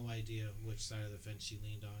 I have no idea which side of the fence she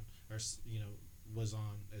leaned on, or was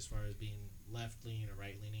on as far as being left leaning or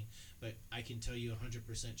right leaning, but I can tell you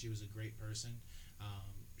 100% she was a great person.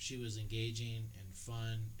 She was engaging and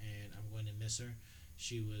fun, and I'm going to miss her.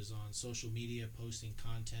 She was on social media posting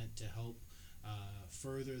content to help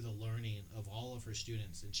further the learning of all of her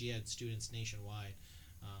students, and she had students nationwide.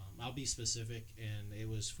 I'll be specific, and it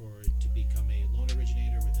was to become a loan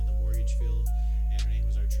originator within the mortgage field, and her name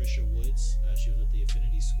was Artricia Woods. She was at the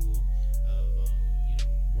Affinity School of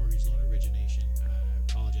mortgage loan origination. I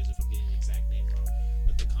apologize if I'm getting the exact name wrong,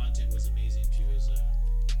 but the content was amazing. She was a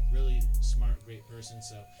really smart, great person.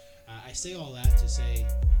 So I say all that to say,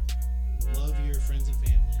 love your friends and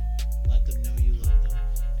family. Let them know you love them,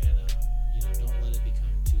 and don't let it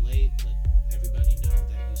become too late. Let everybody know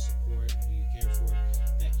that you support, who you care for,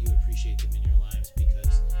 that you appreciate them in your lives,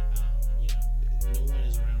 because no one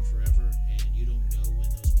is around forever, and you don't know when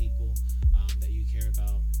those people that you care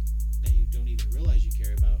about, that you don't even realize you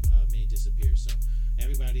care about, may disappear. So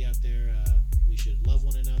everybody out there, we should love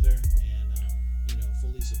one another, and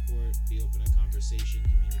fully support, be open to conversation,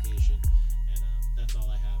 communication, and that's all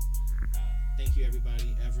I have. Thank you,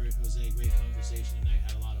 everybody. Everett, Jose, great conversation tonight.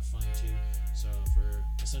 Had a lot of fun too. So for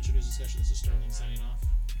Essential News Discussion, this is Sterling signing off.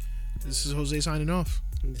 This is Jose signing off.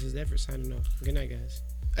 And this is Everett signing off. Good night, guys.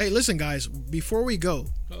 Hey, listen, guys. Before we go,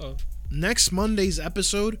 next Monday's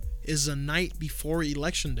episode is the night before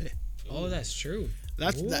Election Day. Oh, that's true.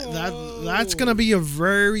 That's gonna be a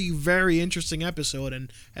very, very interesting episode,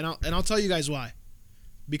 and I'll tell you guys why.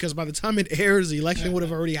 Because by the time it airs, the election would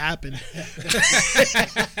have already happened.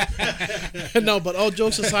 No, but all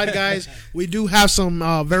jokes aside, guys, we do have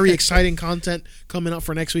some very exciting content coming up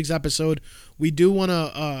for next week's episode. We do want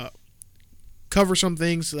to cover some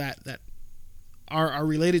things that are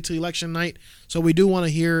related to election night. So we do want to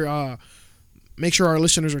hear, make sure our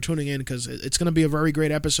listeners are tuning in, because it's going to be a very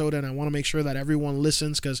great episode, and I want to make sure that everyone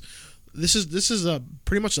listens, because this is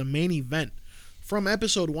pretty much the main event from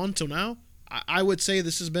episode 1 till now. I would say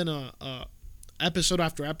this has been a episode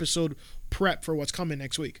after episode prep for what's coming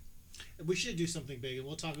next week. We should do something big, and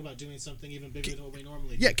we'll talk about doing something even bigger than what we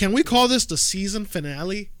normally do. Yeah, can we call this the season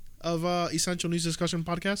finale of Essential News Discussion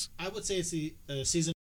Podcast? I would say it's the season